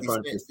Cent, should be in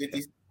front of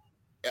 50 Cent.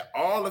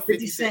 All of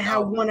 50 Cent had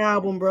one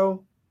album,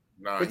 bro.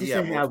 Nah, 50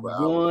 Cent had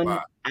one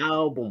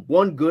album,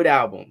 one good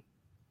album.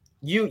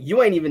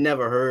 You ain't even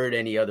never heard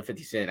any other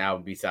 50 Cent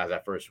album besides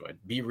that first one.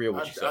 Be real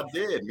with yourself. I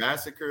did.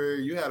 Massacre.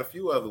 You had a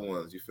few other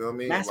ones. You feel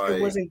me?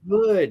 Massacre wasn't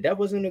good. That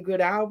wasn't a good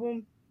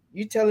album.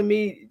 You telling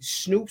me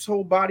Snoop's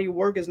whole body of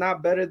work is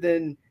not better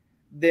than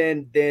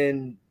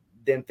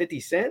 50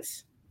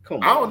 Cent's? Come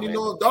on. I don't even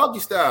know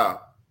Doggy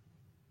Style.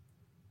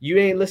 You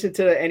ain't listened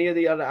to any of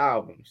the other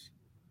albums.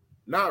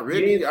 Not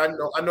really. I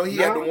know he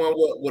had the one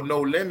with No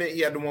Limit.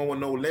 He had the one with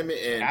No Limit,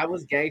 and that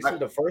was gangster.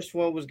 The first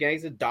one was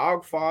gangster.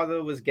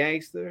 Dogfather was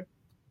gangster.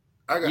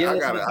 I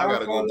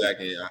gotta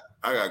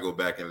go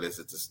back and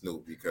listen to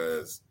Snoop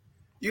because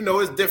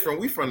it's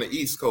different. We from the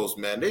East Coast,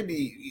 man. They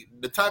be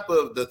the type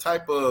of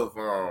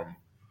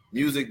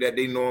music that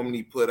they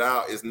normally put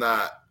out is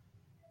not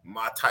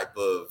my type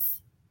of.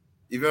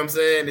 You feel what I'm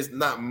saying? It's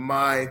not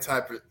my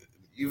type of.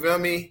 You feel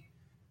me?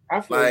 I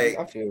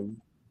feel.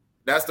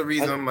 That's the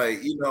reason I'm like,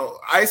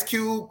 Ice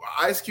Cube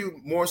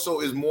more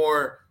so is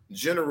more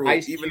general,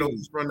 even though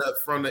he's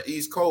from the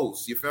East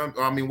Coast. You feel me?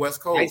 I mean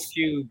West Coast.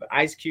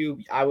 Ice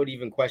Cube, I would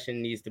even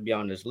question needs to be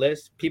on this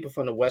list. People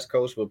from the West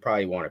Coast would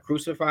probably want to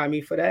crucify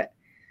me for that.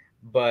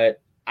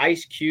 But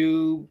Ice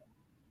Cube,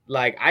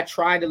 like I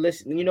try to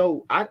listen,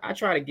 I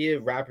try to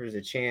give rappers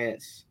a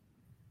chance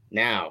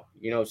now.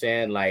 You know what I'm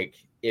saying? Like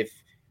if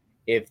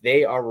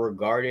they are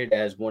regarded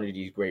as one of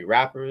these great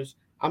rappers,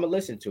 I'm gonna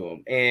listen to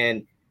them.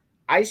 And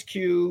Ice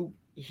Cube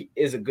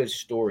is a good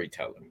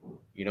storyteller,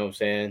 you know what I'm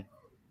saying?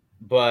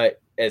 But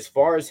as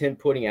far as him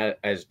putting out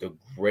as the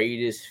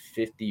greatest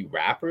 50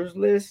 rappers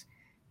list,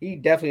 he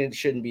definitely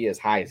shouldn't be as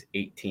high as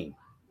 18.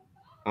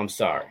 I'm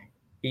sorry.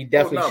 He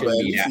definitely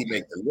shouldn't be that.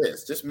 Make the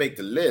list. Just make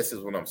the list is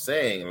what I'm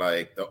saying.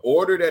 Like the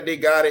order that they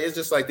got it's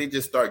just like they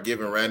just start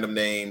giving random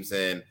names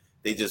and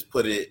they just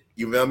put it,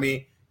 you feel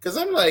me? Because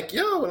I'm like,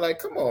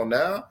 come on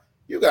now.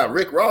 You got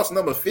Rick Ross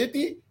number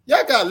 50.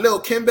 Y'all got Lil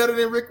Kim better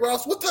than Rick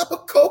Ross. What type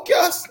of coke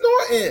y'all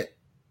snorting?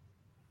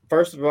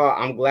 First of all,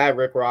 I'm glad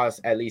Rick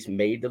Ross at least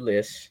made the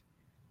list.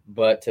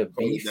 But to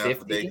be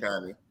 50,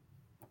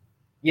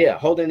 yeah,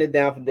 holding it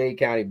down for Dade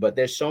County. But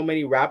there's so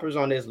many rappers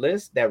on this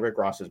list that Rick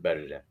Ross is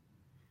better than.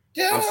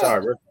 Yeah. I'm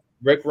sorry.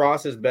 Rick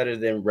Ross is better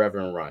than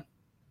Reverend Run.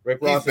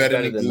 Rick Ross is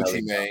better than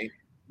Gucci Mane.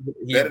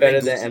 He's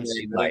better than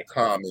MC Lyte.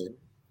 Common.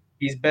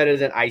 He's better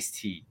than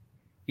Ice-T.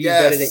 He's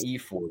Yes. better than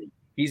E40.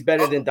 He's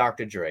better than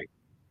Dr. Dre.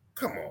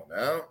 Come on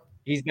now.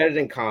 He's better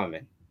than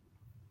Common.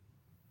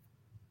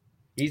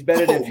 He's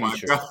better than Oh my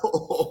Future. God.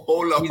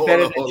 Hold He's on,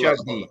 better hold than on, Chuck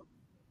hold D. on.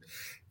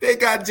 They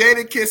got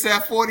Jadakiss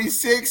at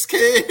 46,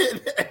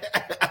 kid.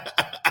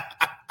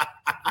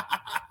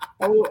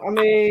 Oh, I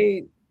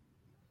mean,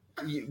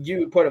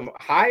 you put him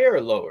higher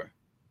or lower?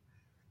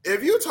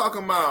 If you're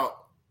talking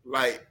about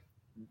like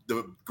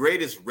the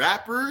greatest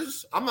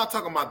rappers, I'm not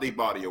talking about their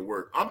body of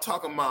work. I'm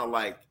talking about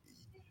like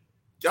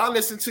y'all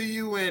listen to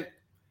you, and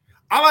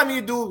all I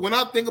need to do when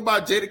I think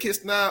about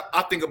Jadakiss now,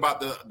 I think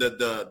about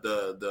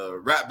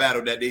the rap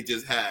battle that they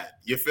just had.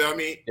 You feel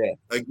me? Yeah.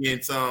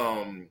 Against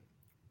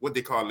what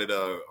they call it?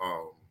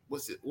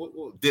 What's it?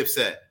 What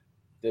Dipset.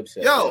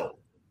 Dipset. Yo. Yeah.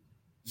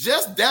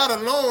 Just that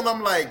alone,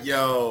 I'm like,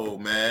 yo,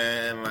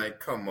 man, like,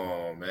 come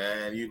on,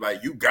 man. You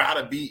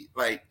gotta be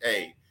like,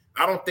 hey,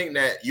 I don't think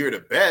that you're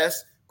the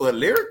best, but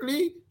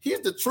lyrically, he's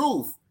the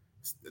truth.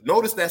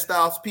 Notice that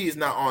Styles P is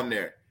not on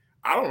there.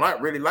 I don't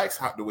really like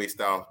the way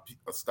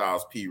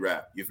Styles P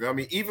rap. You feel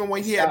me? Even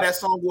when he had that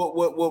song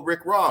with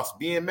Rick Ross,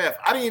 BMF,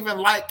 I didn't even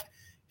like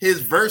his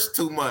verse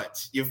too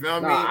much. You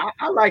feel me?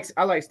 I like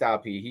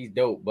Styles P. He's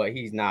dope, but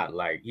he's not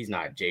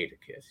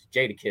Jadakiss.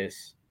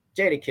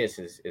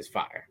 Jadakiss is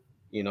fire.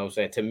 You know what I'm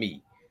saying? To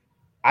me,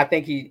 I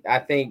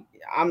think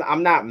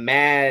I'm not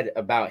mad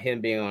about him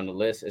being on the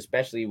list,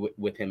 especially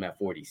with him at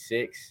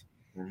 46.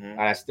 Mm-hmm.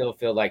 I still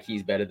feel like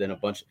he's better than a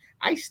bunch of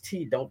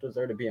Ice-T don't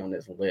deserve to be on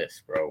this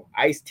list, bro.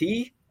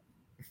 Ice-T,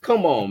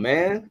 come on,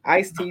 man.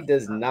 Ice-T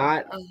does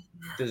not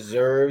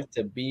deserve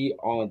to be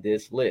on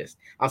this list.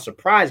 I'm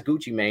surprised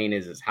Gucci Mane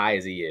is as high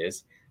as he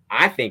is.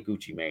 I think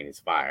Gucci Mane is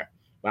fire,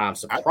 but I'm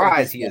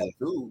surprised he is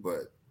too,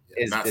 but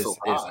not so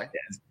high.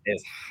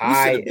 As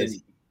high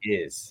as he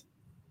is.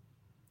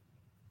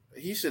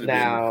 He should have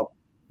now.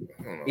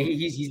 Been,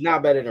 he's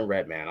not better than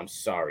Redman. I'm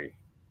sorry.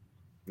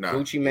 No,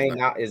 Gucci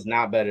Mane is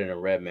not better than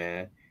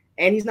Redman,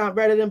 and he's not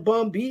better than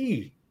Bun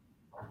B.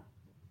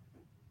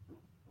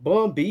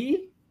 Bun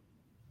B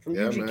from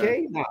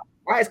UGK. Nah.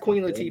 Why is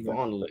Queen Latifah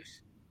on the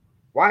list?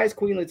 Why is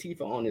Queen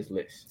Latifah on this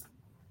list?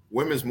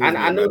 Women's movement.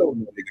 I know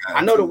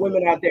the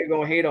women out there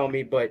gonna hate on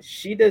me, but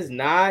she does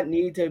not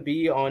need to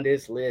be on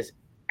this list.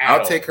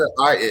 I'll take her.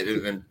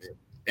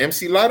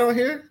 MC Lyte on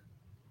here.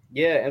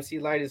 Yeah, MC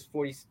Lyte is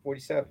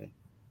 47.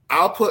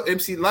 I'll put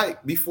MC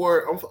Lyte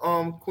before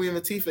Queen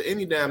Latifah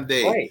any damn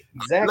day. Right,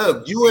 exactly.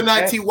 Look,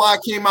 UNITY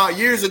came out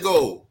years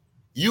ago.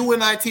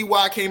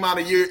 UNITY came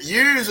out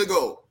years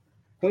ago.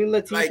 Queen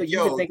Latifah, you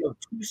can think of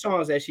 2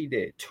 songs that she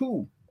did.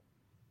 2.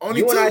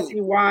 Only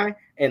UNITY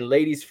and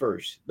Ladies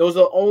First. Those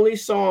are the only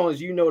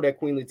songs you know that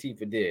Queen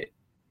Latifah did.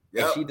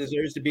 Yep. And she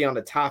deserves to be on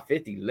the top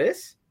 50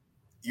 list.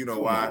 You know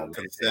why?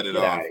 Because set it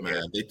off,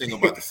 man. They think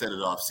about the set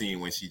it off scene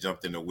when she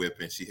jumped in the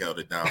whip and she held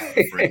it down for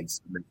the friends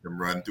to make them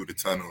run through the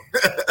tunnel.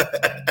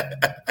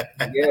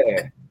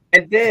 Yeah.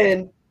 And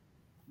then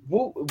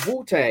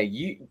Wu-Tang,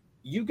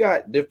 you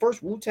got the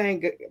first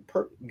Wu-Tang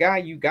guy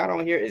you got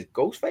on here is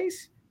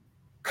Ghostface?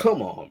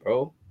 Come on,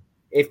 bro.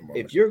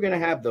 If you're going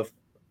to have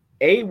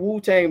a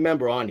Wu-Tang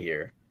member on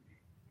here,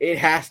 it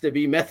has to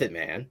be Method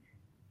Man.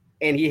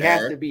 And he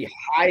has to be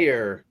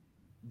higher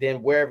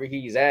than wherever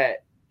he's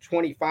at.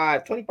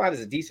 25 is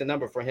a decent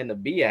number for him to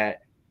be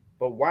at,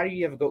 but why do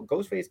you have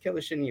Ghostface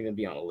Killer shouldn't even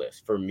be on the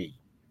list for me.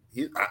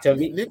 Niggas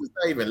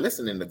not even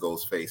listening to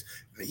Ghostface.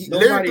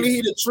 Lyrically,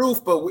 he the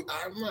truth, but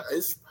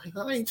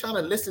I ain't trying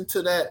to listen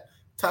to that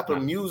type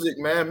of music,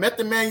 man.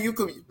 Method Man, you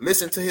could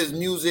listen to his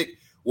music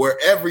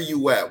wherever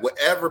you at,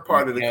 whatever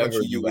part of the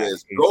country you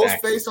is. Exactly.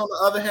 Ghostface, on the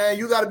other hand,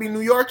 you got to be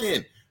New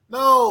Yorkin.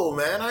 No,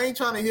 man, I ain't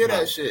trying to hear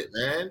that shit,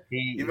 man.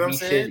 You know what I'm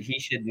saying? He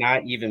should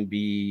not even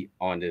be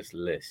on this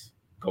list.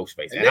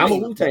 Ghostface. And I'm a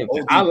Wu-Tang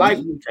fan. I like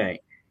Wu-Tang.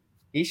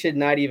 He should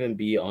not even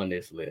be on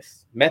this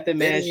list. Method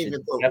Man should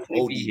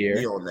definitely be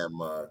here. On that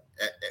mud.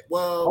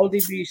 Well,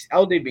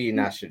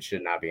 LDB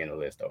should not be on the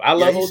list though. I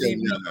love ODB.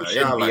 He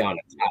shouldn't be on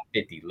the top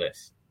 50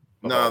 list.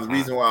 No, the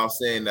reason why I'm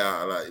saying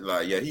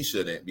that, he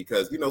shouldn't,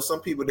 because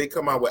some people they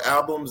come out with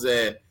albums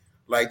and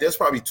there's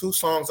probably 2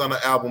 songs on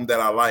the album that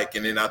I like,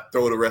 and then I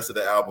throw the rest of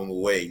the album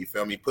away. You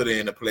feel me? Put it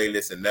in a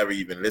playlist and never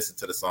even listen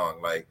to the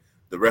song, like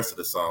the rest of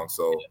the song.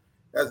 So. Yeah.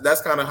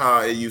 That's kind of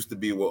how it used to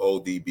be with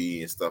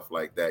ODB and stuff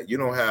like that. You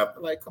don't have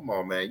come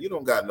on, man. You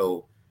don't got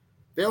no.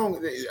 I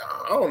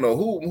don't know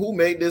who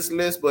made this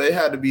list, but it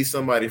had to be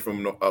somebody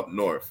from up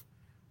north,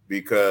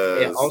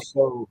 because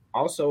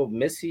also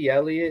Missy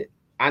Elliott.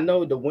 I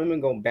know the women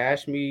gonna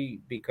bash me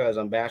because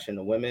I'm bashing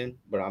the women,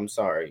 but I'm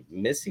sorry,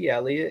 Missy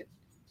Elliott.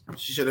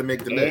 She should have made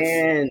the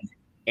list.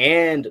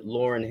 And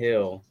Lauryn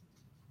Hill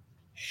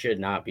should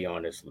not be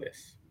on this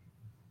list.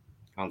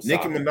 I'm sorry.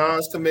 Nicki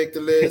Minaj to make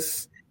the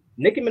list.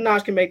 Nicki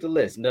Minaj can make the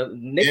list.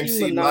 Nicki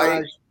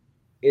Minaj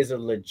is a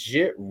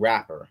legit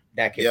rapper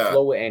that can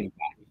flow with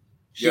anybody.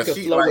 She could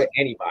flow with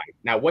anybody.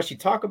 Now, what she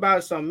talk about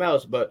is something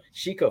else, but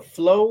she could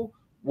flow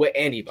with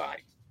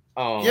anybody.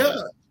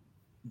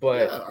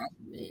 But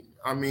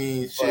I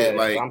mean, shit.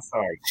 I'm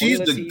sorry. She's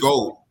the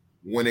GOAT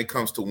when it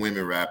comes to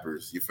women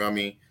rappers. You feel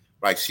me?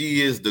 Like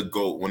she is the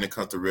GOAT when it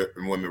comes to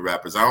women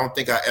rappers. I don't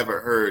think I ever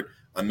heard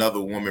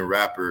another woman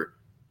rapper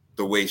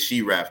the way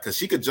she raps, because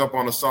she could jump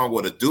on a song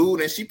with a dude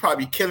and she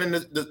probably killing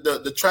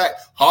the track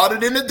harder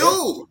than the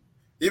dude.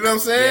 You know what I'm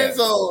saying? Yeah.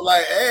 So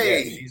like,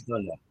 hey, she's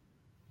done that.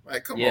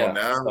 Like, come on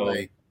now, so,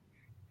 like.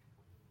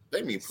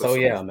 They mean so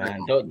yeah,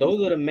 man.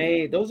 Those are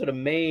the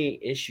main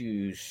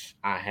issues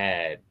I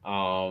had.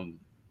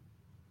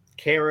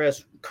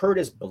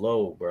 Curtis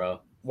Blow,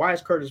 bro. Why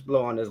is Curtis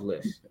Blow on this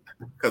list?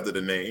 Because of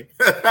the name.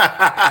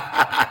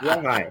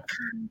 Why?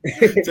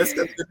 Just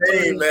because of the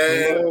name,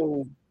 man.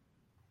 Blow.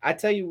 I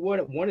tell you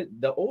what, one of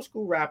the old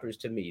school rappers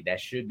to me that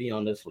should be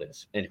on this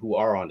list and who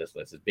are on this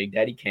list is Big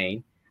Daddy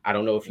Kane. I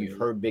don't know if you've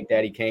heard Big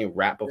Daddy Kane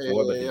rap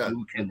before, but the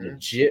dude can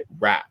legit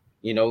rap.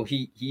 You know,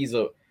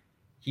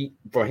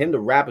 for him to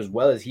rap as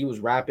well as he was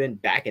rapping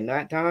back in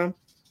that time,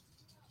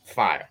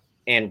 fire.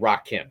 And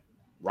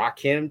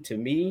Rakim, to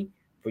me,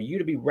 for you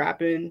to be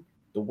rapping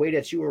the way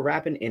that you were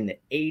rapping in the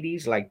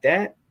 80s like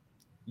that,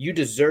 you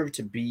deserve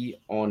to be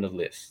on the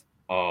list.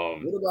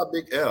 What about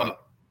Big L?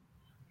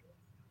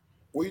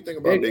 What do you think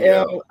about Big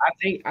L?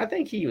 I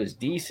think he was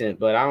decent,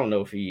 but I don't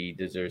know if he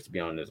deserves to be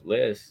on this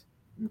list.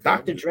 Okay.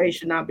 Dr. Dre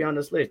should not be on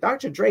this list.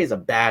 Dr. Dre is a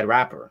bad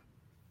rapper.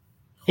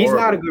 He's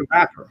not a good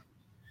rapper.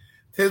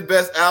 His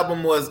best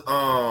album was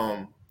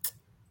the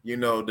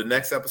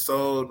next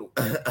episode.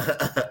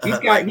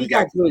 he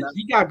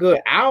got good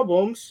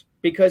albums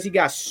because he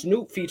got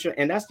Snoop featured,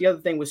 and that's the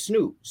other thing with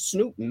Snoop.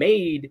 Snoop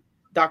made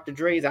Dr.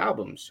 Dre's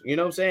albums. You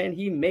know what I'm saying?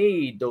 He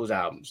made those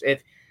albums.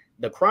 If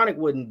the Chronic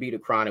wouldn't be the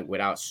Chronic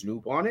without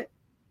Snoop on it,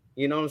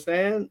 you know what I'm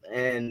saying?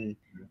 And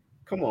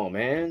come on,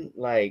 man.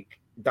 Like,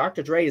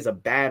 Dr. Dre is a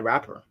bad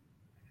rapper.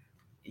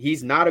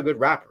 He's not a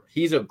good rapper.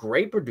 He's a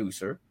great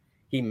producer.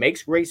 He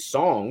makes great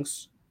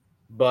songs.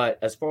 But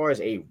as far as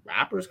a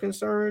rapper is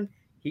concerned,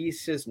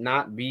 he's just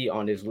not be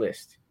on this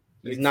list.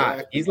 He's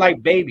not. He's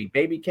like Baby.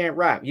 Baby can't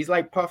rap. He's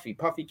like Puffy.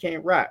 Puffy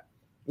can't rap.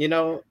 You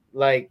know,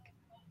 like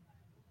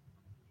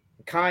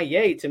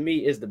Kanye to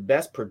me is the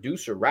best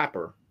producer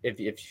rapper, if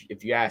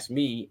you ask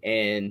me,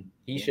 and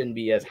he shouldn't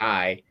be as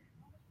high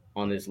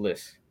on this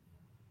list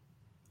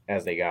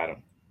as they got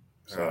him.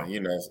 So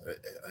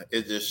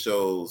it just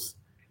shows.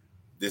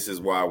 This is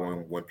why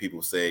when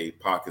people say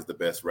Pac is the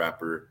best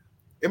rapper,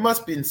 it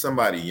must be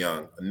somebody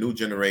young, a new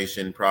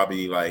generation,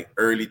 probably like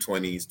early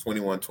 20s,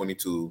 21,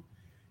 22,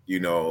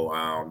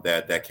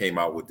 that came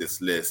out with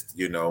this list,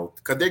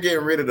 because they're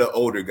getting rid of the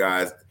older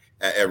guys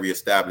at every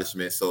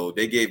establishment. So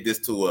they gave this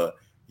to a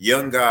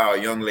young guy or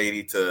young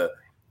lady to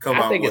come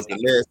out with the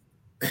list.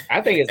 I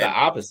think it's the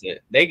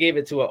opposite. They gave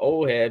it to an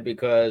old head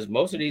because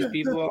most of these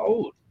people are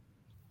old.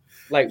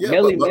 Like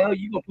Melly Mel,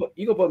 you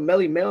gonna put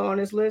Melly Mel on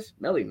this list?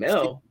 Melly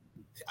Mel.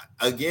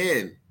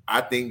 Again,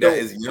 I think that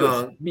is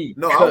young.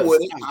 No, I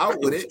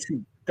wouldn't.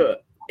 The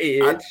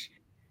edge.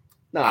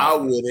 I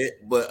wouldn't.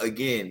 But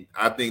again,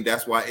 I think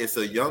that's why it's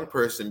a young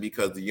person,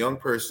 because the young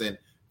person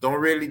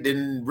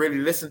didn't really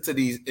listen to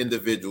these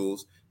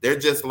individuals. They're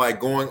just like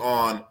going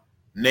on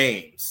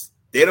names.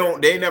 They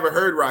never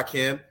heard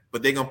Rakim,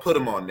 but they're gonna put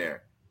him on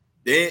there.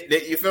 They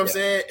you feel what I'm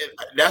saying?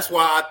 That's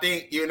why I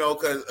think,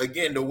 because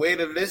again, the way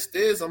the list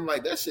is, I'm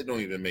like, that shit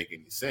don't even make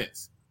any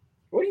sense.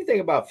 What do you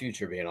think about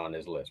Future being on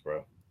this list,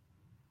 bro?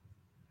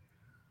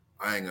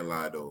 I ain't gonna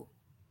lie though.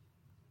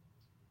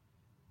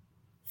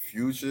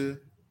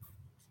 Future,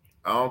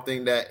 I don't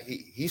think that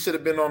he should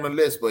have been on the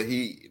list, but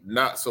he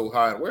not so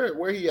high.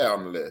 Where he at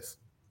on the list?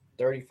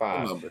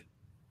 35.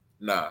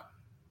 Nah.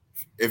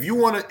 If you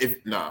want to,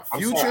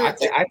 Future.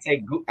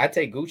 I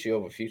take Gucci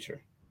over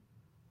Future.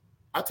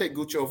 I take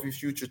Gucci over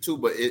Future too,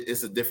 but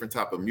it's a different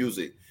type of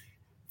music.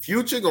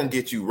 Future gonna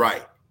get you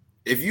right.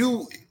 If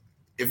you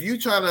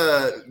trying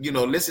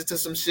to listen to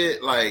some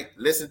shit, like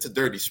listen to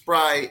Dirty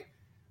Sprite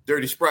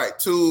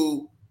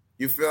 2,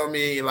 you feel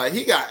me? Like,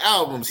 he got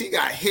albums, he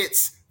got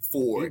hits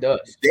for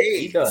days.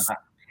 He does.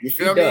 You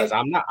feel me?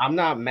 I'm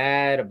not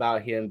mad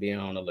about him being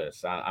on the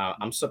list.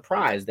 I'm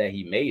surprised that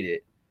he made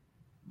it,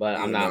 but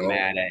I'm not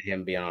mad at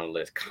him being on the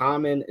list.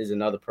 Common is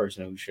another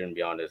person who shouldn't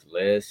be on this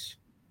list.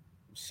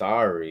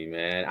 Sorry,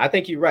 man. I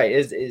think you're right.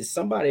 Is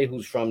somebody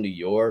who's from New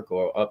York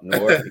or up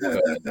north,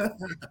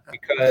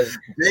 because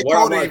what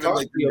I want to talk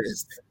to you.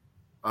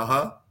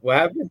 What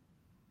happened?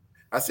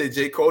 I said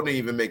J. Cole didn't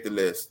even make the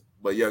list,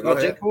 but yeah, go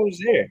ahead. J. Cole's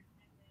there.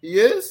 He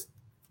is?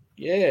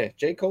 Yeah,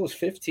 J. Cole's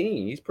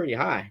 15. He's pretty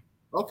high.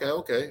 Okay.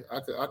 I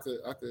could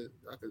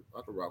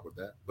rock with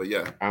that. But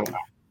yeah,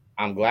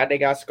 I'm glad they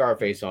got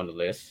Scarface on the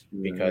list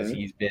because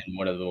he's been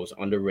one of those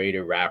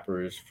underrated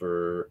rappers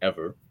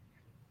forever.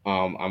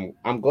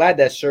 I'm glad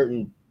that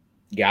certain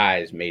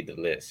guys made the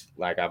list.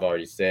 Like I've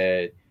already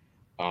said,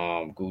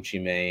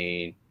 Gucci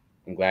Mane.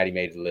 I'm glad he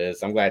made the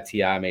list. I'm glad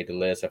T.I. made the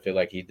list. I feel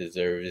like he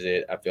deserves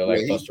it. I feel like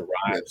Busta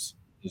Rhymes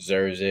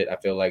deserves it. I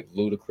feel like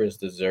Ludacris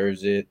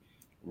deserves it.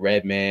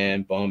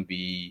 Redman, Bun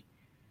B,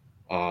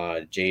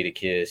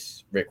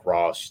 Jadakiss, Rick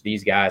Ross.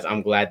 These guys,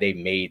 I'm glad they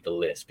made the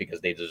list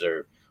because they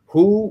deserve.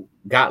 Who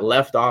got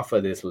left off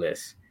of this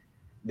list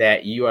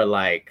that you are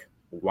like,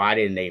 why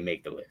didn't they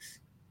make the list?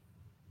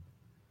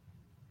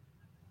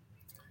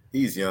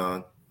 He's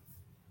young.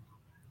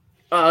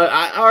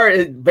 I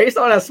already, based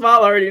on that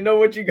smile, I already know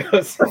what you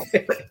gonna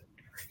say.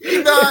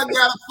 You know I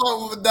gotta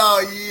fuck with a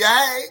dog,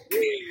 Yak.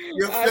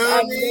 You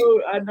feel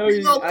me? I know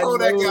you know I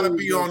Kodak know gotta what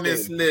be you're on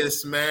this saying.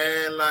 list,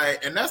 man.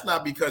 Like, and that's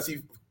not because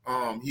he's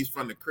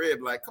from the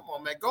crib. Like, come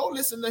on, man, go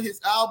listen to his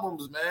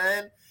albums,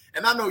 man.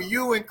 And I know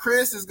you and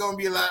Chris is gonna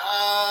be like,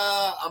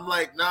 I'm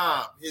like,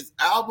 nah, his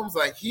albums,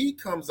 like he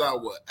comes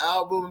out with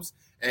albums,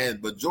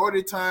 and majority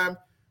of the time,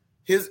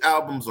 his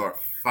albums are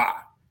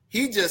fire.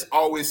 He just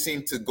always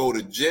seems to go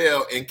to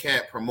jail and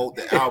can't promote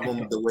the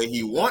album the way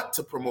he want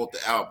to promote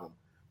the album.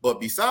 But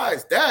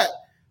besides that,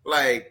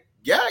 like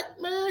Yak,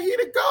 man, he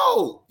the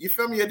GOAT. You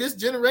feel me? Of this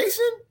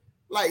generation,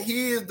 like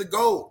he is the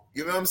GOAT.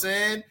 You know what I'm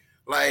saying?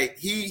 Like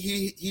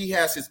he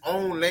has his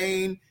own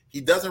lane.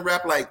 He doesn't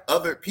rap like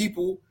other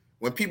people.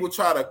 When people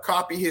try to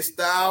copy his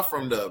style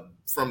from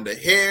the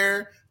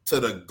hair to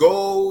the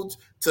golds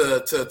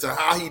to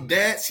how he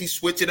dance, he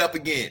switch it up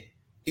again.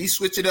 He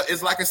switch it up.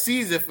 It's like a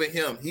season for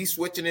him. He's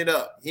switching it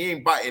up. He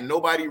ain't biting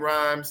nobody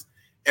rhymes.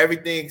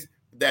 Everything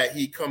that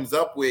he comes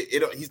up with,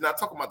 he's not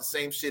talking about the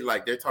same shit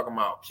like they're talking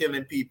about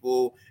killing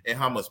people and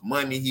how much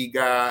money he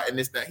got and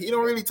this, that. He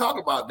don't really talk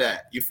about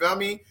that. You feel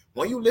me?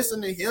 When you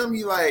listen to him,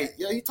 he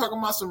talking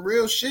about some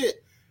real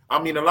shit.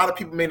 I mean, a lot of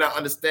people may not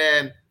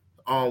understand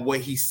what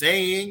he's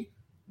saying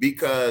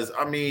because,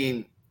 I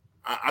mean,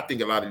 I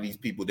think a lot of these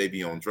people, they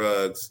be on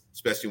drugs,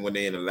 especially when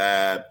they're in the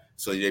lab.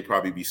 So they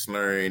probably be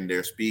slurring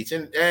their speech.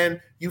 And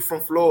you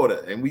from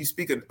Florida, and we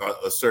speak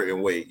a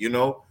certain way, you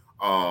know?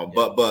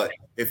 But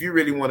if you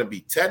really want to be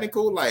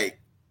technical, like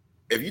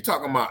if you're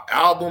talking about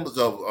albums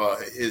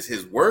of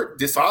his work,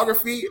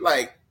 discography,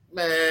 like,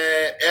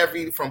 man,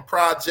 from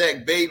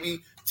Project Baby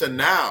to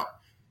now,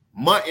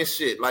 Mutt and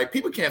shit, like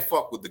people can't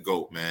fuck with the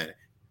GOAT, man.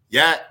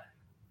 Yeah,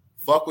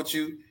 fuck with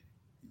you.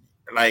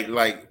 Like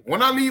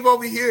when I leave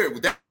over here,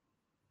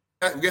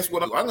 guess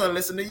what? I'm gonna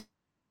listen to you.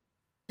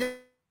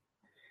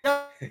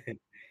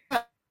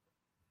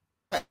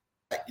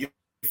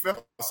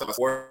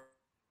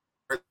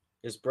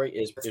 It's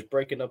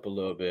breaking up a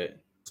little bit.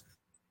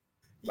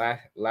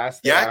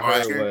 Last thing I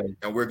heard was,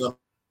 and we're gonna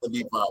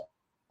be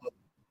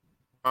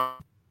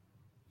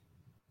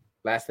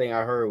last thing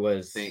I heard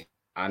was,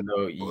 I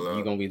know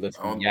you're gonna be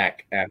listening to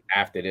Yak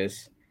after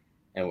this,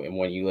 and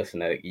when you listen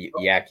to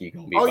Yak, you're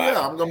gonna be.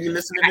 I'm gonna be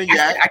listening to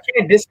Yak. I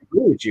can't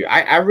disagree with you.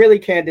 I really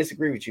can't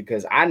disagree with you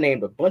because I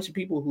named a bunch of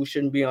people who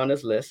shouldn't be on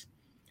this list,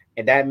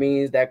 and that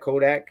means that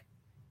Kodak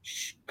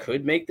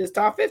could make this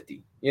top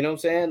 50. You know what I'm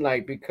saying?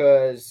 Like,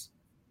 because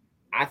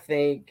I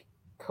think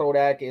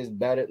Kodak is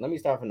better. Let me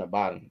start from the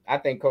bottom. I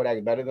think Kodak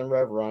is better than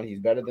Rev Run. He's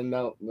better than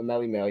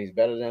Melly Mel. He's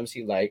better than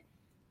MC Lyte.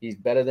 He's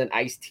better than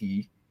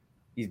Ice-T.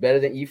 He's better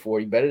than E40.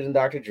 He's better than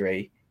Dr.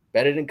 Dre.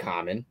 Better than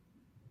Common.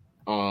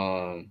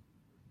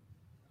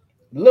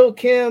 Lil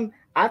Kim,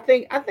 I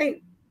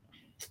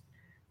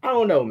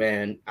don't know,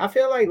 man. I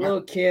feel like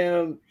Lil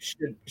Kim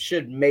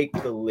should make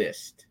the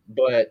list,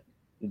 but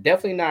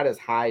definitely not as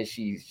high as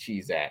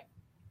she's at.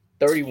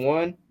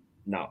 31.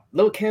 No,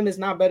 Lil Kim is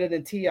not better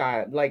than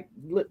T.I. Like,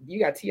 look, you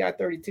got T.I.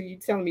 32. You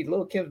telling me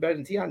Lil Kim's better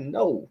than T.I.?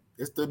 No,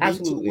 it's the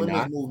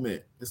women's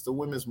movement. It's the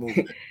women's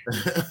movement.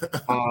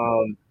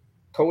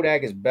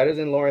 Kodak is better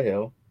than Lauryn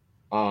Hill.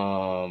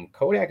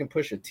 Kodak and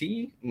Pusha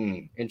T.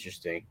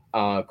 Interesting.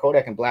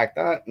 Kodak and Black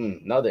Thought.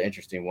 Another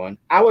interesting one.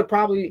 I would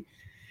probably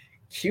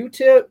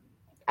Q-Tip.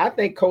 I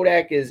think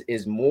Kodak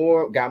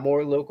got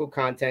more local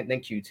content than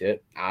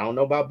Q-Tip. I don't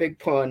know about Big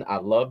Pun. I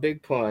love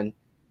Big Pun.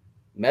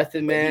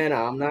 Method Man,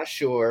 I'm not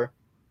sure.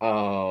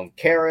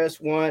 KRS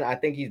One, I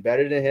think he's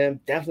better than him.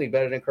 Definitely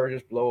better than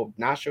Curtis Blow.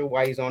 Not sure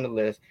why he's on the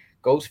list.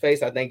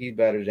 Ghostface, I think he's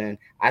better than.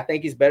 I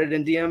think he's better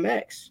than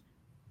DMX.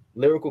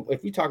 Lyrical,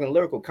 if you're talking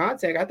lyrical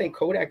content, I think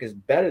Kodak is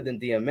better than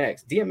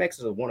DMX. DMX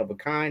is a one of a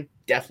kind.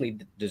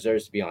 Definitely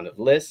deserves to be on the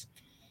list.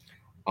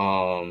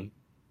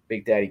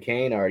 Big Daddy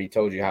Kane, I already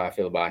told you how I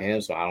feel about him,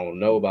 so I don't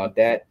know about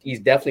that. He's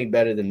definitely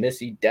better than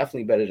Missy.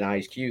 Definitely better than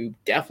Ice Cube.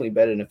 Definitely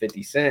better than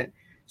 50 Cent.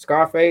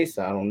 Scarface,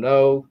 I don't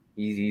know.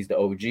 He's the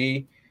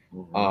OG.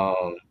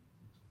 Mm-hmm.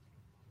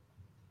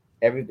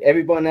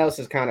 Everyone else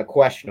is kind of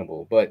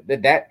questionable, but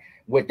that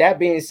with that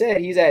being said,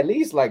 he's at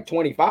least like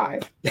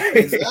 25.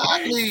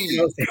 Exactly. You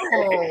know, come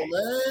on,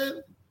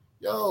 man.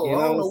 Yo, I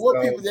don't know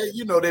what people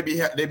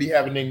they be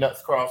having their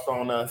nuts crossed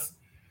on us.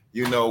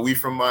 You know, we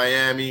from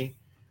Miami.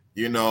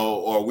 You know,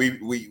 or we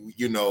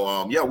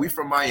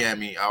from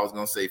Miami. I was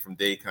gonna say from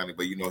Dade County,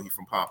 but you know, he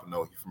from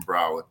Pompano, he from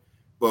Broward.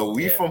 But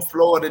we from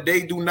Florida.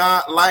 They do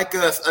not like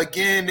us.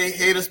 Again, they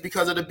hate us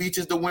because of the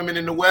beaches, the women,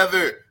 and the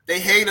weather. They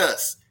hate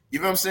us. You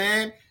know what I'm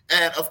saying?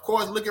 And of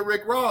course, look at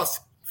Rick Ross.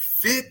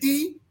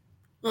 50?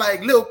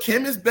 Like Lil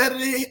Kim is better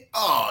than him.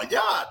 Oh,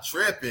 y'all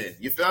tripping.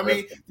 You feel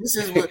me? This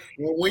is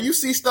when you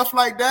see stuff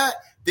like that,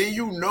 then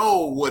you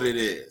know what it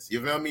is.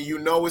 You feel me? You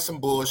know it's some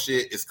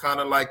bullshit. It's kind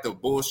of like the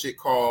bullshit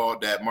call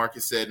that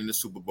Marcus said in the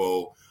Super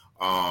Bowl.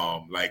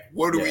 Like,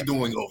 what are we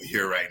doing over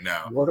here right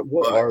now? What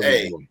are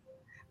we doing?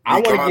 I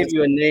want to give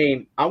you a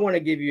name. I want to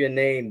give you a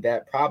name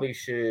that probably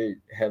should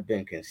have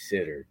been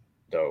considered,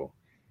 though,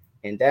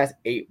 and that's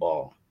 8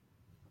 Ball.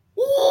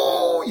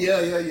 Oh,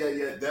 yeah,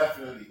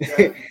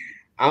 definitely.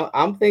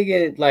 I'm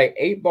thinking like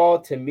 8 Ball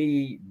to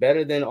me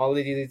better than all of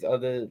these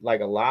other,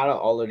 like a lot of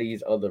all of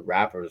these other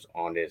rappers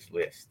on this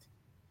list.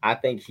 I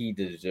think he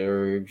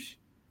deserves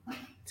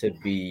to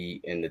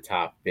be in the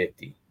top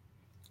 50.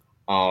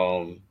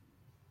 Um,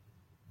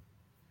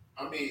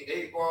 I mean,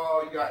 8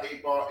 Ball, you got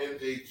 8 Ball,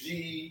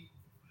 MJG.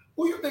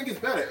 Who you think is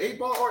better, 8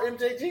 Ball or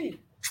MJG?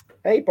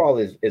 8 Ball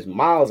is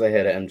miles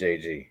ahead of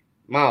MJG.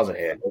 Miles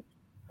ahead.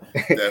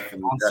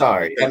 Definitely. I'm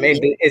sorry. I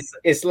mean,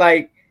 it's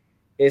like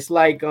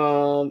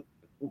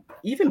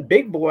even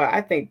Big Boy, I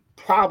think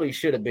probably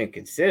should have been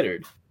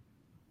considered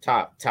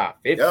top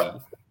 50.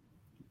 Yep.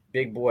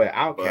 Big Boy,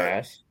 But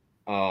Outkast.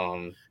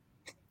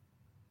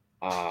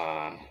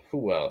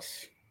 Who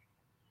else?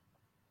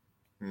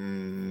 I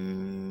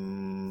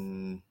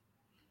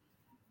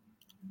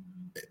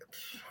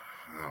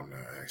don't know.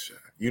 Actually,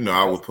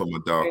 I would put my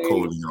dog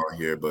Cody on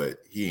here, but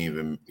he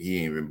ain't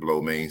even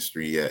blow Main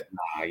Street yet.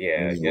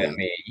 Yeah. I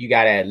mean, you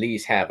gotta at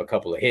least have a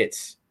couple of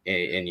hits.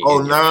 He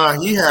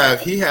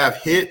have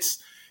hits.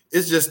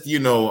 It's just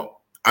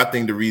I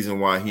think the reason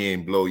why he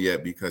ain't blow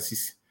yet because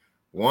he's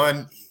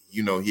one,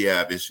 he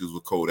have issues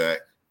with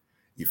Kodak.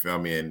 You feel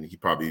me? And he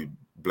probably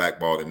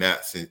blackballed in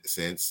that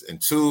sense. And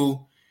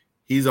two,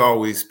 he's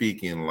always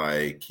speaking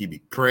like he be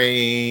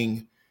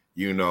praying,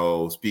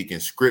 speaking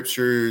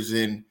scriptures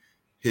in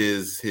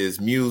his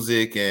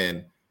music.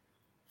 And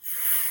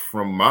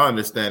from my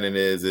understanding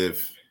is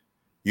if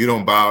you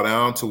don't bow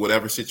down to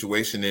whatever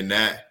situation in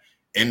that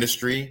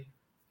industry,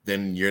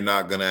 then you're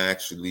not gonna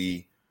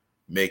actually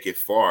make it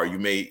far. You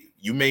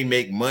may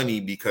make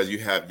money because you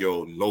have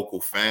your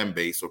local fan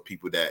base or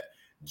people that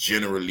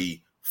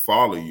generally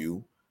follow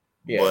you,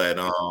 but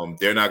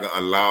they're not gonna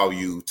allow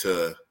you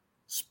to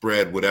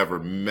spread whatever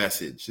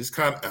message. It's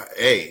kind of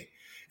and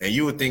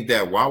you would think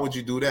that why would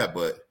you do that?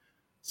 But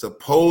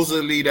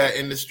supposedly that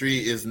industry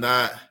is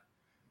not,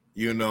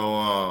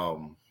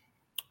 on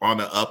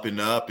the up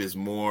and up, is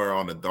more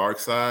on the dark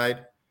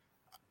side.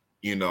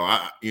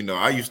 I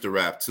used to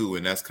rap too,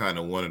 and that's kind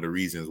of one of the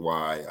reasons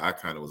why I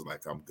kind of was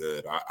like, I'm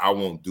good. I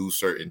won't do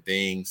certain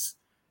things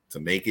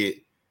to make it.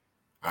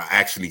 I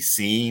actually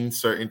seen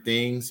certain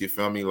things. You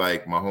feel me?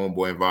 Like my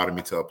homeboy invited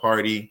me to a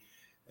party,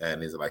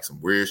 and there's like some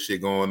weird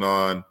shit going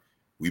on.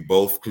 We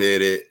both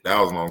cleared it. That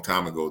was a long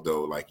time ago,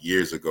 though, like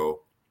years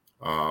ago.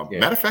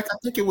 Matter of fact, I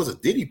think it was a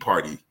Diddy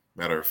party.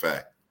 Matter of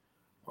fact,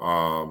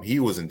 he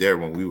wasn't there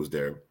when we was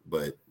there,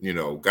 but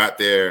got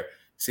there.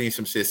 Seen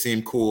some shit,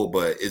 seemed cool,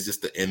 but it's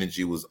just the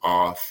energy was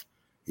off.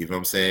 You know what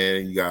I'm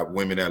saying? You got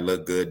women that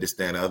look good, this,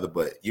 that, and the other.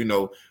 But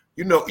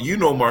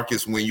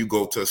Marcus, when you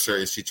go to a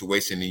certain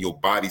situation and your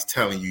body's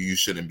telling you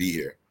shouldn't be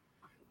here.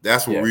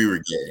 That's what we were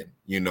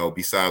getting,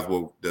 besides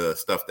what the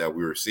stuff that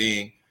we were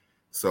seeing.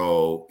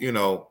 So, a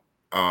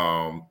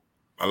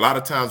lot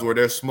of times where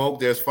there's smoke,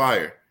 there's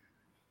fire.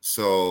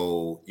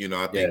 So,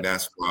 I think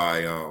that's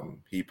why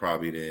he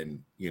probably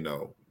didn't,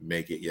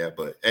 make it yet.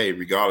 But hey,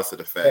 regardless of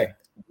the fact.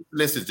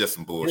 This is just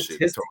some bullshit.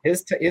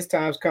 His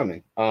time's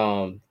coming.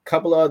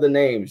 Couple of other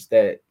names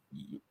that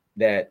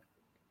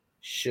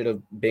should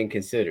have been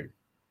considered.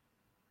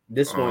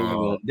 This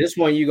one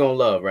you gonna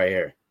love right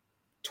here.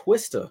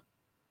 Twista.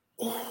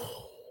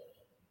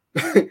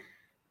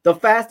 The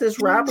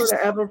fastest rapper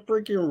to ever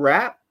freaking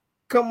rap.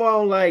 Come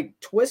on, like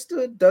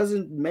Twista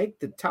doesn't make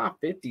the top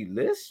 50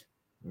 list.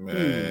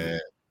 Man,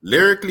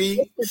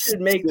 lyrically, Twista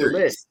should make the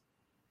list.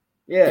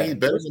 Yeah, he's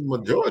better than the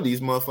majority of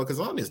these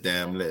motherfuckers on this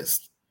damn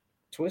list.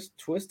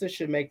 Twista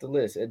should make the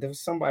list. There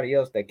was somebody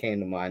else that came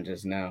to mind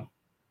just now,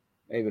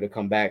 maybe to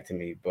come back to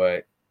me,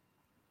 but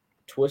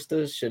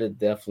Twista should have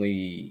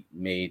definitely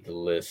made the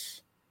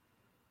list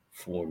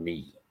for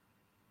me.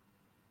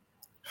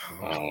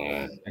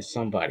 And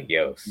somebody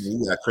else.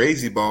 You got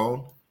Crazy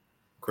Bone.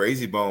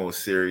 Crazy Bone was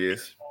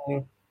serious.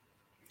 I'm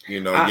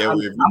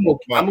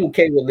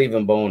okay with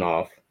leaving Bone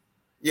off.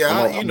 Yeah,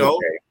 I'm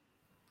okay.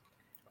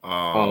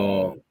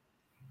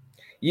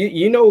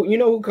 You know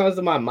who comes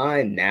to my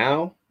mind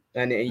now?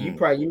 And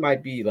you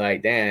might be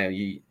like, damn,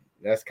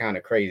 that's kind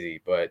of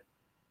crazy, but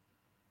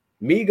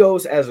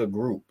Migos as a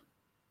group.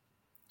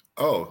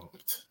 Oh,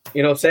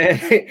 you know what I'm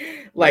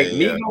saying? Like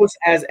Migos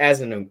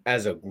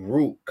as a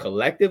group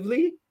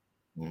collectively.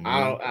 Mm-hmm.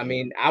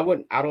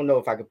 I don't know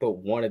if I could put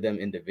one of them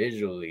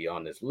individually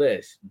on this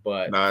list,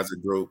 but as a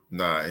group,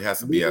 it has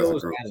to be as a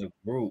group. As a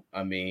group,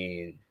 I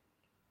mean,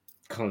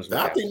 comes.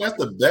 I think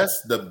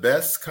that's the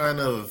best kind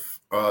of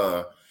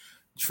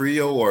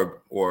trio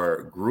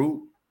or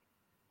group.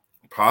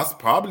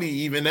 Probably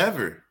even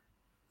ever.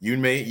 You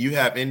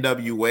have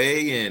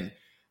NWA and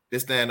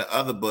this, that, and the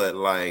other, but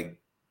like,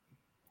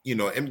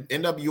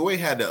 NWA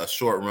had a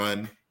short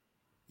run,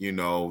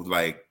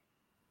 like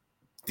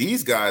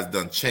these guys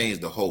done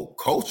changed the whole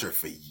culture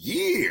for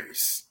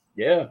years.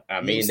 Yeah.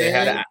 I mean, they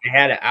had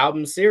an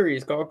album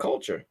series called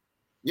Culture.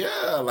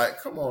 Yeah, like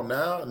come on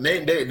now.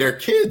 Their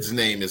kid's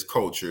name is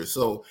Culture.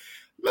 So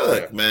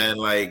look, man,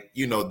 like,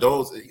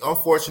 those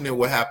unfortunate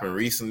what happened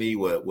recently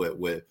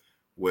with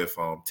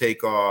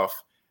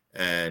Takeoff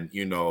and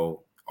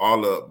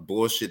all the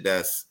bullshit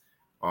that's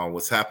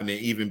what's happening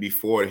even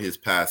before his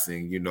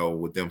passing,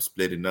 with them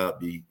splitting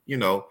up,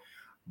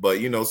 but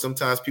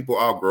sometimes people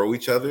outgrow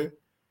each other.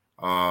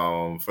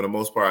 For the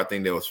most part, I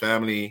think there was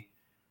family,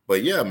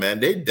 but yeah, man,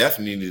 they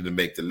definitely need to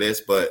make the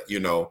list. But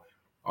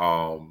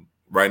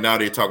right now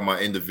they're talking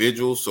about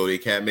individuals, so they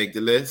can't make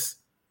the list.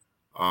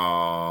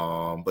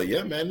 But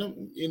yeah, man,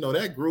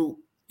 that group,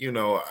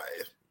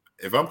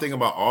 if I'm thinking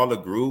about all the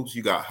groups,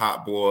 you got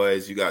Hot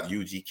Boys, you got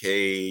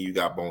UGK, you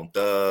got Bone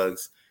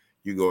Thugs,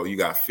 you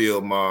got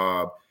Field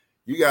Mob,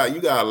 you got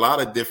a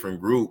lot of different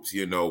groups,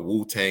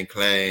 Wu-Tang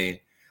Clan.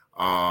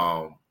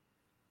 I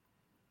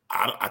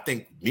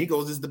think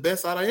Migos is the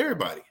best out of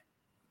everybody.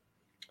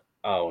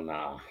 Oh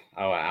no.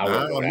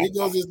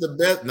 Migos is the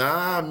best.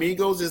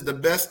 Migos is the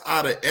best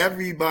out of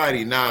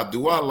everybody. Now,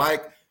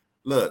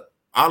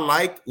 I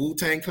like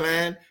Wu-Tang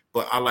Clan,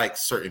 but I like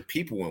certain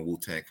people in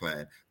Wu-Tang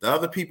Clan. The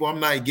other people, I'm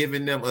not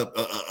giving them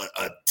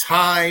a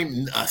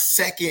time, a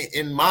second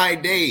in my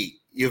day.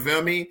 You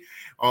feel me?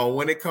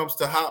 When it comes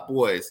to Hot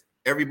Boys,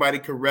 everybody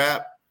can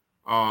rap.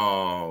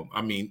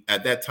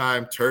 At that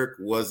time, Turk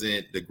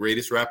wasn't the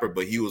greatest rapper,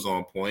 but he was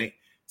on point.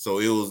 So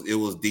it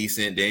was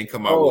decent. They didn't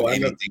come out with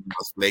anything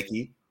else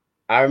flaky.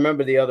 I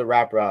remember the other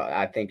rapper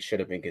I think should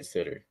have been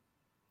considered.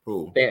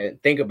 Who?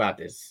 Think about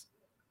this.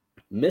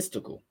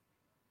 Mystikal.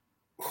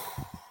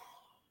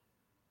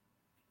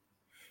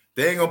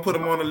 They ain't gonna put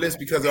him on the list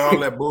because of all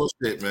that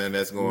bullshit, man,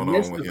 that's going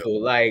on with him.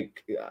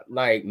 Like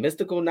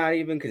Mystikal, not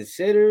even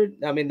considered.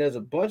 I mean, there's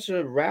a bunch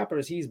of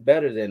rappers he's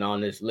better than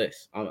on this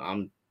list.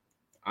 I'm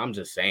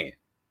just saying.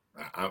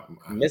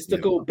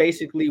 Mystikal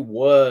basically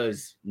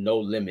was No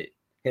Limit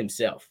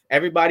himself.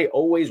 Everybody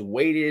always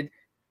waited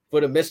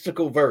for the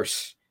Mystikal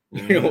verse.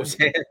 You know what I'm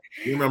saying?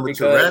 You remember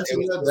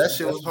Tarantula? That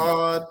shit was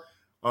hard.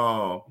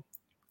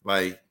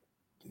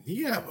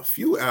 He have a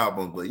few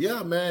albums, but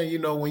yeah, man,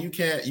 when you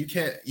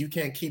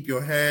can't keep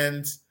your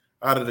hands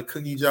out of the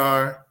cookie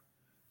jar,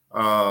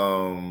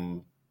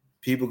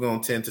 people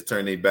gonna tend to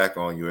turn their back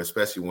on you,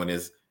 especially when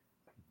it's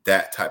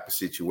that type of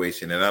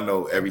situation. And I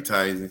know every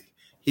time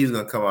he's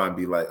gonna come out and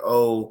be like,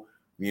 oh,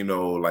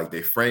 like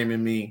they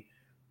framing me,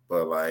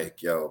 but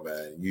like, yo,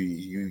 man,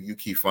 you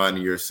keep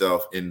finding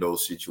yourself in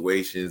those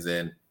situations,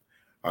 and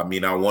I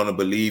want to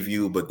believe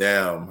you, but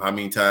damn, how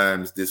many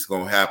times this is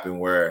gonna happen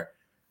where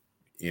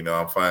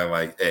I'm finding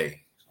like,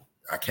 hey,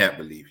 I can't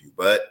believe you.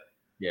 But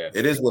yeah,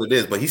 it is what it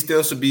is. But he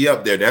still should be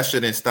up there. That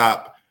shouldn't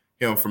stop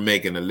him from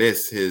making the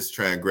list. His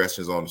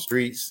transgressions on the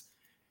streets,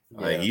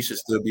 he should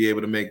still be able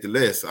to make the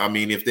list.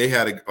 If they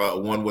had a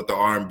one with the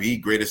R&B,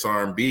 greatest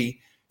R&B,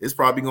 it's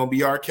probably going to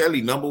be R.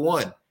 Kelly, number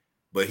one.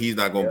 But he's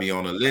not going to be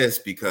on the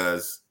list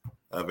because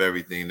of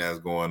everything that's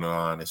going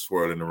on and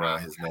swirling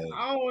around his name.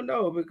 I don't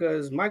know,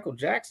 because Michael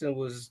Jackson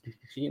was,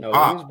 he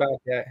was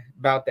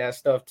about that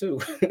stuff too.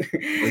 But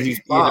he's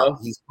pop.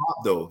 He's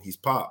pop though. He's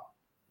pop.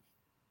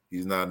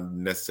 He's not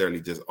necessarily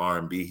just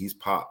R&B. He's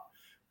pop.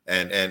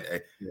 And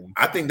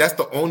I think that's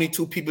the only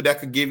two people that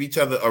could give each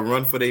other a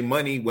run for their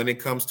money when it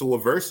comes to a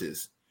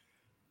versus.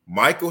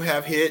 Michael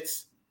have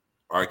hits,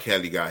 R.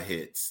 Kelly got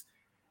hits,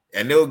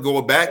 and they'll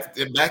go back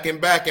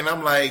and back. And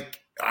I'm like,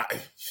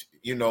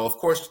 of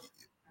course,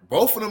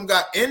 both of them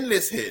got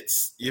endless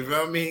hits. You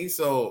feel me?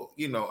 So,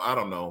 I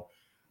don't know.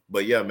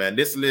 But yeah, man,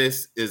 this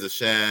list is a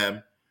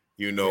sham.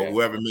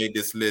 Whoever made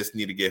this list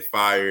need to get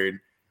fired.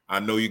 I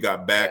know you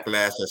got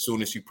backlash as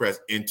soon as you press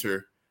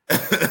enter.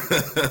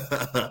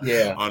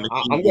 Yeah. I'm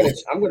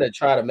gonna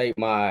try to make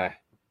my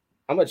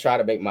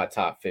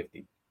top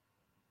 50.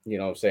 You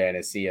know what I'm saying?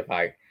 And see if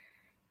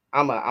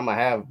I'm gonna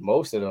have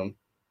most of them,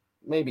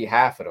 maybe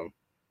half of them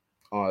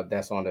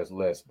that's on this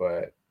list,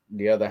 but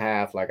the other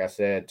half, like I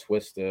said,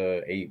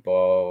 Twista, 8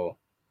 Ball,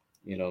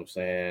 you know what I'm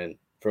saying?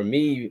 For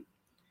me,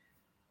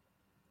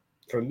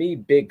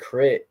 Big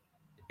Crit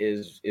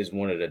is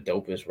one of the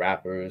dopest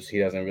rappers. He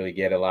doesn't really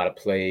get a lot of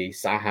play.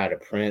 Saha the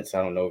Prince,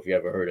 I don't know if you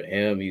ever heard of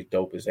him. He's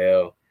dope as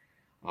hell.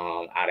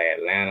 Out of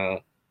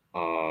Atlanta.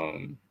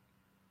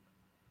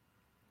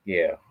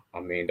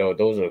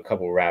 Those are a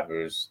couple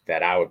rappers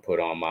that I would put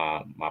on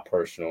my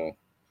personal.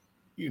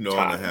 I'm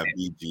gonna have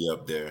BG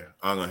up there.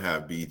 I'm gonna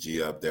have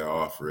BG up there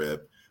off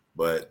rip.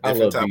 But I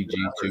love BG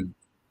too.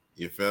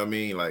 You feel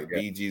me? Like, yeah.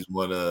 BG's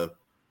one of,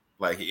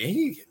 like,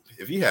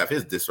 if you have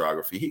his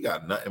discography, he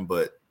got nothing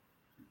but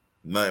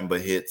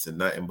hits and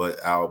nothing but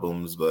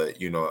albums. But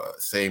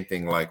same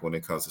thing. Like when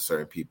it comes to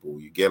certain people,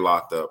 you get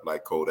locked up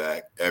like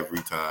Kodak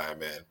every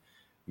time, and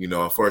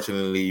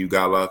unfortunately, you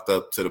got locked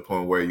up to the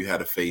point where you had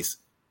to face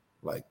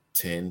like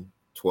 10,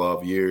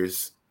 12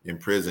 years in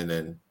prison,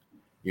 and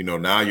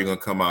now you're gonna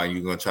come out and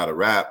you're gonna try to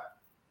rap.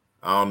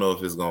 I don't know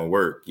if it's gonna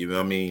work. You know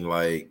what I mean?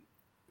 Like,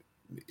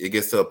 it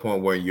gets to a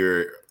point where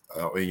you're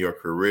in your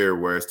career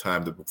where it's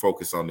time to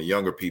focus on the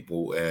younger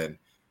people, and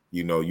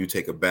you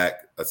take a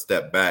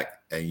step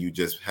back and you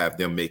just have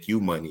them make you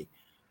money.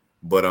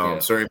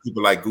 But certain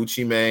people like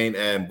Gucci Mane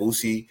and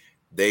Boosie,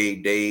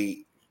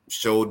 they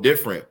show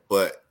different,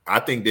 but I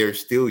think they're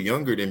still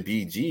younger than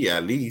BG.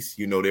 At least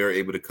they're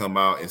able to come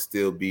out and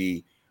still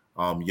be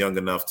young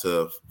enough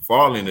to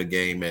fall in the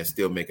game and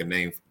still make a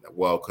name.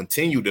 Well,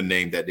 continue the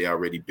name that they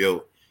already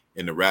built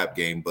in the rap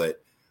game.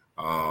 But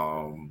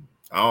I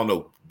don't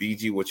know,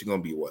 BG, what you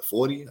gonna be? What,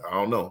 40? I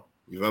don't know.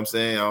 You know what I'm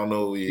saying? I don't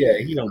know. Yeah,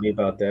 he don't be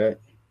about that.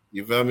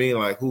 You feel me?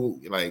 Like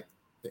who? Like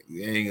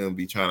you ain't gonna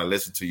be trying to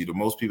listen to you. The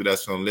most people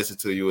that's gonna listen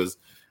to you is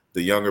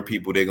the younger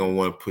people. They're gonna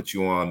want to put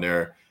you on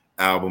their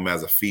album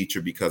as a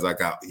feature because I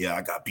got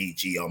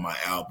BG on my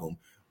album.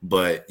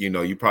 But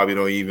you probably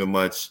don't even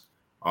much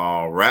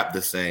rap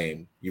the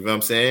same. You know what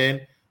I'm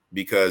saying?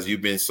 Because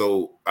you've been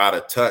so out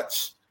of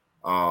touch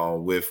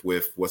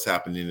with what's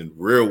happening in the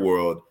real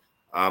world.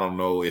 I don't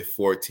know if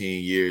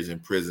 14 years in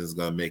prison is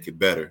gonna make it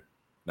better.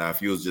 Now,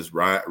 if you was just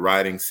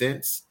riding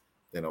since,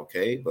 then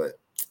okay, but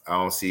I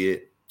don't see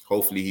it.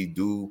 Hopefully he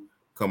do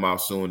come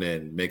out soon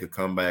and make a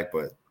comeback,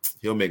 but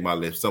he'll make my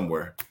list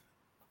somewhere.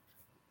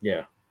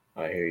 Yeah,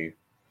 I hear you.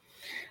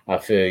 I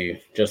feel you.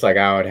 Just like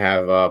I would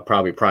have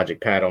probably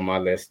Project Pat on my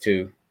list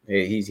too.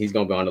 He's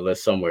gonna be on the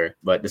list somewhere.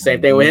 But the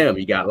same thing with him.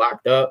 He got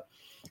locked up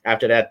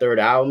after that third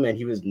album, and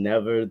he was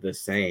never the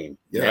same.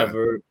 Yeah.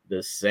 Never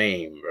the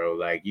same, bro.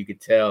 Like you could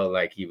tell,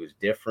 like he was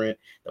different.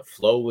 The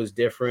flow was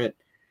different.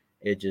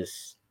 It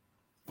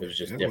was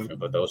just different.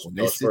 But those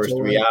first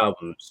three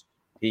albums,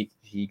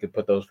 he could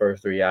put those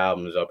first three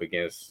albums up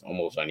against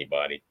almost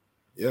anybody.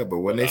 Yeah, but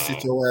when they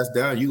sit your ass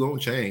down, you gonna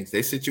change.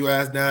 They sit your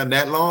ass down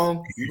that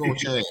long, you gonna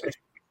change.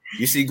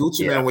 You see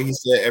Gucci Man when he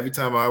said every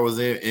time I was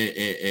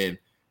in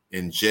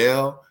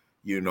jail,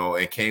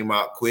 and came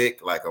out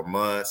quick, like a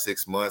month,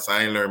 6 months,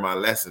 I ain't learned my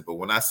lesson. But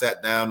when I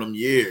sat down them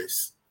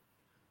years,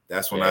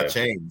 that's when I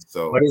changed.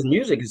 So, but his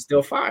music is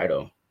still fire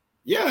though.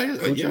 Yeah,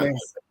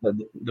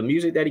 the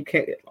music that he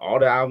came, all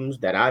the albums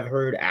that I've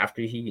heard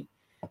after he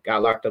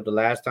got locked up the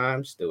last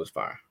time, still was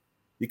fire.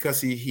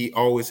 Because he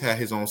always had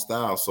his own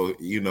style, so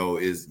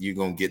is you're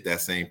gonna get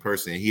that same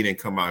person. He didn't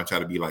come out and try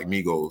to be like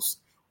Migos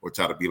or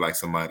try to be like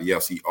somebody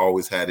else. He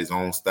always had his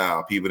own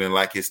style. People didn't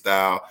like his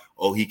style.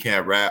 Oh, he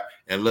can't rap.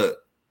 And look,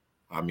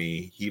 I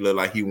mean, he look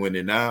like he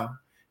winning now.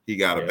 He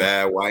got a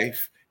bad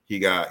wife. He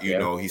got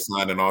he's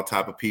signing all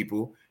type of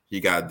people. He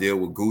got to deal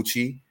with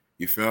Gucci.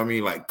 You feel me?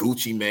 Like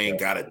Gucci Mane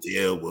got to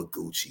deal with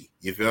Gucci.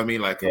 You feel me?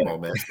 Like, come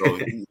on, man. So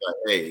he's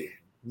like,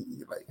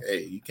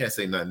 hey, you can't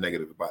say nothing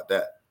negative about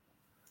that.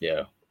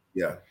 Yeah.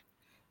 Yeah.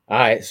 All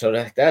right. So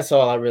that's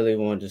all I really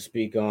wanted to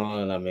speak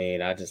on. I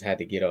mean, I just had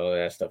to get all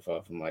that stuff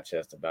off of my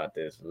chest about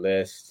this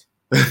list.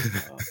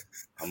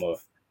 Because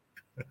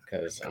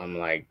I'm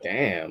like,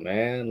 damn,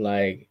 man.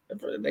 Like,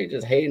 they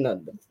just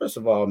hating. First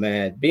of all,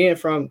 man, being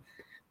from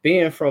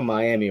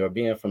Miami or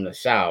being from the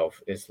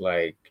South, it's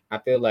like, I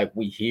feel like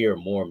we hear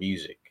more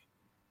music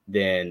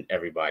than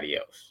everybody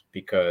else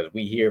because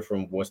we hear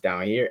from what's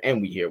down here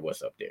and we hear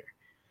what's up there,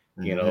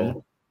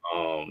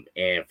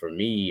 and for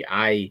me,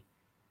 I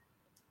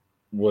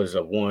was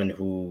a one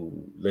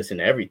who listened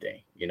to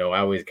everything. I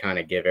always kind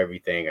of give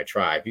everything a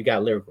try. If you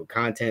got lyrical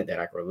content that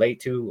I can relate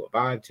to or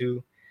vibe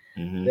to,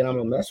 then I'm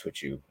gonna mess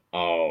with you.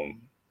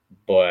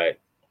 But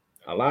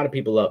a lot of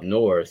people up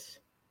north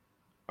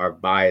are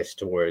biased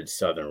towards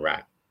Southern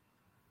rap.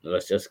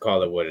 Let's just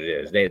call it what it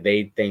is.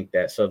 They think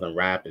that Southern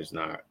rap is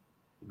not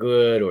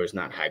good or it's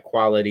not high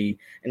quality,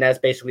 and that's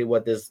basically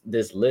what this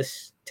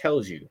list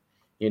tells you.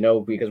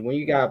 Because when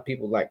you got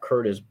people like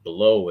Curtis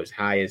Blow as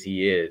high as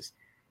he is,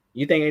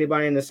 you think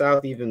anybody in the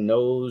South even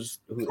knows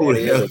who that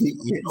is?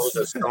 He knows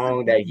a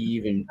song that he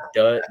even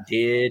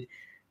did.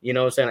 You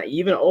know what I'm saying? Like,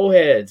 even old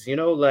heads,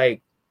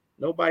 like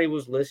nobody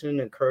was listening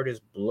to Curtis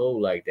Blow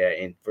like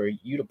that. And for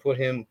you to put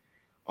him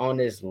on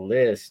this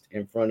list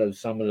in front of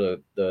some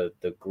of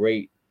the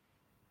great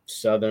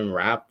Southern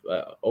rap,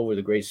 over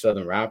the great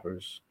Southern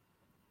rappers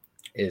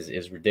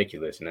is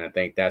ridiculous. And I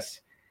think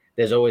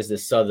there's always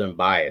this Southern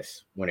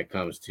bias when it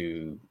comes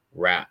to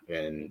rap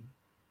and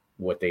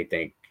what they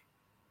think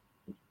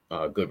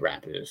good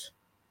rap is.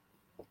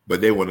 But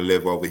they want to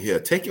live over here.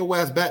 Take your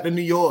ass back to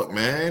New York,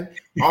 man.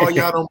 All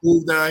y'all don't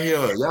move down here.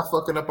 Y'all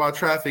fucking up our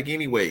traffic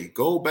anyway.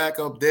 Go back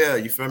up there.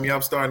 You feel me?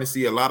 I'm starting to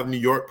see a lot of New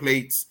York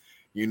plates,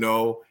 and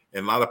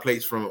a lot of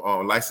plates from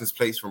license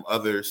plates from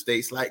other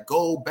states. Like,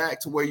 go back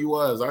to where you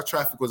was. Our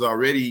traffic was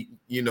already,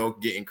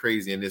 getting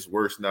crazy, and it's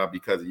worse now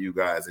because of you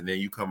guys. And then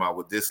you come out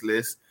with this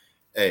list.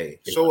 Hey,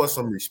 show us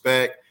some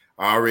respect.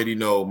 I already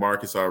know.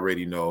 Marcus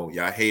already know.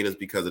 Y'all hate us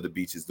because of the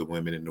beaches, the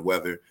women, and the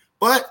weather.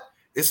 But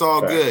it's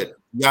all good.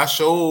 Y'all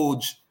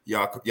showed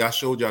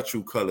y'all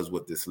true colors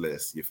with this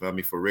list. You feel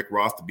me? For Rick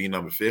Ross to be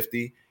number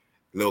 50,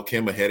 Lil'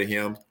 Kim ahead of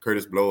him,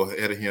 Curtis Blow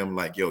ahead of him.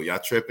 Like, yo, y'all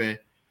tripping.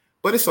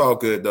 But it's all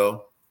good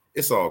though.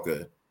 It's all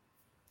good.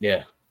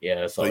 Yeah.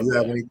 It's all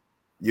good.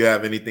 You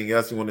have anything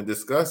else you want to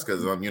discuss?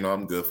 Because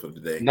I'm good for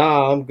today.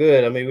 No, I'm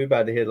good. I mean, we're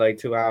about to hit like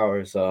 2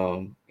 hours.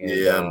 Man.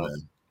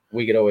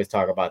 We could always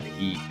talk about the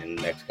Heat in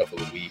the next couple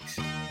of weeks.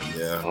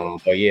 Yeah.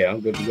 But yeah,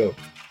 I'm good to go.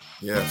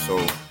 Yeah. So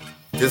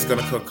this is going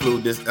to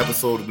conclude this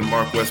episode of the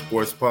Mark West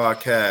Sports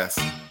Podcast.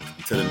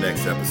 Until the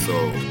next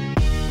episode.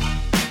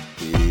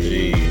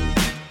 Peace.